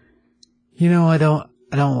 You know, I don't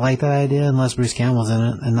like that idea unless Bruce Campbell's in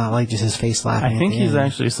it and not like just his face laughing. I think at the he's end.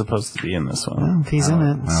 actually supposed to be in this one. Well, if he's in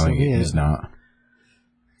it, I so think be he's it. not.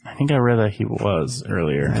 I think I read that he was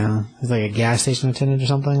earlier. Yeah. He's like a gas station attendant or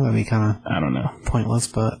something. That'd be kind I don't know. of pointless,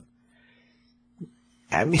 but...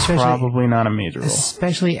 I mean, Probably not a major role.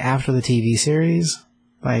 especially after the TV series.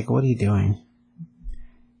 Like, what are you doing?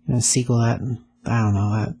 You know, sequel that, I don't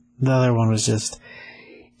know, that the other one was just,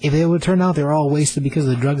 if it would turn out they were all wasted because of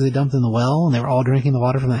the drugs they dumped in the well, and they were all drinking the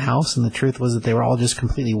water from the house, and the truth was that they were all just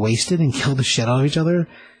completely wasted and killed the shit out of each other,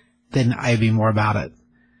 then I'd be more about it.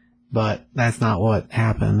 But that's not what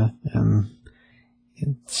happened, and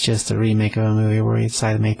it's just a remake of a movie where you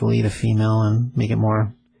decided to make the lead a female and make it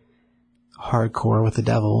more hardcore with the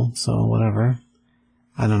devil, so whatever.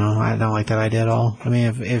 I don't know. I don't like that idea at all. I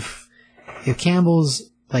mean, if Campbell's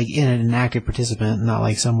like in it, an active participant, not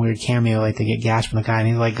like some weird cameo like they get gashed from the guy and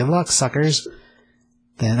he's like, "Good luck, suckers,"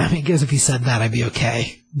 then I mean, I guess if he said that, I'd be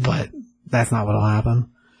okay. But that's not what'll happen.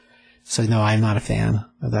 So no, I'm not a fan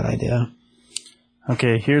of that idea.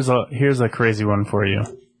 Okay, here's a crazy one for you.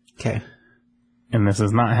 Okay. And this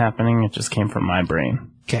is not happening. It just came from my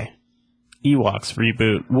brain. Okay. Ewoks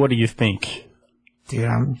reboot. What do you think? Dude,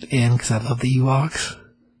 I'm in because I love the Ewoks.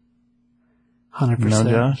 100%. No,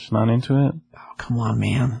 Josh, not into it. Oh, come on,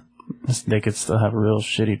 man. They could still have real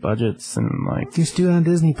shitty budgets and like. Just do it on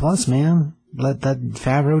Disney Plus, man. Let that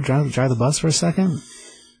Favreau drive the bus for a second.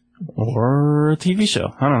 Or a TV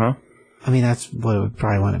show. I don't know. I mean, that's what it would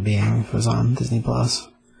probably want it being if it was on Disney Plus.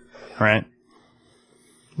 Right?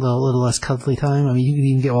 Little less cuddly time. I mean, you could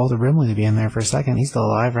even get Walter Brimley to be in there for a second. He's still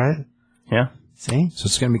alive, right? Yeah. See? So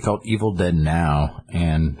it's going to be called Evil Dead Now,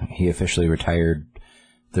 and he officially retired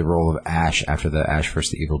the role of Ash after the Ash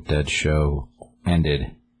vs. the Evil Dead show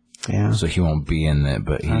ended. Yeah. So he won't be in it,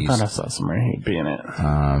 but I he's... thought I saw somewhere he'd be in it.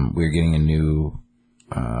 We're getting a new...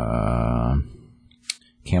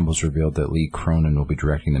 Campbell's revealed that Lee Cronin will be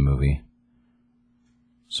directing the movie.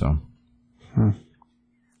 So...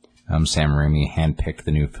 Sam Raimi handpicked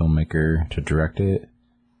the new filmmaker to direct it.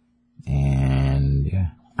 And,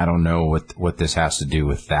 yeah. I don't know what this has to do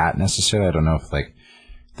with that necessarily. I don't know if, like,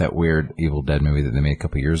 that weird Evil Dead movie that they made a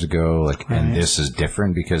couple years ago, like, right. And this is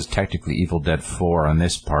different because technically Evil Dead 4 on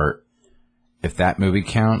this part, if that movie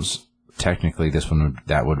counts, technically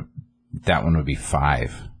that one would be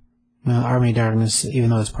 5. Well, Army of Darkness, even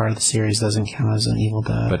though it's part of the series, doesn't count as an Evil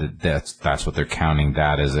Dead. But that's what they're counting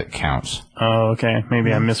that as it counts. Oh, okay.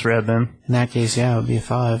 Maybe I misread then. In that case, yeah, it would be a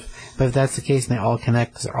 5. But if that's the case and they all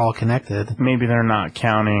connect, because they're all connected. Maybe they're not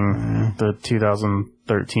counting the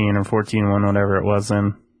 2013 or 14 one, whatever it was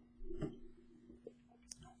then.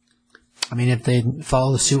 I mean, if they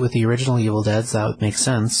follow the suit with the original Evil Deads, that would make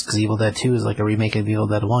sense, because Evil Dead 2 is like a remake of Evil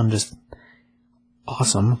Dead 1, just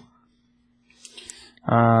awesome.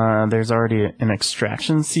 There's already an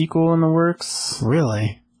Extraction sequel in the works.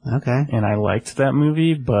 Really? Okay. and I liked that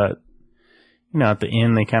movie, but you know, at the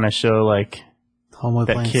end they kind of show like Homeboy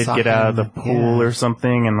that playing kid soccer get out of the and- pool yeah. or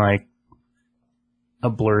something, and like a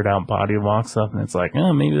blurred out body walks up, and it's like,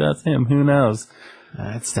 oh, maybe that's him. Who knows?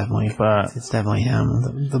 It's definitely But it's definitely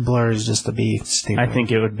him. The blur is just to be stupid. I think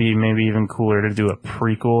it would be maybe even cooler to do a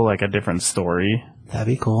prequel, like a different story, that'd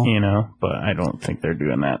be cool. you know. But I don't think they're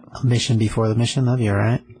doing that. A mission before the mission. That'd be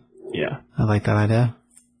alright. Yeah. I like that idea.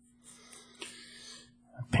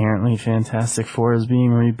 Apparently, Fantastic Four is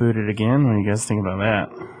being rebooted again. What do you guys think about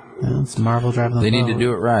that? Yeah, it's Marvel driving the They need boat. to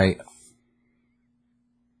do it right.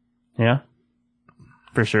 Yeah,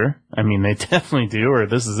 for sure. I mean, they definitely do, or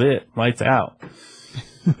this is it. Lights out.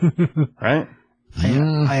 Right?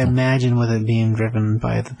 I imagine with it being driven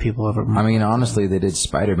by the people over. I mean, honestly, they did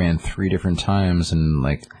Spider-Man 3 different times, and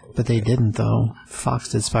like, But they didn't, though. Fox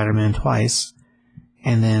did Spider-Man twice.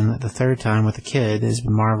 And then the third time with the kid is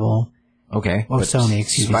Marvel. okay. Oh, but Sony,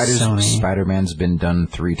 excuse me, Sony. Spider-Man's been done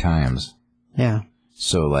 3 times. Yeah.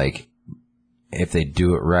 So, like, if they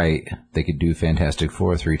do it right, they could do Fantastic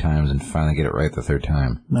Four 3 times and finally get it right the 3rd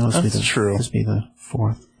time. No, That's true. This be the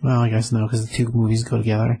 4th. Well, I guess no, because the 2 movies go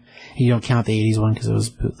together. You don't count the 80s one because it was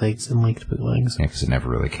bootlegs and leaked bootlegs. Yeah, because it never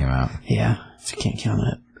really came out. Yeah, so you can't count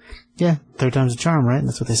it. Yeah, 3rd time's a charm, right?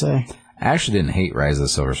 That's what they say. I actually didn't hate Rise of the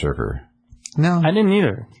Silver Surfer. No, I didn't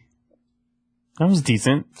either. That was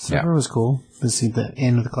decent. Silver was cool. But see, the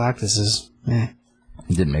end of the Galactus is, It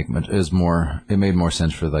didn't make much. It made more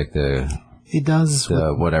sense for like the It does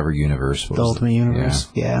with whatever universe was the Ultimate Universe.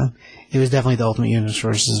 Yeah. It was definitely the Ultimate Universe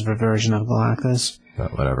versus a version of Galactus.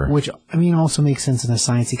 But whatever. Which, I mean, also makes sense in a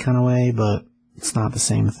sciencey kind of way, but it's not the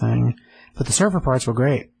same thing. But the surfer parts were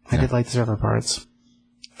great. I did like the surfer parts.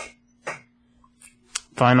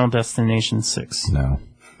 Final Destination 6. No.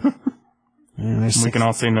 And there's, We six, can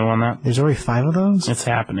all say no on that. there's already 5 of those? It's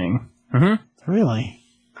happening. Mm-hmm. Really?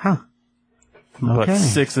 Huh. But Okay.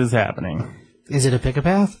 6 is happening. Is it a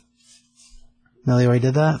pick-a-path? No, they already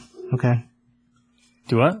did that? Okay.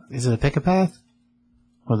 Do what? Is it a pick-a-path?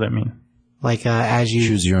 What does that mean? Like, as you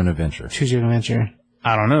Choose your own adventure. choose your adventure.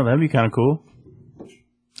 I don't know. That'd be kind of cool.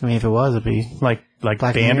 I mean, if it was, it'd be... Like Black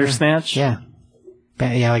Mirror? Bandersnatch? Yeah.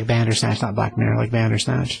 Yeah, like Bandersnatch, not Black Mirror, like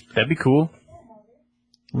Bandersnatch. That'd be cool.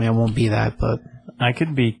 I mean, it won't be that, but... I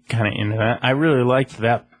could be kind of into that. I really liked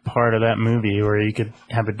that part of that movie where you could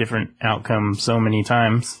have a different outcome so many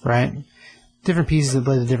times. Right? Different pieces that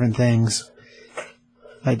play the different things.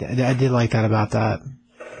 I did like that about that.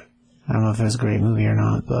 I don't know if it was a great movie or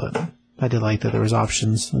not, but I did like that there was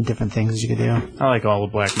options and different things you could do. I like all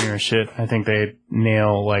the Black Mirror shit. I think they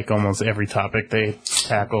nail like almost every topic they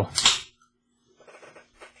tackle.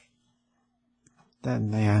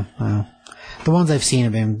 The ones I've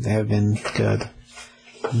seen have been good.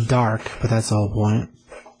 Dark, but that's the whole point.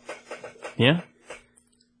 Yeah?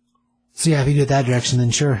 So yeah, if you do it that direction,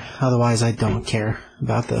 then sure. Otherwise, I don't care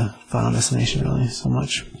about the Final Destination really so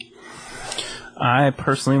much. I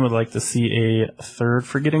personally would like to see a third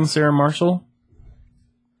Forgetting Sarah Marshall.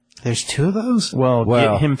 There's 2 of those? Well,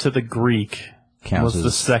 Well, Get Him to the Greek counts was the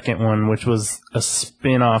as- second one, which was a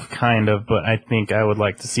spin-off kind of, but I think I would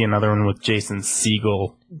like to see another one with Jason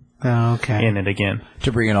Segel Oh, okay. in it again.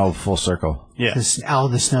 To bring it all full circle. Yeah. Al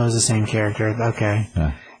the Snow is the same character. Okay.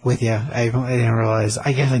 Yeah. With you. I didn't realize.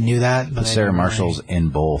 I guess I knew that, but I Sarah didn't Marshall's really- in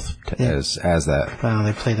both as that. Well,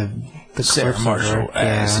 they play the Sarah clips Marshall over.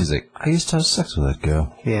 as Yeah. he's like, I used to have sex with that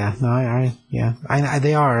girl. Yeah. No, I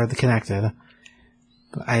they are connected.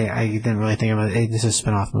 I didn't really think about it. Hey, this is a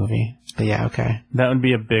spin-off movie. But yeah, okay. That would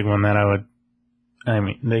be a big one that I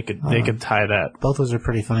mean, they could tie that Both those are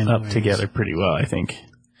pretty funny up movies. together pretty well, I think.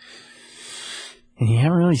 And you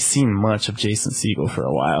haven't really seen much of Jason Segel for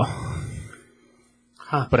a while.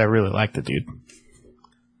 Huh. But I really like the dude.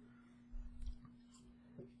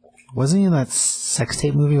 Wasn't he in that sex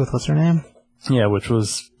tape movie with what's her name? Yeah, which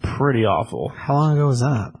was pretty awful. How long ago was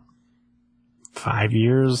that? 5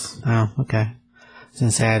 years? Oh, okay. I was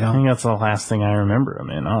gonna say I I don't. think that's the last thing I remember him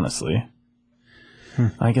in, honestly.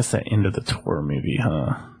 I guess that end of the tour movie,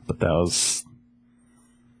 huh? But that was...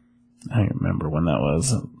 I don't remember when that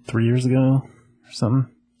was. 3 years ago or something?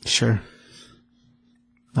 Sure.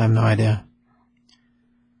 I have no idea.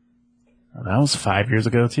 That was 5 years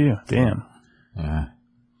ago, too. Damn. Yeah.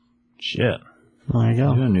 Shit. Well, there you You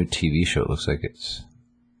go. know, a new TV show. It looks like it's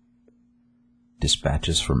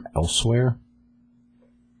Dispatches from Elsewhere.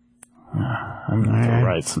 I'm going to have to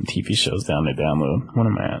write some TV shows down to download. What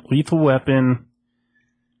am I at? Lethal Weapon.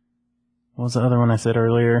 What was the other one I said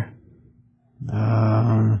earlier?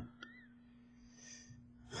 I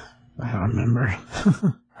don't remember.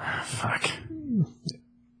 Fuck.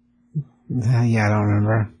 Yeah, I don't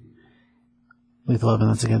remember. Lethal Weapon,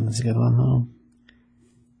 that's a good one, though.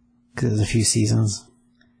 Because there's a few seasons.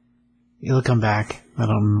 It'll come back. I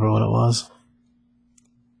don't remember what it was.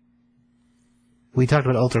 We talked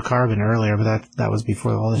about Ultra Carbon earlier, but that was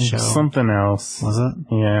before all this show. Something else. Was it?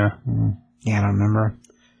 Yeah. Yeah, I don't remember.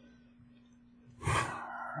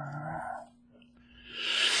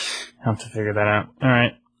 Have to figure that out.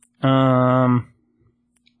 Alright.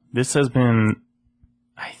 This has been,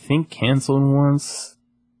 I think, canceled once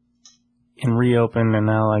and reopened and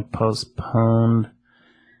now, like, postponed.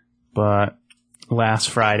 But last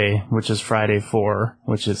Friday, which is Friday 4,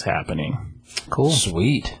 which is happening. Cool.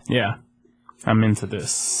 Sweet. Yeah. I'm into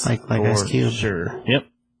this. Like for Ice Cube. Sure. Yep.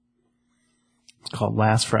 It's called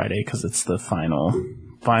Last Friday because it's the final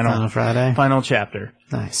Friday? final chapter.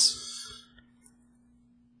 Nice.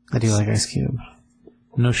 I do like Ice Cube.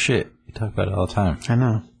 No shit. You talk about it all the time. I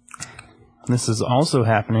know. This is also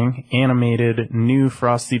happening. Animated new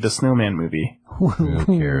Frosty the Snowman movie. Who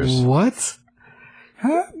cares? What?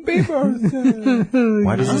 Happy birthday.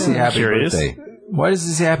 Why does he say happy Curious. birthday? Why does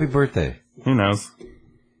he say happy birthday? Who knows?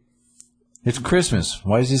 It's Christmas.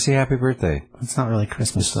 Why does he say happy birthday? It's not really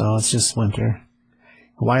Christmas, though. It's just winter.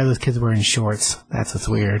 Why are those kids wearing shorts? That's what's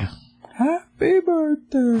weird. Happy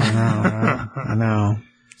birthday. I know, right? I know.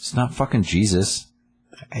 It's not fucking Jesus.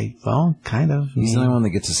 Well, kind of. He's the only one that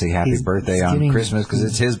gets to say happy he's birthday on getting- Christmas because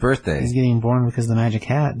it's his birthday. He's getting born because of the magic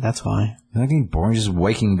hat. That's why. He's not getting born. He's just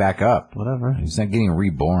waking back up. Whatever. He's not getting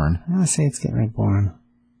reborn. I say it's getting reborn.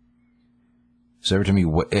 So every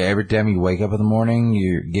time you wake up in the morning,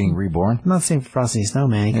 you're getting reborn. I'm not saying for Frosty the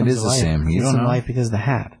Snowman. He It comes is to the life. same. You He comes don't to know. life because of the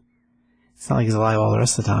hat. It's not like he's alive all the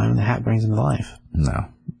rest of the time. The hat brings him to life. No,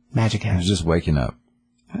 Magic hat. he's just waking up.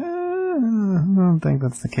 I don't think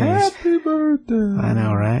that's the case. Happy birthday. I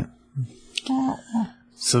know, right?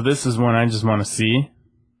 So this is one I just want to see.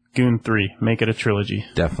 Goon 3. Make it a trilogy.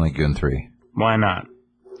 Definitely Goon 3. Why not?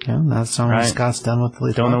 Yeah, that's something Right. Scott's done with the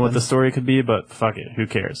Lethal Don't know what Weapon. the story could be, but fuck it. Who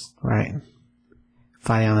cares? Right.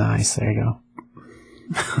 Fighting on the ice. There you go.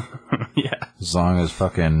 Yeah. As long as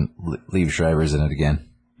fucking Liev Schreiber's in it again.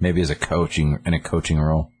 Maybe as a coaching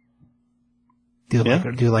role. Do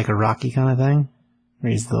like a Rocky kind of thing.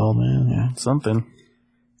 Where he's the old man. Yeah. Something.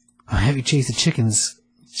 I'll have you chase the chickens,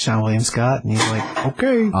 Sean William Scott, and he's like,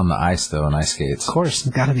 okay. On the ice though, on ice skates. Of course,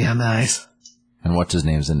 it's got to be on the ice. And what's his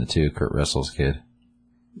name's in it too? Kurt Russell's kid.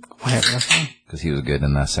 Wyatt Russell? Because he was good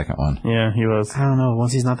in that second one. Yeah, he was. I don't know.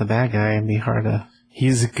 Once he's not the bad guy, it'd be hard to.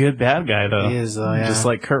 He's a good bad guy, though. He is, though, yeah. Just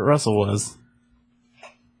like Kurt Russell was.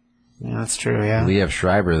 Yeah, that's true. Yeah. Liev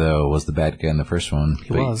Schreiber though was the bad guy in the first one.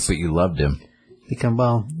 He was. But you loved him. He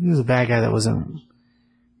was a bad guy that wasn't.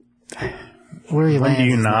 Where he When lands. do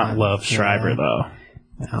you is not love Schreiber, yeah. though?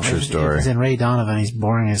 No, True if story. he's in Ray Donovan, he's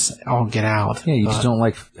boring as all get out. Yeah, you But just don't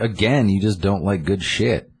like. Again, you just don't like good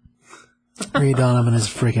shit. Ray Donovan is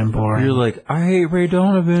freaking boring. You're like, I hate Ray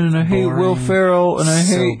Donovan and I hate Will Boring. Ferrell and I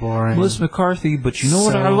So hate boring. Melissa McCarthy, but you know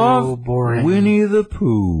what I So love? boring. Winnie the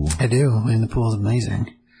Pooh. I do. I mean, the pool's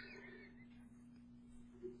amazing.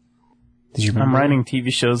 Did you remember? I'm writing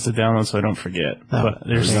TV shows to download so I don't forget. Oh, But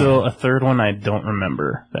there's yeah. still a third one I don't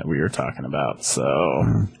remember that we were talking about.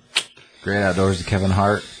 So Great Outdoors to Kevin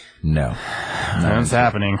Hart. No. that's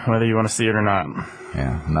happening, whether you want to see it or not.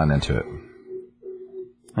 Yeah, I'm not into it.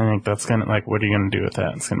 I think that's gonna what are you gonna do with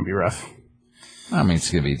that? It's gonna be rough. I mean, it's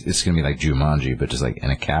gonna be like Jumanji, but just like in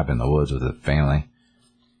a cabin in the woods with a family.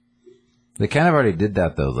 They kind of already did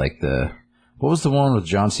that though. Like what was the one with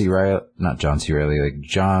John C. Reilly? Not John C. Reilly. Like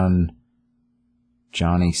Johnny.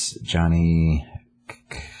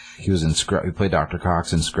 He was in Scrubs. He played Dr.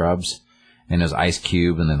 Cox in Scrubs, and it was Ice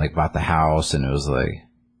Cube, and then like bought the house, and it was like.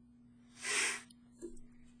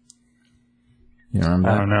 You remember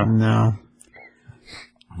I that? don't know. No.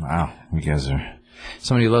 Wow, you guys are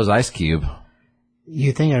somebody who loves Ice Cube.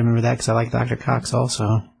 You think I remember that because I like Dr. Cox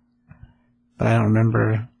also. But I don't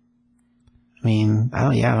remember. I mean, I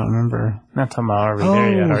don't remember. Not talking about are we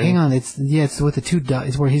there yet? Oh, Are hang you? on. It's with the two.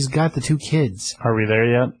 It's where he's got the two kids. Are we there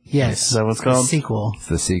yet? Yes. Is that what it's The called? sequel. It's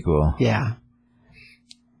the sequel. Yeah.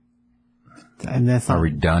 And that's not. Are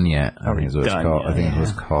we done yet? I think is what it's done called. yet? I think it's what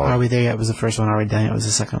it's called. Are we there yet? Was the first one. Are we done yet? Was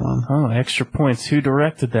the second one. Oh, extra points. Who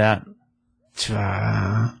directed that?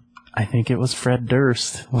 I think it was Fred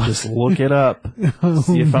Durst. Just look it up.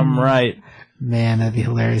 See if I'm right. Man, that'd be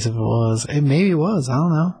hilarious if it was. It maybe was. I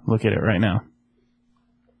don't know. Look at it right now.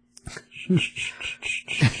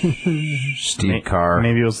 Steve Carr,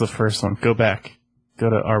 Maybe it was the first one. Go back. Go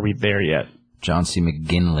to Are We There Yet? John C.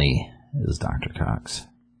 McGinley is Dr. Cox.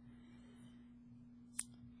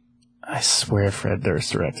 I swear Fred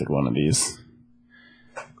Durst directed one of these.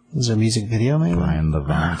 Was there a music video maybe? Brian Ah,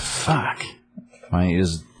 Levant. fuck. Why don't you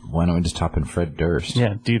just Why don't we just top in Fred Durst?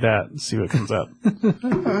 Yeah, do that and see what comes up.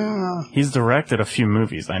 He's directed a few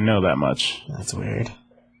movies. I know that much. That's weird.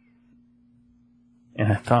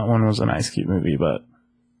 And I thought one was an Ice Cube movie, but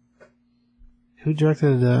Who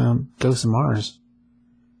directed Ghost of Mars?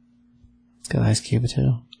 It's got Ice Cube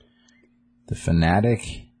too. The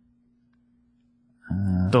Fanatic.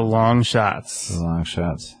 The Long Shots. The Long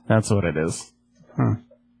Shots. That's what it is.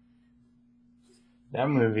 That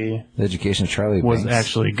movie The Education of Charlie was Banks.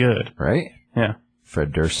 actually good. Right? Yeah.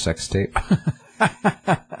 Fred Durst sex tape.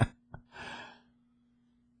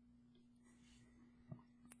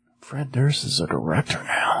 Fred Durst is a director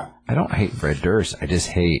now. I don't hate Fred Durst. I just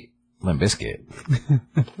hate Limp Bizkit.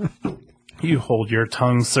 You hold your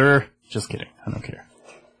tongue, sir. Just kidding. I don't care.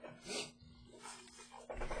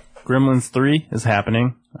 Gremlins 3 is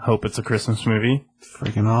happening. I hope it's a Christmas movie.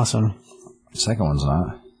 Freaking awesome. The second one's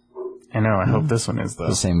not. I know. I hope this one is, though.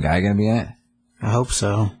 The same guy gonna be in it? I hope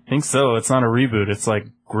so. I think so. It's not a reboot. It's like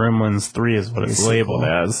Gremlins 3 is what it's It's a labeled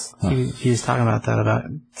sequel. as. He was talking about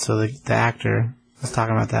that so the actor was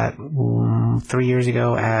talking about that 3 years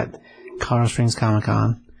ago at Colorado Springs Comic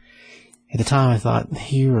Con. At the time, I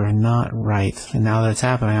thought, you are not right. And now that it's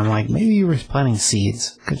happening, I'm like, maybe you were planting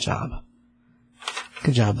seeds. Good job.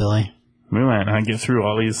 Good job, Billy. We might not get through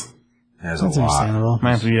all these. There's That's a lot. understandable.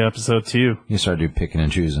 Might have to be episode 2. You start doing picking and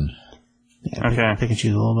choosing. Yeah, Okay. Pick and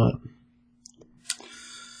choose a little bit.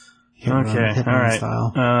 Hit Okay, run all right.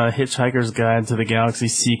 Style. Hitchhiker's Guide to the Galaxy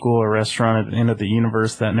sequel, a restaurant at the end of the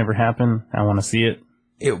universe that never happened. I want to see it.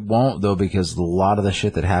 It won't, though, because a lot of the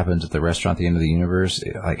shit that happens at the restaurant at the end of the universe,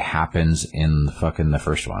 it, like, happens in the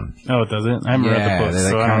first one. Oh, it doesn't? I haven't read the books,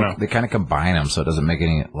 so I don't know. They kind of combine them, so it doesn't make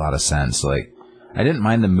a lot of sense. Like, I didn't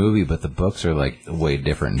mind the movie, but the books are, like, way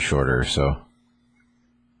different and shorter, so.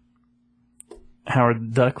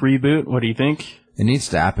 Howard the Duck reboot, what do you think? It needs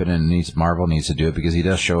to happen, and Marvel needs to do it, because he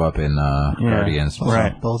does show up in Guardians.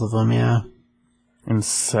 Right. Both of them, yeah. And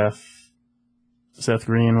Seth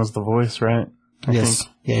Green was the voice, right? I Yes. think.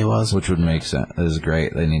 Yeah, he was. Which would make sense. That is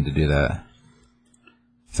great. They need to do that.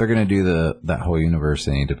 If they're going to do that whole universe,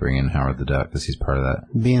 they need to bring in Howard the Duck, because he's part of that.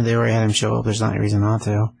 Being they already had him show up, there's not any reason not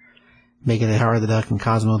to. Make it a Howard the Duck and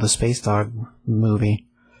Cosmo the Space Dog movie.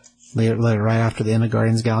 Let it right after the end of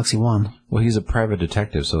Guardians of the Galaxy 1. Well, he's a private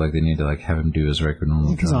detective, so like they need to like have him do his regular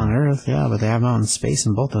normal He's job. on Earth, yeah, but they have him out in space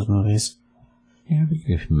in both those movies. Yeah, we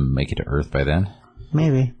could make it to Earth by then.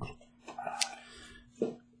 Maybe.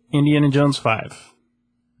 Indiana Jones 5,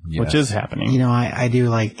 which Yes. is happening. You know, I do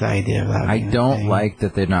like the idea of that. I being a don't thing. like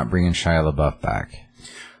that they're not bringing Shia LaBeouf back.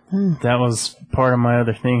 That was part of my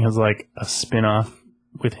other thing, is like a spin-off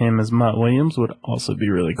with him as Mutt Williams would also be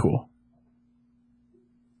really cool.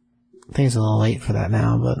 I think it's a little late for that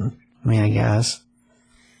now, but I mean, I guess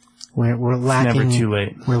we're lacking. Never too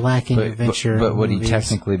late. We're lacking But adventure. would he movies.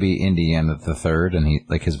 technically be Indiana the Third, and he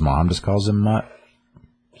like his mom just calls him Mutt?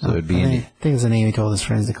 So it would be I think it's the name he told his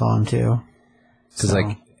friends to call him too. because So,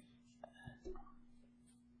 like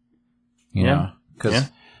you Yeah. know because Yeah.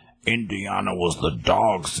 Indiana was the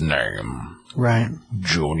dog's name, right.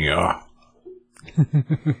 Junior.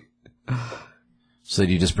 So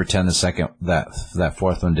do you just pretend the second that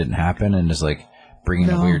fourth one didn't happen and just like bring in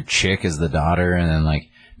a No. weird chick as the daughter and then like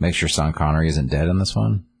make sure Sean Connery isn't dead in this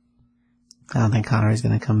one? I don't think Connery's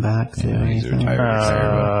going to come back to Yeah, he's anything.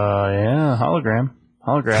 retired. Yeah,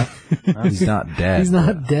 holograph. He's not dead. He's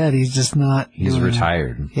not dead. He's just not. He's doing-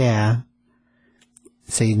 retired. Yeah.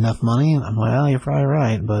 Say enough money? Well, you're probably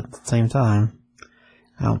right, but at the same time,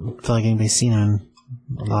 I don't feel like anybody's seen him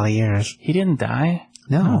in a lot of years. He didn't die?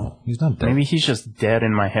 No. He's not dead. Maybe he's just dead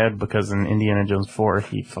in my head because in Indiana Jones 4,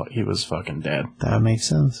 he was fucking dead. That would make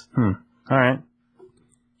sense. All right.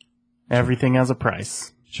 Everything has a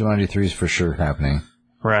price. Jumanji 3 is for sure happening.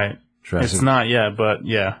 Right. Jurassic, It's not yet, but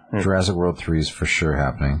yeah. Jurassic World 3 is for sure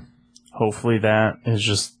happening. Hopefully that is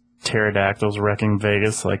just pterodactyls wrecking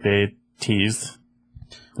Vegas like they teased.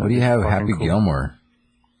 What do you have? Fucking Happy cool. Gilmore.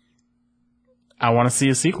 I want to see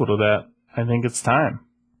a sequel to that. I think it's time.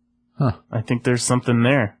 Huh. I think there's something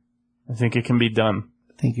there. I think it can be done.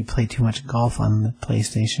 I think you play too much golf on the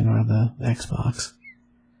PlayStation or the Xbox.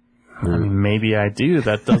 I mean, maybe I do.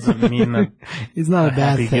 That doesn't mean that It's not a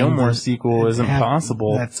bad Happy thing. Gilmore but sequel isn't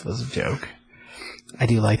possible. That was a joke. I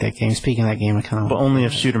do like that game. Speaking of that game, I kind But of... only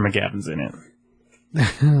if Shooter McGavin's in it.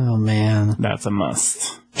 Oh, man. That's a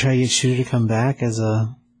must. Try to get Shooter to come back as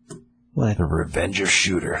a... What? The Revenger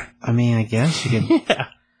Shooter. I mean, I guess you could... Yeah.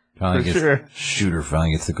 Finally For gets, sure. Shooter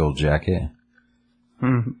finally gets the gold jacket.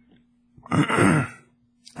 And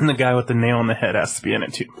the guy with the nail in the head has to be in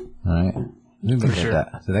it too. Alright. Did sure.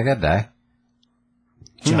 that guy die?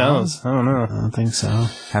 Who knows? I don't know. I don't think so.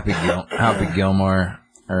 Happy Gilmore.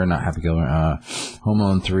 or not Happy Gilmore, Home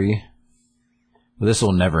Alone 3. Well, this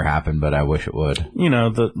will never happen, but I wish it would. You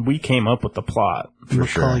know, we came up with the plot. For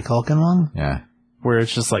sure. Macaulay Culkin one? Yeah. Where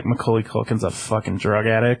it's just like Macaulay Culkin's a fucking drug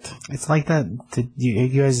addict. It's like that. You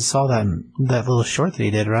guys saw that little short that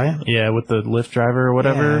he did, right? Yeah, with the Lyft driver or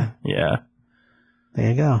whatever. Yeah. There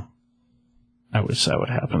you go. I wish that would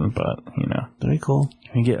happen, but, you know. Very cool.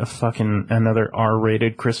 Can we get another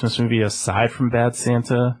R-rated Christmas movie aside from Bad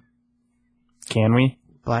Santa? Can we?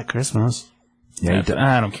 Black Christmas. Yeah,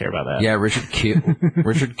 I don't care about that. Yeah,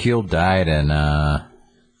 Richard Kiel died in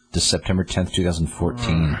September 10th,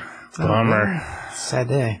 2014. Bummer. Sad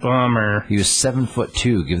day. Bummer. He was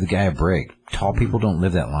 7'2". Give the guy a break. Tall people don't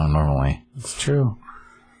live that long normally. It's true.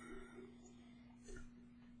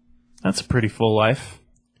 That's a pretty full life.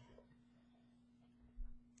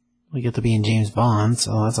 We get to be in James Bond,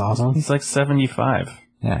 so that's awesome. He's like 75.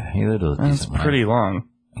 Yeah, he lived a That's decent life. pretty long.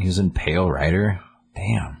 He was in Pale Rider.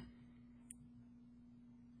 Damn.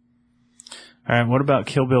 Alright, what about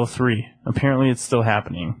Kill Bill 3? Apparently it's still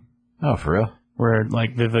happening. Oh, for real? Where,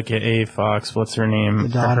 like, Vivica A. Fox, what's her name? The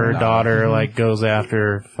daughter. Her daughter, like, goes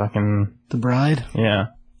after fucking... The Bride? Yeah.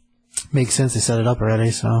 Makes sense. They set it up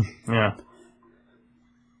already, so... Yeah.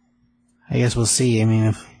 I guess we'll see. I mean,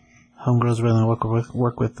 if Homegirl's willing to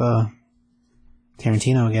work with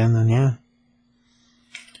Tarantino again, then yeah.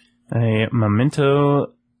 A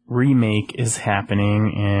Memento remake is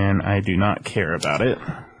happening, and I do not care about it.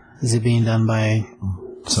 Is it being done by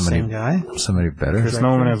Somebody same guy? Somebody better. Chris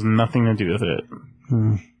Nolan has nothing to do with it.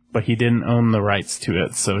 Hmm. But he didn't own the rights to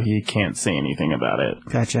it, so he can't say anything about it.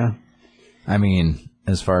 Gotcha. I mean,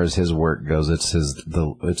 as far as his work goes, it's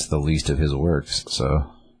the least of his works,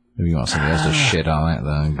 so if you want somebody else to shit on it,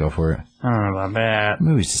 then go for it. I don't know about that. The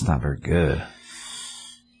movie's just not very good.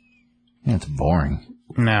 Yeah, it's boring.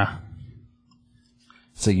 Nah.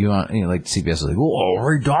 So like CBS is like, oh,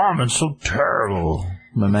 Ray Darman's so terrible.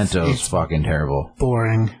 Memento's fucking terrible.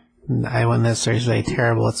 Boring. I wouldn't necessarily say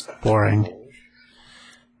terrible, it's boring.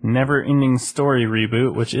 Never Ending Story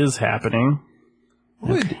reboot, which is happening.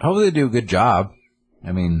 Hopefully they do a good job.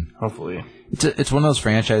 I mean, Hopefully. it's one of those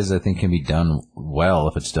franchises I think can be done well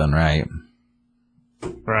if it's done right.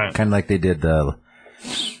 Right. Kind of like they did the,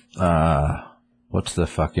 what's the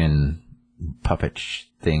fucking puppet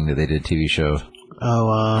thing that they did TV show?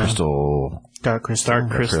 Oh, Dark Crystal. Dark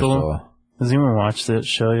Crystal. Has anyone watched that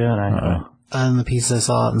show yet? I know. And the piece I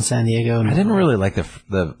saw in San Diego. I didn't really like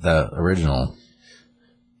the original.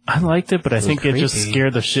 I liked it, but I think it just creepy.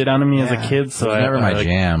 scared the shit out of me as a kid, so It was never my I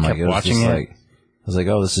jam. kept Like, it was watching just it. like, I was like,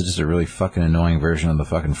 oh, this is just a really fucking annoying version of the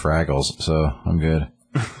fucking Fraggles, so I'm good.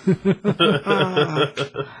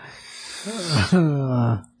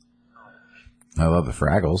 I love the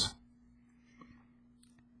Fraggles.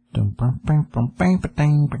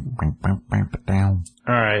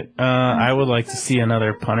 Alright, I would like to see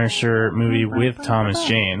another Punisher movie with Thomas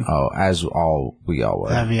Jane. Oh, we all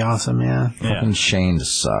would. That'd be awesome, yeah. Yeah. Fucking Shane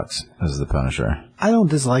just sucks as the Punisher. I don't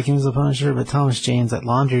dislike him as a Punisher, but Thomas Jane's at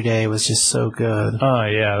Laundry Day was just so good. Oh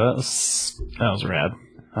yeah, that was rad.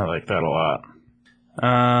 I like that a lot.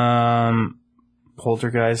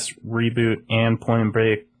 Poltergeist reboot and Point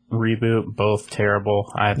Break reboot, both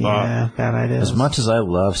terrible, I thought. Yeah, bad ideas. As much as I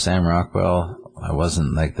love Sam Rockwell, I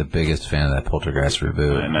wasn't like the biggest fan of that Poltergeist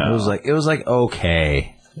reboot. I know. It was like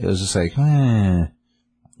okay. It was just like,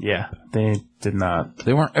 Yeah, they did not.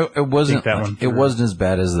 They weren't. It wasn't. that one It through. wasn't as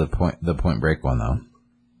bad as the Point Break one though.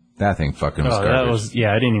 That thing fucking was garbage. That was,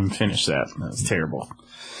 yeah, I didn't even finish that. That was terrible.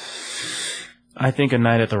 I think a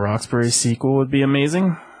Night at the Roxbury sequel would be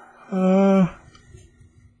amazing.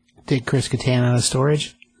 Take Chris Kattan out of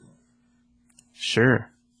storage. Sure.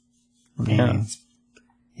 I mean, Yeah.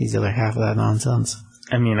 he's the other half of that nonsense.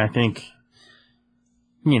 I mean, I think,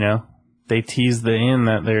 they teased the end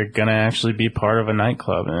that they're gonna actually be part of a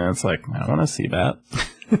nightclub, and it's like, I want to see that.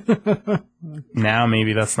 Now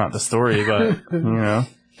maybe that's not the story, but,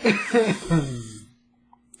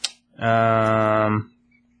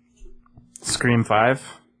 Scream 5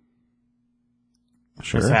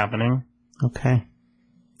 is happening. Okay.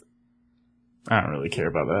 I don't really care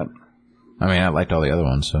about that. I mean, I liked all the other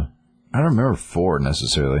ones, so I don't remember 4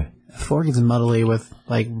 necessarily. 4 gets muddly with,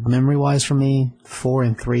 like, memory-wise for me. 4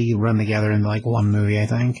 and 3 run together in, like, one movie, I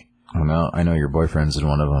think. I know your boyfriend's in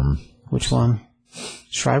one of them. Which one?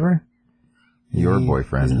 Schreiber? Your Isn't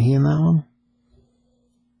boyfriend, he in that one?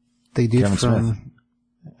 The dude Kevin from... Smith.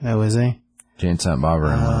 Oh, is he? Jane St.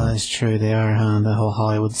 Barbara. and one. That's true, they are, huh? The whole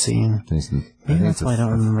Hollywood scene. I think it's Maybe that's why I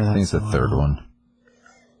don't remember that I think it's the so third well.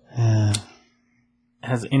 one.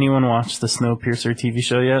 Has anyone watched the Snowpiercer TV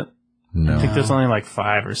show yet? I think No. there's only like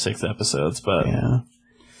 5 or 6 episodes, but Yeah.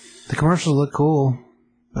 The commercials look cool.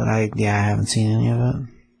 But I haven't seen any of it.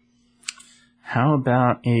 How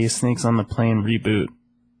about a Snakes on the Plane reboot?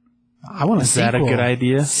 I want a sequel. Is that a good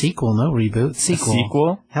idea? Sequel, no reboot. Sequel. A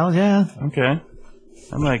sequel? Hell yeah. Okay.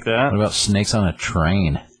 I like that. What about Snakes on a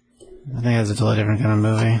Train? I think that's a totally different kind of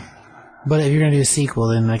movie. But if you're going to do a sequel,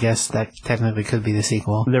 then I guess that technically could be the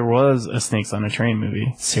sequel. There was a Snakes on a Train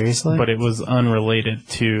movie. Seriously? But it was unrelated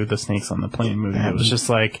to the Snakes on the Plane movie. It was just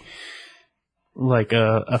like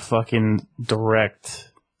a fucking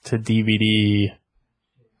direct to DVD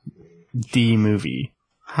D movie.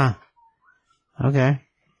 Huh. Okay.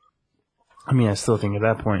 I mean, I still think at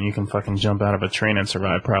that point you can fucking jump out of a train and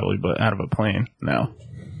survive probably, but out of a plane, no.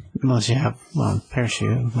 Unless you have,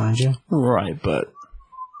 parachute, mind you. Right, but...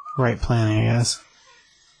 Right planning, I guess.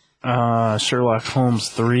 Sherlock Holmes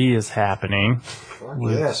 3 is happening.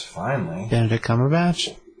 Yes, finally. Benedict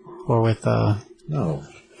Cumberbatch? Or with, No.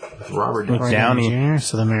 Robert With Downey. Jr.?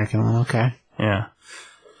 So the American one, okay. Yeah.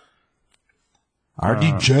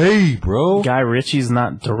 RDJ, bro. Guy Ritchie's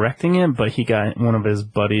not directing it, but he got one of his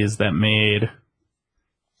buddies that made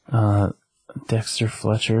Dexter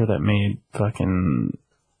Fletcher that made fucking...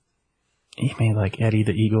 He made like Eddie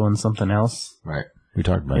the Eagle and something else. Right. We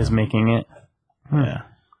talked about Is him. making it. Yeah.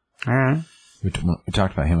 All right. We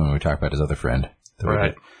talked about him when we talked about his other friend.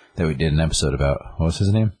 Right. That we did an episode about. What was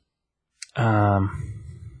his name?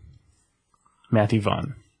 Matthew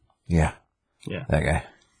Vaughn. Yeah. Yeah. That guy.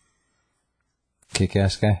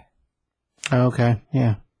 Kick-ass guy. Oh, okay.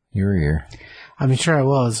 Yeah. You were here. I mean, sure I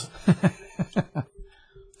was.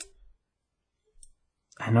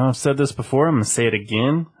 I know I've said this before, I'm going to say it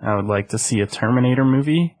again. I would like to see a Terminator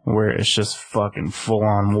movie where it's just fucking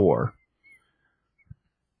full-on war.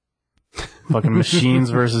 Fucking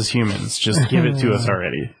machines versus humans. Just give it to us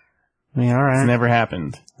already. I mean, all right. It's never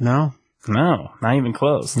happened. No? No, not even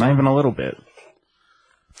close. Not even a little bit.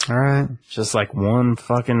 All right. Just like one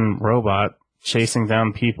fucking robot chasing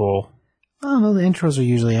down people. Oh, no, the intros are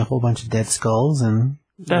usually a whole bunch of dead skulls and...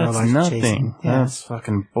 That's robots nothing. chasing. Yeah. That's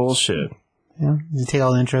fucking bullshit. Yeah. You take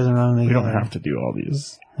all the intros and run them We together. don't have to do all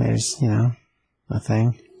these. There's, a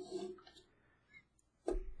thing.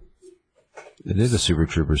 They did the Super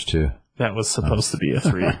Troopers, too. That was supposed to be a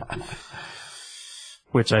 3.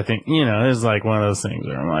 Which I think, is like one of those things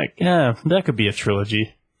where I'm like, yeah, that could be a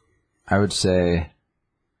trilogy. I would say...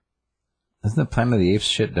 Isn't the Planet of the Apes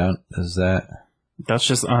shit done? Is that... That's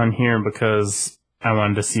just on here because I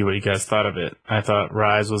wanted to see what you guys thought of it. I thought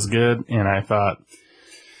Rise was good, and I thought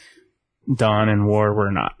Dawn and War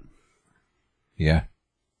were not. Yeah.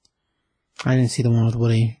 I didn't see the one with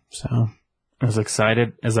Woody, so... As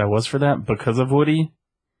excited as I was for that, because of Woody,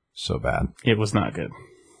 So bad. it was not good.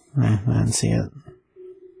 I didn't see it.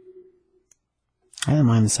 I didn't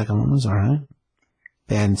mind the second one. It was alright.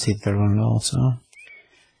 But I didn't see the third one at all, so...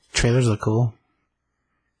 Trailers look cool.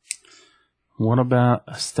 What about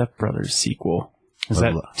a Step Brothers sequel? Is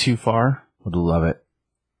that too far? Would love it.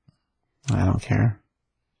 I don't care.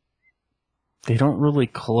 They don't really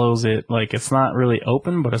close it. Like, it's not really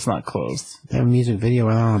open, but it's not closed. They have a music video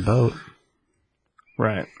where they're on a boat.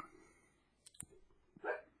 Right.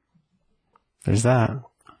 There's that.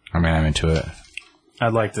 I mean, I'm into it.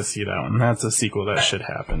 I'd like to see that one. That's a sequel that should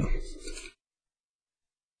happen.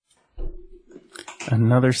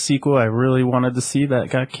 Another sequel I really wanted to see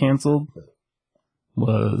that got canceled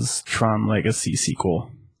was Tron Legacy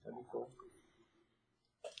sequel.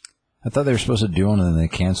 I thought they were supposed to do one and then they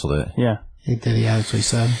canceled it. Yeah. He actually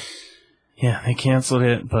said. Yeah, they canceled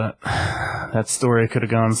it, but that story could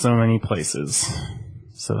have gone so many places.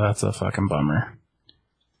 So that's a fucking bummer.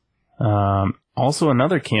 Also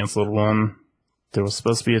another canceled one. There was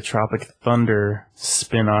supposed to be a Tropic Thunder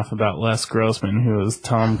spin-off about Les Grossman, who was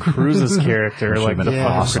Tom Cruise's character, like the been fucking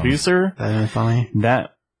awesome. producer. That'd been funny.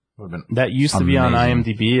 That used to be on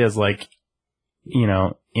amazing. IMDb as like,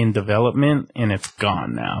 in development, and it's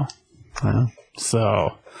gone now. Wow.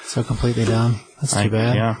 So completely done. That's too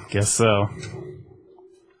bad. Yeah, guess so.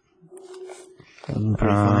 That'd been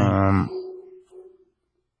pretty funny.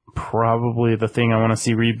 Probably the thing I want to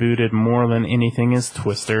see rebooted more than anything is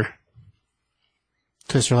Twister.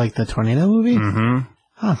 Twister like the tornado movie? Mm-hmm.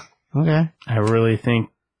 Huh. Okay. I really think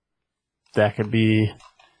that could be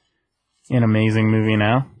an amazing movie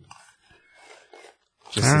now.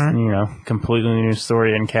 Just, completely new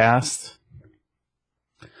story and cast.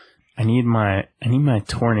 I need my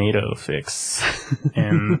tornado fix.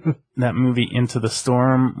 And that movie Into the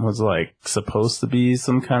Storm was like supposed to be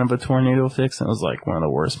some kind of a tornado fix, and it was like one of the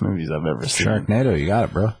worst movies I've ever seen. Sharknado, you got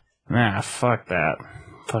it, bro. Nah, fuck that.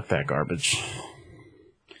 Fuck that garbage.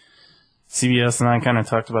 CBS and I kind of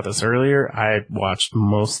talked about this earlier. I watched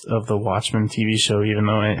most of the Watchmen TV show, even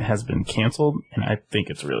though it has been canceled, and I think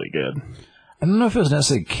it's really good. I don't know if it was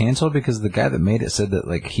necessarily canceled because the guy that made it said that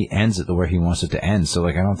like he ends it the way he wants it to end. So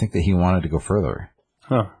like I don't think that he wanted to go further.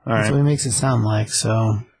 Oh, all That's right. what he makes it sound like.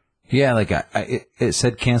 So Yeah, like it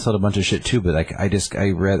said canceled a bunch of shit too, but like I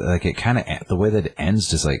read like it kind of the way that it ends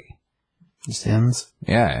just like just ends.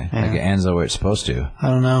 yeah, like it ends the way it's supposed to. I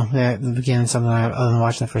don't know. Yeah, again, it's something other than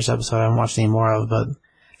watching the first episode, I haven't watched any more of. But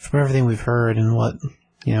from everything we've heard and what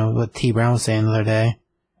T. Brown was saying the other day,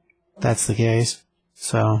 that's the case.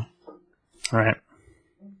 So, All right.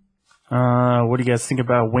 What do you guys think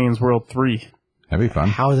about Wayne's World 3? That'd be fun.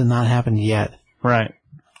 how has it not happened yet? Right.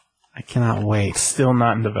 I cannot wait. Still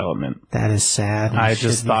not in development. That is sad. I It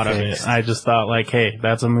just should be thought of fixed. it. I just thought, like, hey,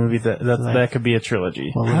 that's a movie that could be a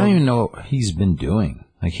trilogy. Well, I don't even know what he's been doing.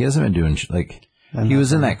 Like he hasn't been doing like And he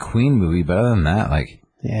was in nothing. that Queen movie, but other than that, like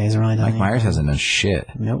Yeah, he hasn't really done Mike Myers anything. hasn't done shit.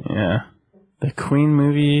 Nope. Yeah. The Queen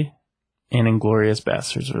movie and Inglourious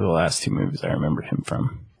Basterds were the last two movies I remember him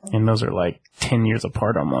from. And those are like 10 years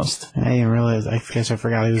apart almost. I didn't realize. I guess I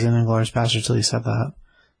forgot he was in Inglourious Basterds till he said that.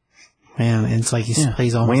 Man, it's like he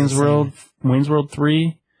plays almost Wayne's the same. Wayne's World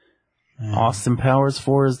 3, Yeah. Austin Powers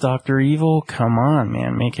 4 is Dr. Evil. Come on,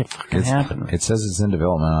 man. Make it fucking happen. It says it's in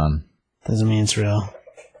development on. Doesn't mean it's real.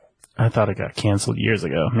 I thought it got canceled years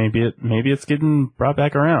ago. Maybe it's getting brought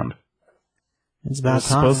back around. It's about It's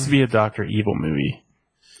time. supposed to be a Dr. Evil movie.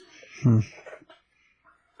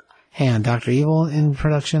 Hey, on Dr. Evil in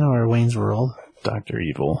production or Wayne's World? Dr.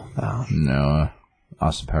 Evil. Oh. No,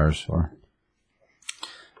 Austin Powers 4.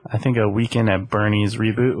 I think a Weekend at Bernie's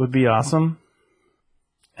reboot would be awesome.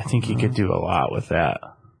 I think you could do a lot with that.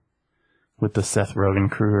 With the Seth Rogen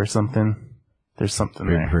crew or something. There's something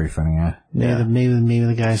Very, there. very funny guy. Maybe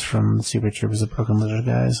the guys from the Super Troopers, the Broken Lizard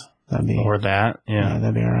guys. That'd be Or that, yeah.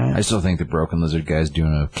 that'd be alright. I still think the Broken Lizard guy's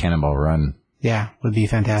doing a Cannonball Run. Yeah, would be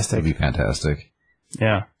fantastic. That'd be fantastic.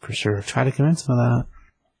 Yeah, for sure. Try to convince them of that.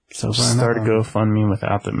 So far, Start a nothing. GoFundMe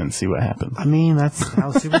without them and see what happens. I mean, that's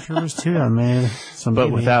how Super Troopers 2 got made. So But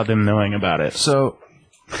maybe. without them knowing about it. So,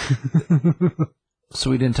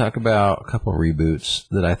 we didn't talk about a couple reboots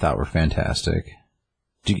that I thought were fantastic.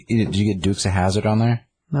 Did you get Dukes of Hazzard on there?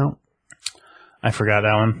 No. I forgot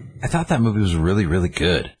that one. I thought that movie was really, really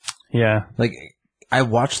good. Yeah. Like, I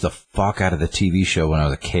watched the fuck out of the TV show when I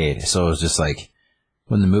was a kid, so it was just like,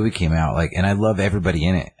 when the movie came out, like, and I love everybody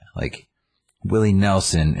in it. Like, Willie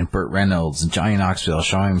Nelson and Burt Reynolds and Johnny Knoxville,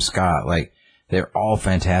 Sean Scott, like, they're all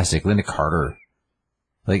fantastic. Linda Carter.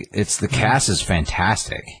 Like, the cast is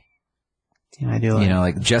fantastic. I do like You know,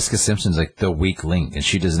 like, Jessica Simpson's like the weak link, and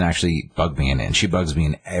she doesn't actually bug me in it, and she bugs me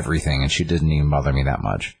in everything, and she doesn't even bother me that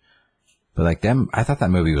much. But like I thought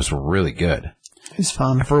that movie was really good. It's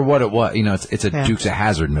fun. For what it was, you know, it's a Yeah. Dukes of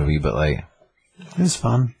Hazzard movie, but like, It's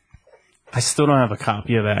fun. I still don't have a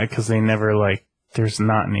copy of that because they never, like, there's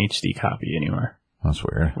not an HD copy anywhere. that's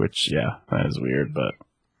weird. Which, yeah, that is weird, but.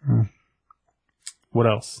 What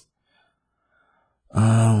else?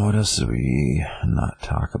 What else did we not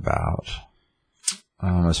talk about?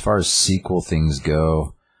 As far as sequel things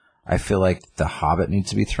go, I feel like The Hobbit needs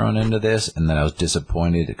to be thrown into this, and then I was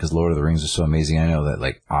disappointed because Lord of the Rings is so amazing. I know that,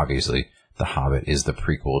 like, obviously, The Hobbit is the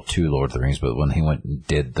prequel to Lord of the Rings, but when he went and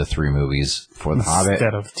did the 3 movies for The Hobbit,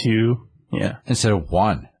 Instead of 2. Yeah. instead of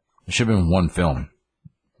 1, it should have been 1 film.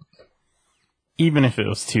 Even if it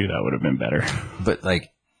was 2, that would have been better. But, like,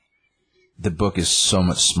 the book is so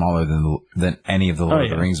much smaller than any of the Lord of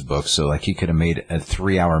the Rings books, so, like, he could have made a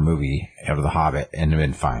 3-hour movie out of The Hobbit and it'd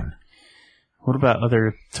been fine. What about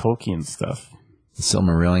other Tolkien stuff?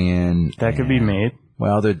 Silmarillion. That could be made.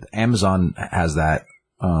 Well, Amazon has that,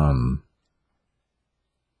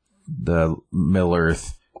 the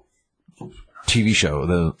Middle-earth TV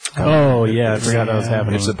show. Oh, yeah, I forgot that was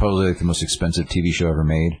happening. It's supposedly like the most expensive TV show ever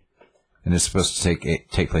made. And it's supposed to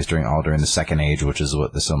take place during the Second Age, which is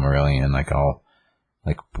what the Silmarillion, like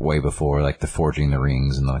way before, like the Forging the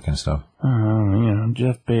Rings and all that kind of stuff.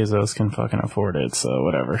 Jeff Bezos can fucking afford it, so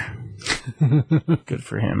whatever. Good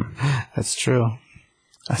for him. That's true.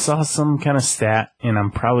 I saw some kind of stat, and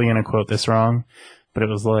I'm probably going to quote this wrong, but it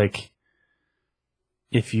was like,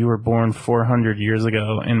 if you were born 400 years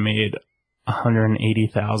ago and made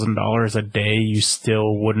 $180,000 a day, you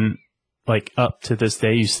still wouldn't, like, up to this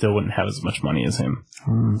day, you still wouldn't have as much money as him.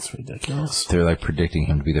 That's ridiculous. They're like predicting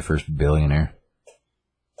him to be the first billionaire.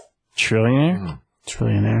 Trillionaire?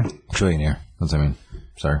 Trillionaire. That's what I mean.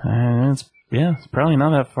 Sorry. It's probably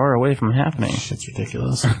not that far away from happening. Shit's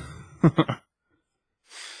ridiculous.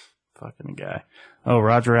 Fucking guy. Oh,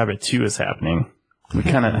 Roger Rabbit 2 is happening.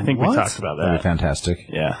 I think we What? talked about That'd be that. fantastic.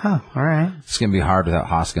 Yeah. Huh, alright. It's gonna be hard without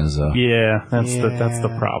Hoskins though. Yeah, that's the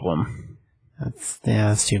Yeah. problem.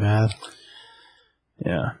 That's too bad.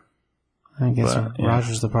 Yeah. I guess But, yeah.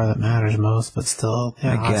 Roger's the part that matters most, but still,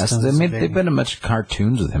 yeah, I guess Hoskins is they've been a bunch of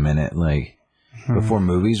cartoons with him in it, like before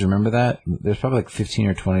movies. Remember that? There's probably like 15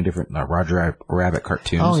 or 20 different Roger Rabbit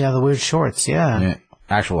cartoons. Oh yeah, the weird shorts. Yeah, Yeah.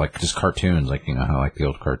 Actual like just cartoons, like you know how like the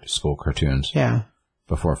old school cartoons yeah.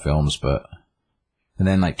 before films, but and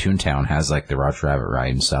then like Toontown has like the Roger Rabbit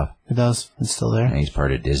ride and stuff, It does. It's still and there. he's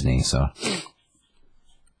part of Disney, so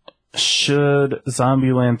Should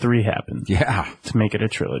Zombieland 3 happen yeah, to make it a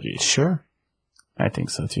trilogy? Sure. I think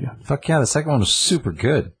so too. fuck yeah. The second one was super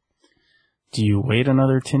good. Do you wait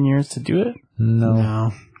another 10 years to do it?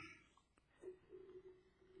 No.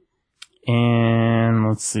 And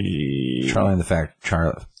let's see. Charlie and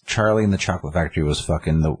the Chocolate Factory was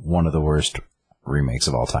fucking one of the worst remakes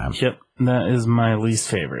of all time. Yep, that is my least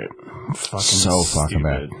favorite. Fucking So fucking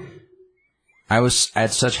bad. I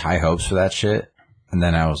had such high hopes for that shit, and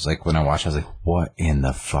then I was like, when I watched, I was like, what in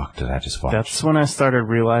the fuck did I just watch? That's when I started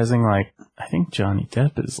realizing, like, I think Johnny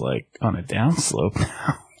Depp is, like, on a downslope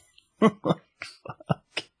now.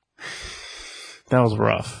 Fuck. That was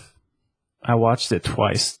rough. I watched it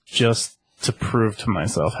twice just to prove to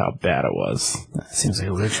myself how bad it was. That seems like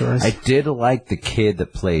a weird choice. I did like the kid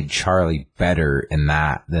that played Charlie better in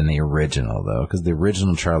that than the original, though, because the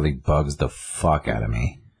original Charlie bugs the fuck out of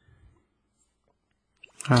me.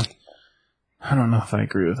 Huh. I don't know if I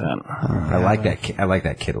agree with that. I like that kid. I like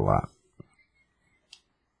that kid a lot.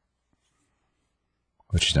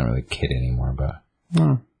 Which is not really a kid anymore, but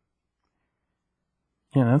Hmm.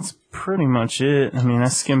 Yeah, that's pretty much it. I mean, I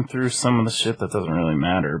skimmed through some of the shit that doesn't really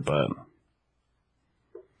matter, but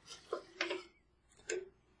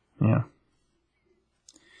yeah.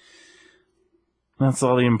 That's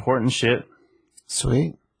all the important shit.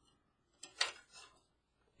 Sweet.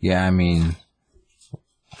 yeah, I mean,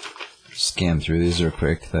 scan through these real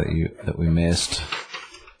quick that we missed.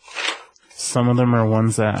 Some of them are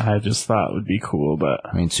ones that I just thought would be cool, but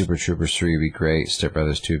I mean, Super Troopers 3 would be great. Step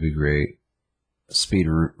Brothers 2 would be great. Speed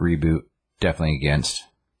reboot, definitely against.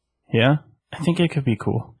 yeah, I think it could be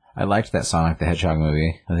cool. I liked that Sonic the Hedgehog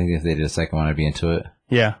movie. I think if they did a second one, I'd be into it.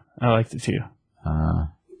 Yeah, I liked it too.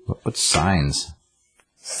 What's Signs?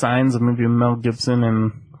 Signs, a movie of Mel Gibson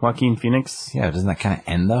and Joaquin Phoenix. Yeah, doesn't that kind of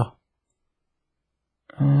end though?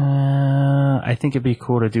 I think it'd be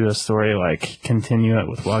cool to do a story like continue it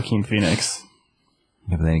with Joaquin Phoenix.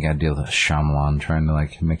 Yeah, but then you got to deal with Shyamalan trying to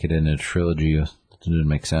like make it into a trilogy. It didn't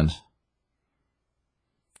make sense.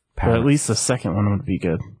 But at least the second one would be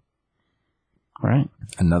good. Right?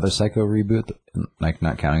 Another Psycho reboot, like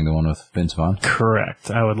not counting the one with Vince Vaughn.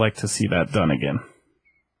 Correct. I would like to see that done again.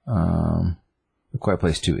 The Quiet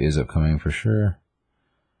Place 2 is upcoming for sure.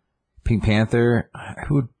 Pink Panther,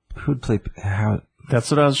 who'd play how?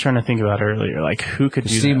 That's what I was trying to think about earlier. Like, who could do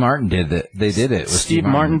Steve that? Martin did that. They did it with Steve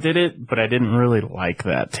Martin did it, but I didn't really like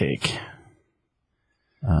that take.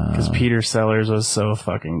 Because Peter Sellers was so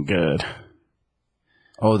fucking good.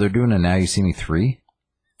 Oh, they're doing a Now You See Me 3?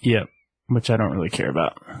 Yep. Which I don't really care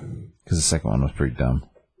about. Because the second one was pretty dumb.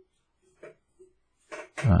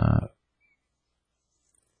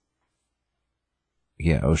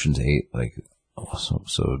 Yeah, Ocean's 8, like, so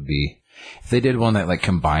it would be, if they did one that, like,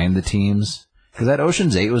 combined the teams, because that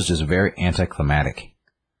Ocean's 8 was just very anticlimactic.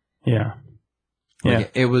 Yeah. Yeah.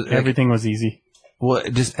 Like, it was, like, Everything was easy. well,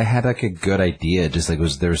 it had, like, a good idea, just, like,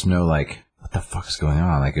 there was no, like, what the fuck is going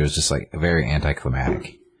on? Like, it was just, like, very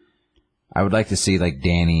anticlimactic. I would like to see, like,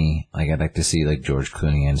 Danny, like, I'd like to see, like, George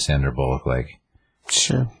Clooney and Sandra Bullock, like,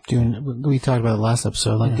 Sure. We talked about it last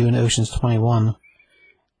episode, like doing Ocean's 21.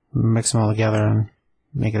 Mix them all together and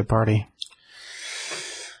make it a party.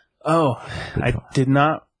 Oh, I did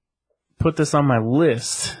not put this on my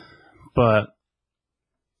list, but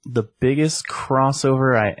the biggest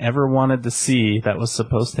crossover I ever wanted to see that was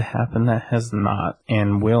supposed to happen that has not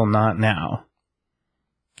and will not now.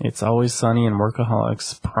 It's Always Sunny and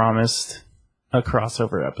Workaholics promised a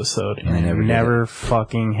crossover episode, and they it never did never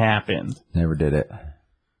fucking happened. never did it.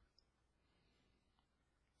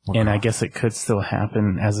 And I guess it could still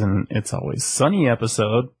happen as in It's Always Sunny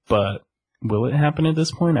episode, but will it happen at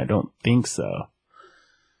this point? I don't think so.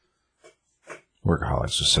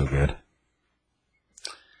 Workaholics was so good.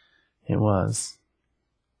 It was.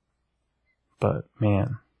 But,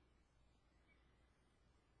 man.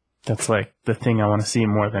 That's like the thing I want to see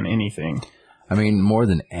more than anything. I mean, more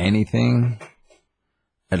than anything,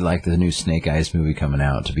 I'd like the new Snake Eyes movie coming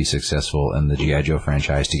out to be successful, and the G.I. Joe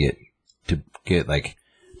franchise to get like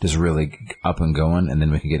just really up and going, and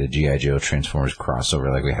then we can get a G.I. Joe Transformers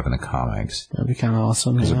crossover like we have in the comics. That'd be kind of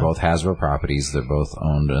awesome. Because they're both Hasbro properties. They're both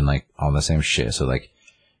owned and like all the same shit. So like,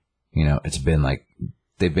 you know, it's been like,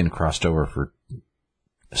 they've been crossed over for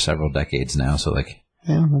several decades now. So like,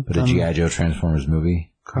 but a G.I. Joe Transformers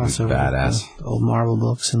movie, crossover, badass. The old Marvel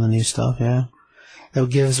books and the new stuff, yeah. That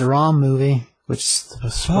would give us a ROM movie, which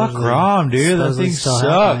Fuck ROM, dude. That thing sucks.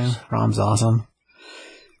 Happening. ROM's awesome.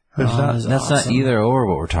 That's not either or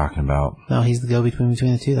what we're talking about. No, he's the go-between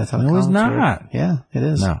between the two. That's how the comics he's not. work. Yeah, it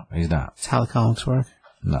is. No, he's not. It's how the comics work.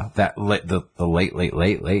 No, that the late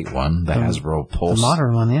one, the Hasbro Pulse. The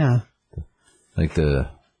modern one, yeah. Like the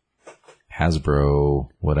Hasbro,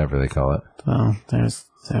 whatever they call it. Well, there's,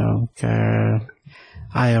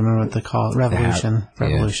 I remember what they call it. Revolution.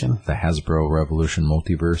 Yeah, the Hasbro Revolution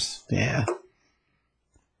Multiverse. Yeah.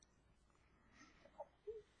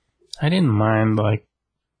 I didn't mind, like,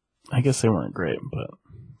 I guess they weren't great, but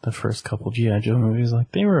the first couple G.I. Joe movies,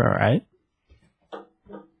 like, they were alright.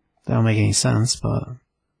 They don't make any sense, but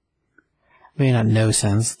maybe not no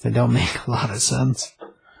sense. They don't make a lot of sense.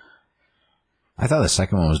 I thought the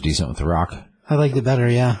second one was decent with The Rock. I liked it better,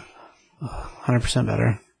 yeah. 100%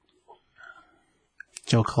 better.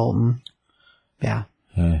 Joe Colton. Yeah.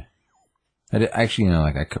 Yeah. Actually, you know,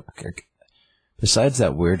 like, besides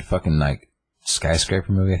that weird fucking, like,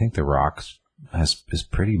 skyscraper movie, I think The Rock is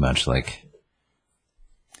pretty much, like...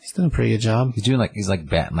 He's doing a pretty good job. He's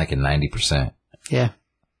batting, like, a 90%. Yeah.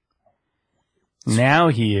 Now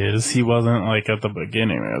he is. He wasn't, like, at the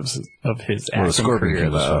beginning of his acting the Scorpion career,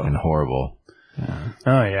 King was though. fucking horrible. Yeah.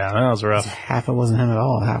 Oh, yeah, that was rough. Half it wasn't him at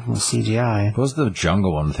all. Half was CGI. What was the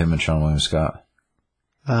jungle one with him and Sean William Scott?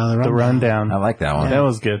 The Rundown. I like that one. That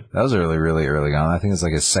was good. That was really early on. I think it's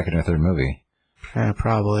like his second or third movie. Yeah,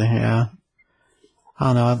 probably, yeah. I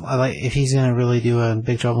don't know. I like if he's gonna really do a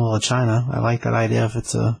Big Trouble in Little China. I like that idea. If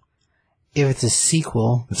it's a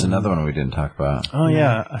sequel, It's another one we didn't talk about. Oh,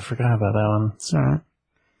 yeah, I forgot about that one. it's alright.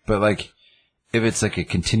 But like, if it's like a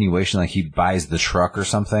continuation, like he buys the truck or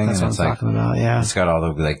something, That's and what it's I'm like talking about. Yeah, it's got all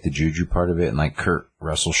the like the juju part of it, and like Kurt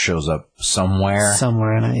Russell shows up somewhere.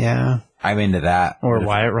 somewhere in it. Yeah. I'm into that. Or But if-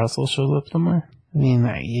 Wyatt Russell shows up somewhere. I mean,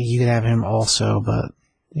 you could have him also, but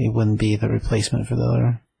it wouldn't be the replacement for the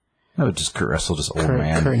other. No, just Kurt Russell, just old Kurt,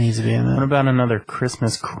 man. Kurt needs to be in What it. about another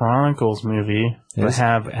Christmas Chronicles movie that Yes.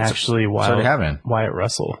 have actually It's already happening. Wyatt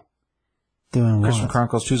Russell? Doing Christmas what?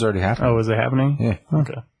 Chronicles 2 is already happening. Oh, is it happening? Yeah.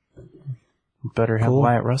 Okay. Better have Cool.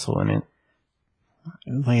 Wyatt Russell in it.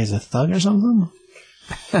 Like, is a thug or something?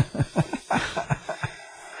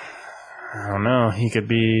 I don't know. He could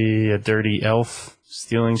be a dirty elf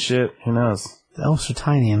stealing shit. Who knows? The elves are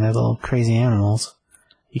tiny and they're little crazy animals.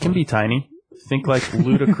 He can be tiny. Think like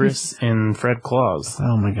Ludacris in Fred Claus.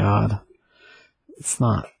 Oh my god. It's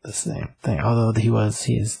not the same thing. Although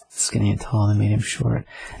he is skinny and tall and they made him short.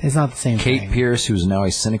 It's not the same Kate thing. Pierce, who's now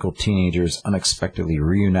a cynical teenager, is unexpectedly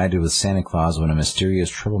reunited with Santa Claus when a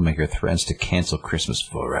mysterious troublemaker threatens to cancel Christmas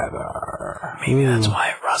forever. Maybe That's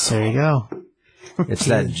Wyatt Russell. There you go. It's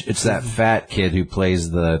that fat kid who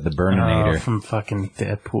plays the Burninator. Oh, from fucking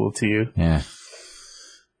Deadpool 2. Yeah.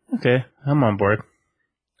 Okay, I'm on board.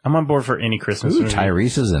 I'm on board for any Christmas Ooh, movie.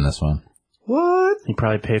 Tyrese is in this one. What? He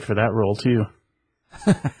probably paid for that role too.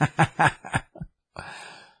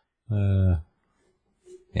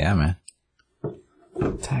 Yeah, man.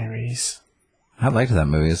 Tyrese. I liked that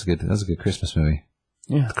movie. That was a good Christmas movie.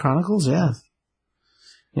 Yeah, The Chronicles, yeah.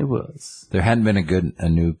 it was. There hadn't been a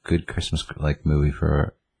new good Christmas like movie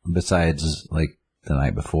for besides like The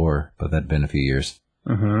Night Before, but that'd been a few years.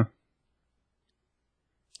 Mm-hmm.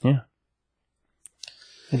 Yeah,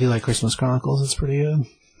 I do like Christmas Chronicles. It's pretty good.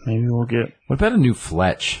 maybe we'll get. What about a new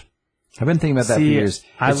Fletch? I've been thinking about that for See, years.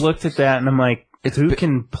 I looked at that and I'm like, who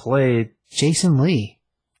can play? Jason Lee.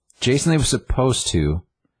 Jason Lee was supposed to,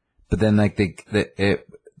 but then like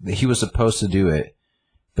he was supposed to do it,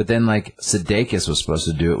 but then like Sudeikis was supposed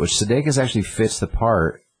to do it, which Sudeikis actually fits the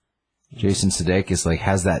part. Jason Sudeikis like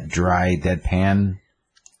has that dry deadpan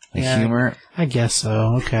like Yeah. humor, I guess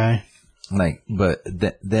so. Okay. like, but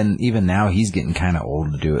then even now he's getting kind of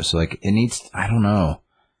old to do it. So like it needs, I don't know.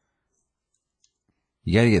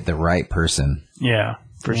 You got to get the right person Yeah,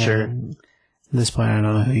 for Yeah. sure. At this point, I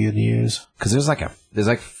don't know who you'd use. because there's like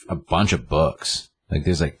a bunch of books. Like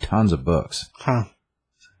there's like tons of books. Huh.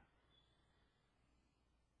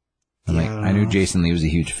 I'm Yeah, like, I don't I knew know. Jason Lee was a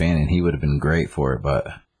huge fan and he would have been great for it, but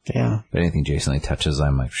Yeah. anything Jason Lee touches,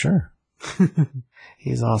 I'm like, sure.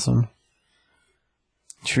 He's awesome.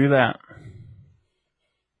 True that.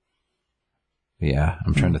 But yeah,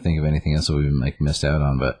 I'm trying to think of anything else that we've like missed out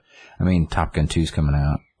on, but I mean, Top Gun 2's coming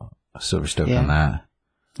out. Super stoked Yeah. on that.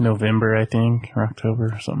 November, I think, or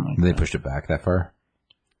October, or something like They that. pushed it back that far.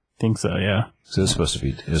 Think so, yeah. So it was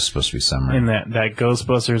supposed to be summer. And that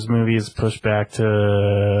Ghostbusters movie is pushed back to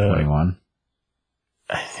 21.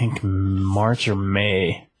 I think March or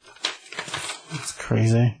May. It's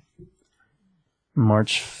crazy.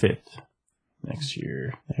 March 5th next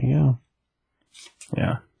year. There you go.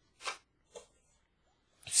 Yeah.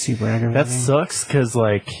 Super aggravating. That sucks because,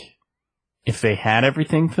 like, if they had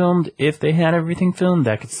everything filmed,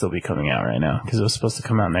 that could still be coming out right now because it was supposed to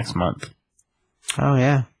come out next month. Oh,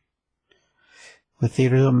 yeah. With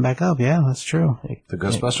theaters open back up, yeah, that's true. The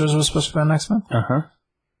Ghostbusters was supposed to be on next month? Uh-huh.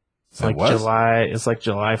 It's like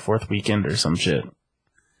July 4th weekend or some shit.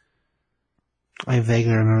 I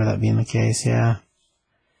vaguely remember that being the case, yeah.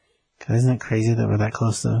 'Cause isn't it crazy that we're that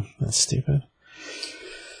close to... That's stupid.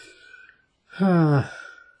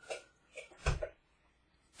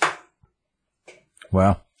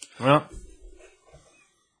 Well,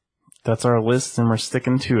 that's our list and we're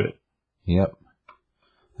sticking to it. yep.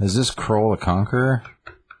 Is this Kroll the Conqueror?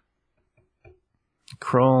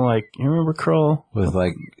 Kroll, like, you remember Kroll? With,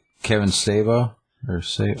 like, Kevin Sabo? Or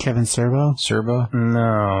Kevin Serbo? Serbo?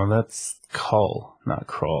 No, that's Kull, not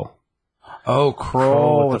Kroll. Oh,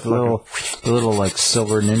 Kroll with with the the little, like,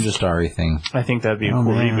 silver ninja starry thing. I think that'd be a Oh,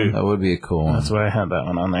 cool man. reboot. That would be a cool one. That's why I had that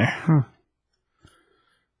one on there.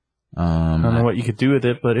 I don't know Um, what you could do with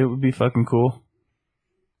it, but it would be fucking cool.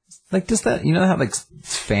 like, just that, you know how, like,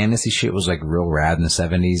 fantasy shit was, like, real rad in the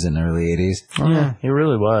 70s and early 80s? Oh, yeah. It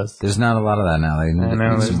really was. There's not a lot of that now. They need, I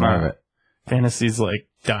know, need some there's more not. of it. Fantasy's, like,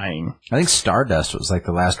 dying. I think Stardust was, like,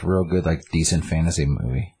 the last real good, like, decent fantasy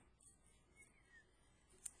movie.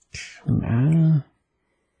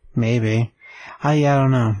 Maybe. I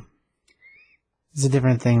don't know. It's a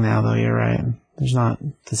different thing now, though, you're right. There's not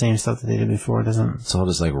the same stuff that they did before, it doesn't... It's all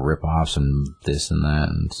just, like, rip-offs and this and that,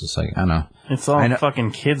 and it's just, like, I don't know. It's all I know-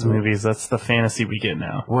 fucking kids' movies. That's the fantasy we get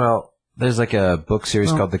now. Well, there's, like, a book series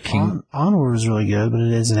Well, called The King... Onward was really good, but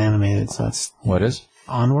it is an animated, so that's... What is?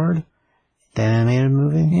 Onward? The animated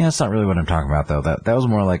movie? Yeah, that's not really what I'm talking about, though. That was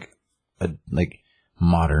more like a, like,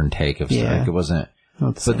 modern take of stuff. Yeah. Like, it wasn't...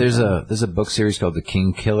 Not the But same there's thing. a book series called the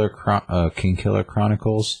King Killer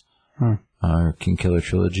Chronicles, or King Killer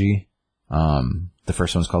Trilogy. The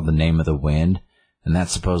first one's called The Name of the Wind, and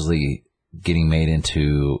that's supposedly getting made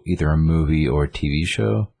into either a movie or a TV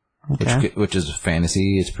show, Okay. which is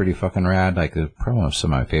fantasy. It's pretty fucking rad. Like, it's probably one of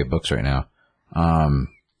some of my favorite books right now.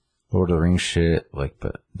 Lord of the Rings shit, like,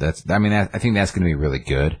 but I think that's gonna be really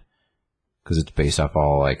good because it's based off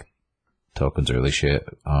all like Tolkien's early shit.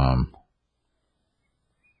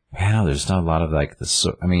 Yeah, there's not a lot of like this.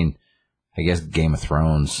 I mean, I guess Game of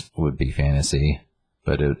Thrones would be fantasy,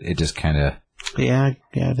 but it just kind of, Yeah,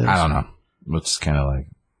 it is. I don't know. It's kind of like,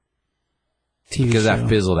 TV because show. that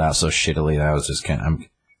fizzled out so shittily that I was just kind of,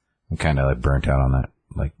 I'm kind of like burnt out on that,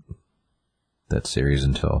 like that series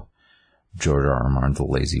until George R. R. Martin, the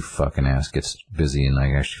lazy fucking ass, gets busy and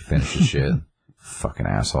like actually finishes shit. Fucking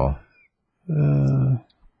asshole.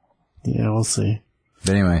 Yeah, we'll see.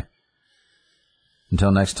 But anyway,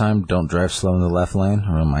 until next time, don't drive slow in the left lane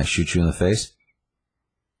or I might shoot you in the face.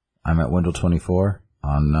 I'm at Wendell24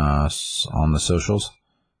 on the socials.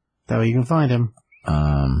 That way you can find him.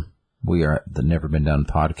 We are at the Never Been Done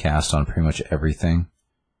podcast on pretty much everything.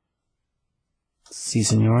 Si,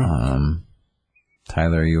 senor.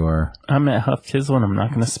 Tyler, I'm at Huff Tizzle and I'm not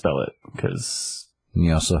going to spell it because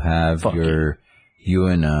you also have Fuck you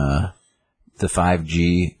and the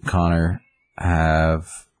 5G Connor have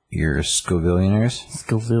your Scovillionaires.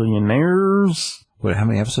 Scovillionaires. How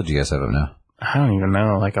many episodes do you guys have up now? I don't even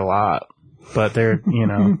know, like a lot. But they're, I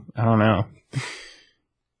don't know.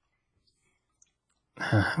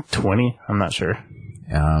 20? I'm not sure.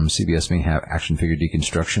 CBS may have Action Figure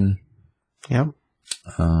Deconstruction. Yep.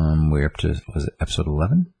 We're up to, was it episode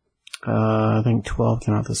 11? I think 12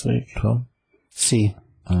 came out this week. 12? C.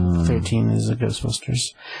 13 is the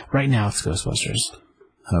Ghostbusters. Right now it's Ghostbusters.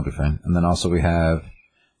 That'll be fine. And then also we have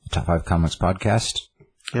the Top 5 Comics podcast.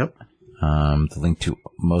 Yep. The link to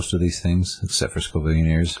most of these things, except for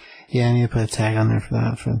Scovillionaires. Yeah, I need to put a tag on there for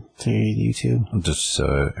that to YouTube. Just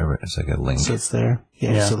so it's like a link. So it's there.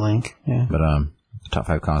 Yeah, just a link. Yeah. But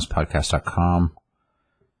top5comicspodcast.com.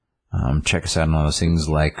 Check us out on all those things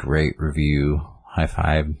like rate, review, high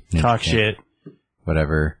five, Talk shit.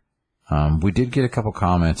 whatever. We did get a couple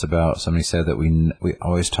comments about somebody said that we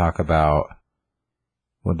always talk about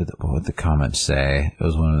what did the comments say? It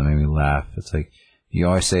was one that made me laugh. It's like you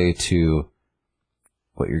always say to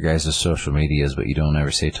what your guys' social media is, but you don't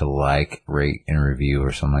ever say to like, rate, and review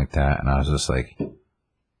or something like that. And I was just like,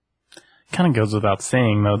 Kind of goes without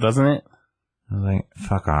saying, though, doesn't it? I was like,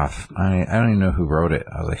 fuck off. I don't even know who wrote it.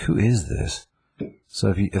 I was like, who is this?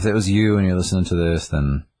 So if it was you and you're listening to this,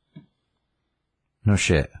 then no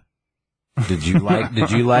shit. Did you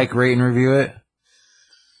like, rate and review it?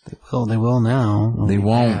 They will now. They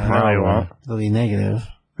won't, No, probably. they won't. They'll be negative.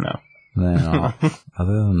 No. No.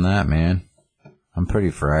 Other than that, man, I'm pretty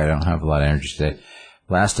fried. I don't have a lot of energy today.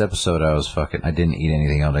 Last episode, I didn't eat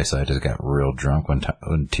anything all day, so I just got real drunk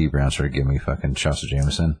when T Brown started giving me fucking shots of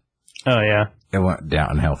Jameson. Oh, yeah. It went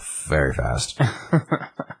downhill very fast.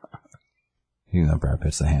 Even though Brad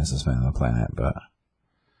Pitt's the handsomest man on the planet, but...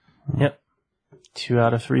 Yep. 2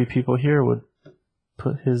 out of 3 people here would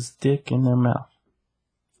put his dick in their mouth.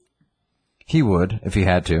 He would, if he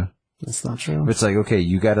had to. That's not true. But it's like, okay,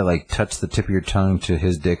 you gotta, like, touch the tip of your tongue to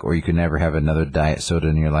his dick, or you can never have another diet soda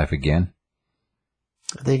in your life again.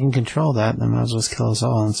 If they can control that, they might as well just kill us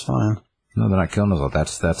all, and it's fine. No, they're not killing us all.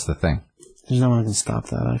 That's the thing. There's no one who can stop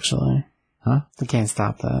that, actually. Huh? They can't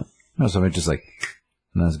stop that. No, somebody just like,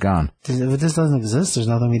 and then it's gone. If this doesn't exist, there's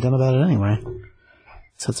nothing to be done about it anyway.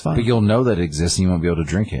 So it's fine. But you'll know that it exists and you won't be able to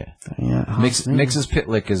drink it. Yeah, it haunts me. Mix's Pit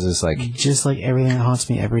Lick is this like... Just like everything that haunts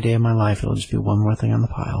me every day of my life, it'll just be one more thing on the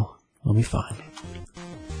pile. It'll be fine.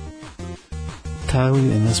 Tyler, will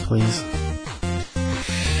you end this, please?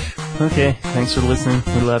 Okay, thanks for listening.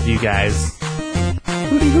 We love you guys.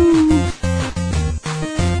 Hooty hoo!